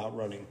give about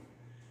running.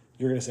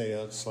 You're going to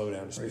say, slow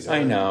down.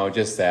 I know,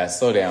 just that.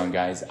 Slow down,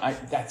 guys.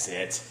 That's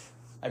it.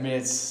 I mean,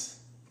 it's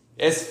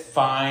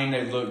fine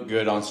to look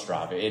good on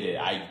Strava. It is.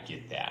 I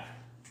get that.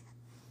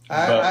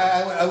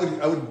 I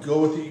would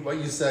go with what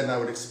you said, and I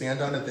would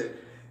expand on it, that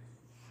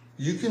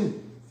you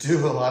can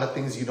do a lot of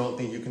things you don't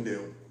think you can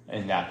do.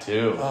 And that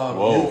too.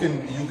 Whoa.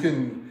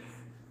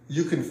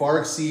 You can far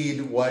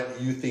exceed what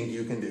you think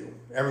you can do.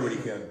 Everybody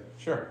can.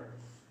 Sure.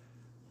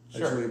 I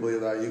truly believe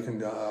that you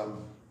can.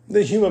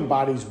 The human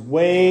body's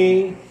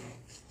way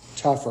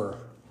tougher.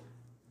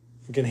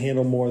 It can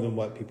handle more than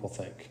what people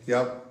think.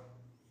 Yep.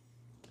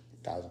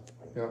 1,000.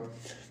 Yep.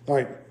 All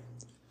right.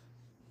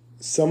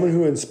 Someone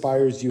who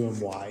inspires you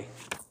and why.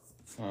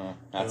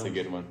 That's a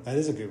good one. That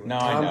is a good one. No,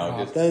 Tom I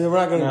know. Crop. We're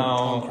not going to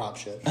Tom Crop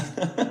shit.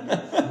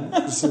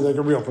 This is like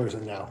a real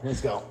person now.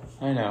 Let's go.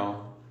 I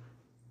know.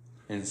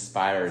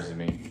 Inspires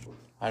me.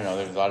 I don't know.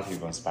 There's a lot of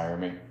people inspire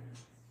me.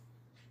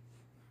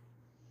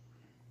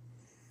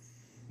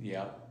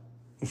 Yeah.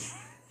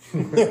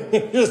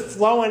 Just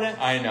flowing it.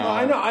 I know. No,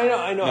 I know.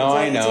 No,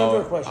 I know.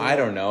 It's a question. I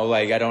don't know.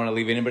 Like, I don't want to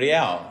leave anybody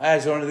out. I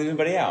just don't want to leave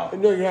anybody out.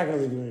 No, you're not going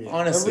to leave anybody out.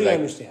 Honestly,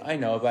 everybody understands. I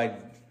know,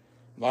 but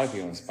a lot of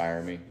people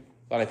inspire me.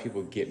 A lot of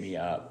people get me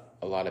up.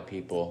 A lot of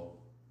people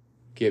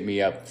get me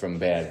up from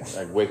bed.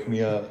 Like, wake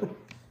me up.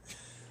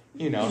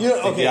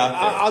 Okay,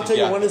 I'll tell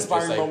you one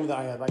inspiring moment that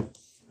I had. Like,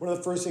 one of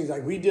the first things,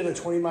 like, we did a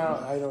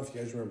 20-mile, I don't know if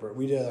you guys remember it.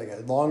 We did, like,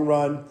 a long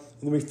run,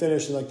 and then we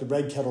finished, and, like, the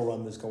Red Kettle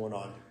Run was going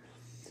on.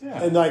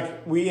 Yeah. And,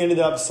 like, we ended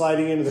up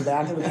sliding into the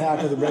back of the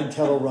pack of the Red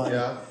Kettle Run.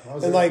 Yeah.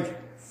 And, like,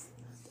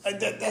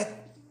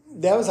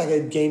 that was, like,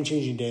 a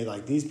game-changing day.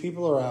 Like, these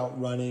people are out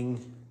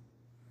running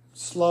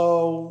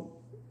slow,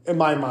 in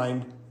my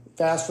mind,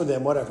 fast for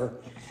them, whatever.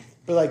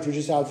 But, like, they're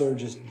just out there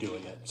just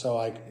doing it. So,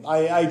 like,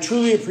 I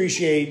truly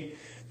appreciate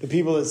the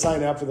people that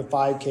sign up for the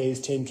 5Ks,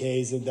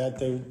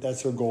 10Ks,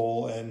 that's their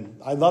goal, and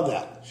I love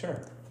that.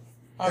 Sure.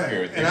 I'll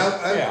agree with you.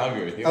 I'll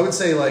agree with you. I would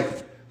say, like,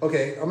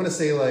 okay, I'm going to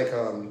say, like,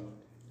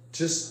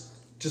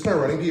 just my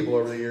running people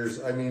over the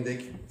years, I mean, they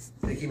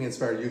keep me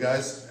inspired. You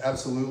guys,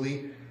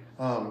 absolutely.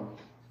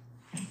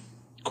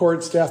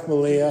 Steph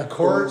Malia,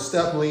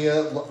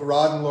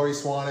 Rod and Lori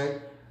Swanek,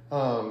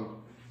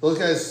 those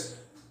guys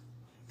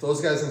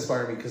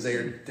inspire me because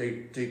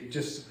they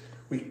just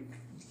we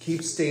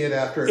keep staying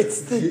after.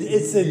 It's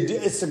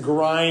the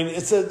grind.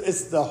 It's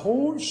the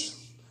whole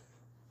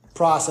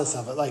process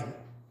of it. Like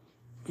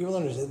people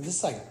understand this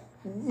is like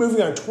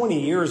moving on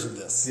 20 years of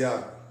this.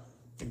 Yeah.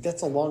 Like,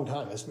 that's a long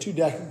time. It's two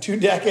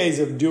decades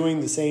of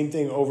doing the same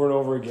thing over and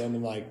over again,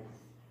 and like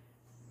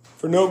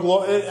for no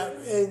glory.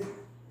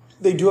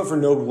 They do it for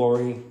no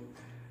glory.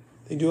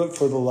 They do it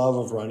for the love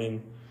of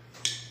running.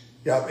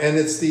 Yeah, and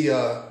it's the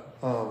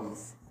and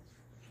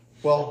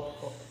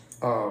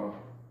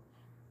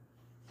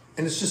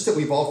it's just that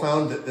we've all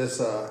found that there's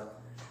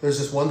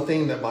this one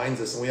thing that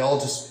binds us, and we all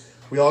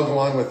go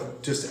on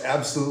with just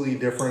absolutely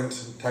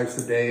different types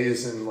of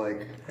days and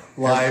like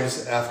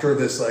lives after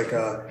this 1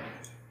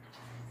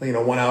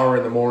 hour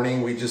in the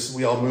morning.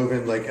 We all move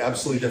in like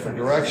absolutely different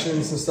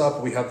directions and stuff.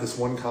 But we have this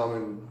one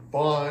common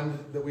bond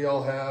that we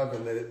all have,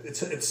 and that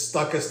it's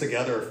stuck us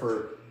together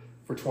for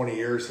 20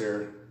 years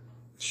here.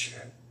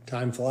 Sure.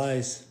 Time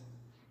flies.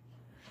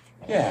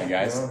 Yeah,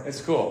 guys,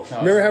 it's cool. No,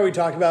 remember how we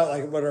talked about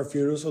like what our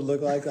funerals would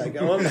look like? Like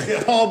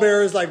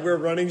pallbearers, like we're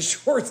running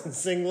shorts and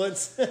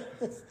singlets.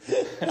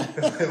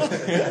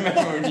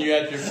 Remember when you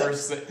had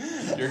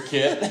your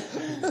kit,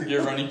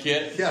 your running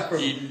kit? Yeah,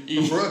 from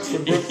Brooks.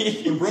 When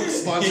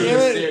Brooks sponsored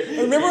us.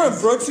 Remember when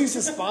Brooks used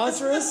to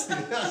sponsor us?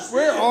 Yes.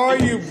 Where are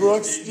you,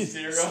 Brooks?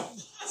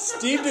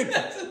 Steve,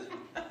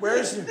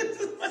 where's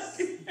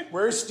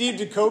Steve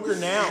DeCoker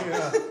now?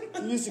 Yeah.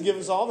 He used to give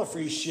us all the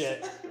free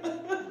shit.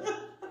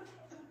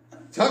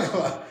 Talk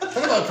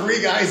about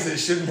three guys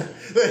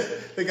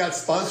that got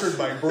sponsored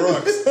by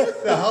Brooks.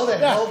 Now, how the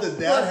hell did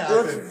that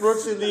happen?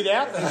 Brooks elite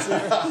athletes.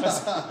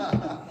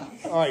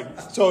 All right,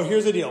 so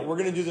here's the deal. We're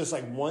going to do this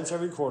like once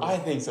every quarter. I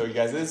think so, you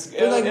guys.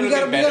 It'll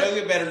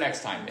get better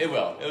next time. It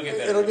will. It'll get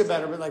better. It'll get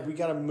better, but like we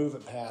got to move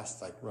it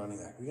past like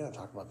running. Like we got to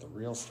talk about the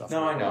real stuff.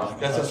 No, I know. Like,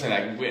 that's what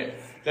I'm saying.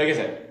 Like I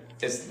said,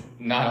 it's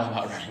not all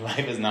about running.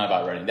 Life is not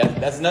about running.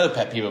 That's another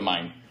pet peeve of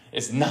mine.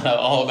 It's not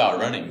all about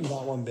running.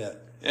 Not one bit.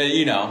 I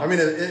mean,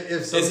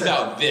 if it's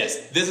about this.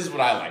 This is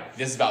what I like.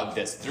 This is about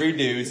this. 3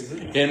 dudes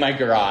in my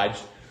garage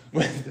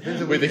with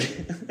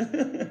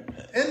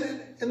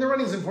and the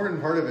running's an important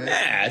part of it.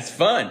 Yeah, it's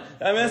fun.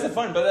 I mean, that's the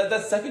fun, but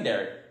that's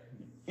secondary.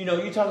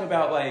 You talk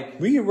about like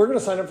we're going to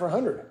sign up for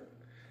 100.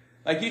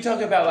 Like you talk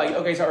about like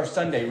okay, so our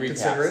Sunday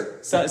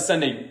recaps,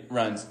 Sunday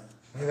runs.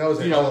 I mean, that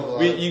was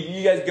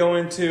you guys go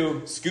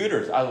into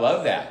scooters. I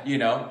love that. You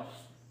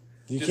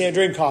can't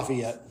drink coffee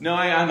yet. No,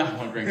 I'm not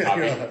going to drink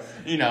coffee.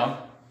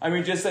 I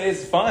mean, just say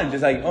it's fun.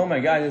 Just like, oh my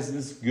God, this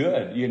is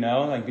good.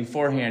 Like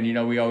beforehand,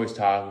 we always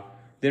talk,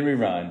 then we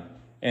run,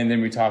 and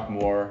then we talk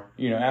more,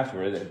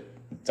 afterward.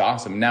 It's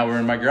awesome. Now we're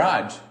in my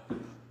garage,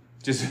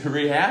 just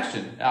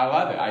rehashing. I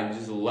love it. I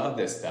just love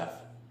this stuff.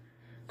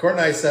 Court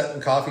and I sat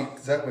with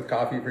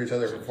coffee for each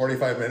other for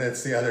 45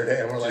 minutes the other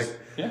day, and we're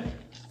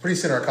pretty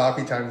soon our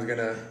coffee time is going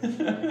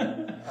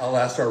to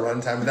outlast our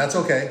run time, and that's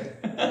okay.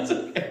 That's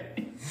okay.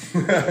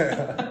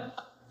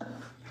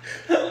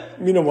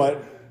 You know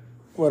what?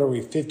 What are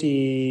we,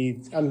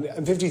 50?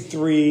 I'm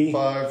 53.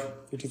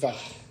 55.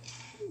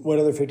 What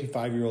other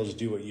 55-year-olds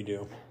do what you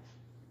do?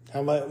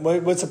 How much?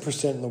 What's the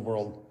percent in the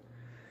world?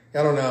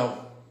 I don't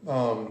know.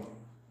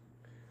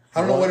 I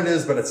don't know what it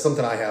is, but it's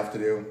something I have to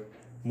do.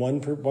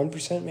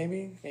 1%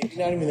 maybe? Maybe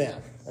not even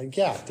that. Like,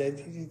 yeah,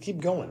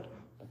 keep going.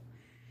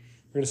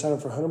 We're going to sign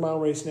up for a 100-mile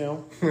race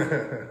now.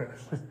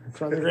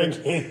 Run the Grand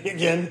Canyon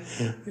again.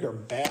 You're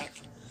back.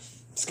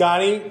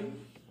 Scotty,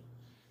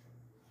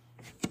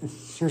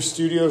 your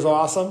studio's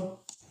awesome.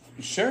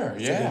 Sure,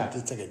 yeah.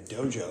 It's like a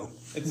dojo.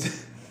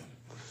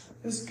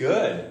 It's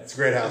good. It's a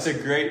great house.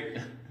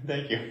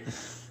 Thank you.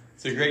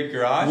 It's a great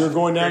garage. You're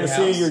going down to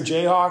see your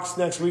Jayhawks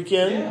next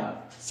weekend. Yeah.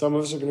 Some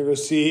of us are going to go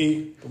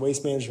see the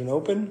Waste Management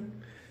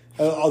Open,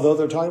 although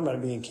they're talking about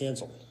it being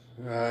canceled.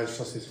 I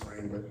still see some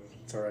rain, but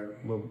it's all right.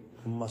 We'll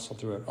muscle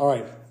through it. All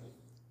right.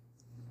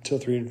 Till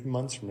 3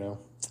 months from now.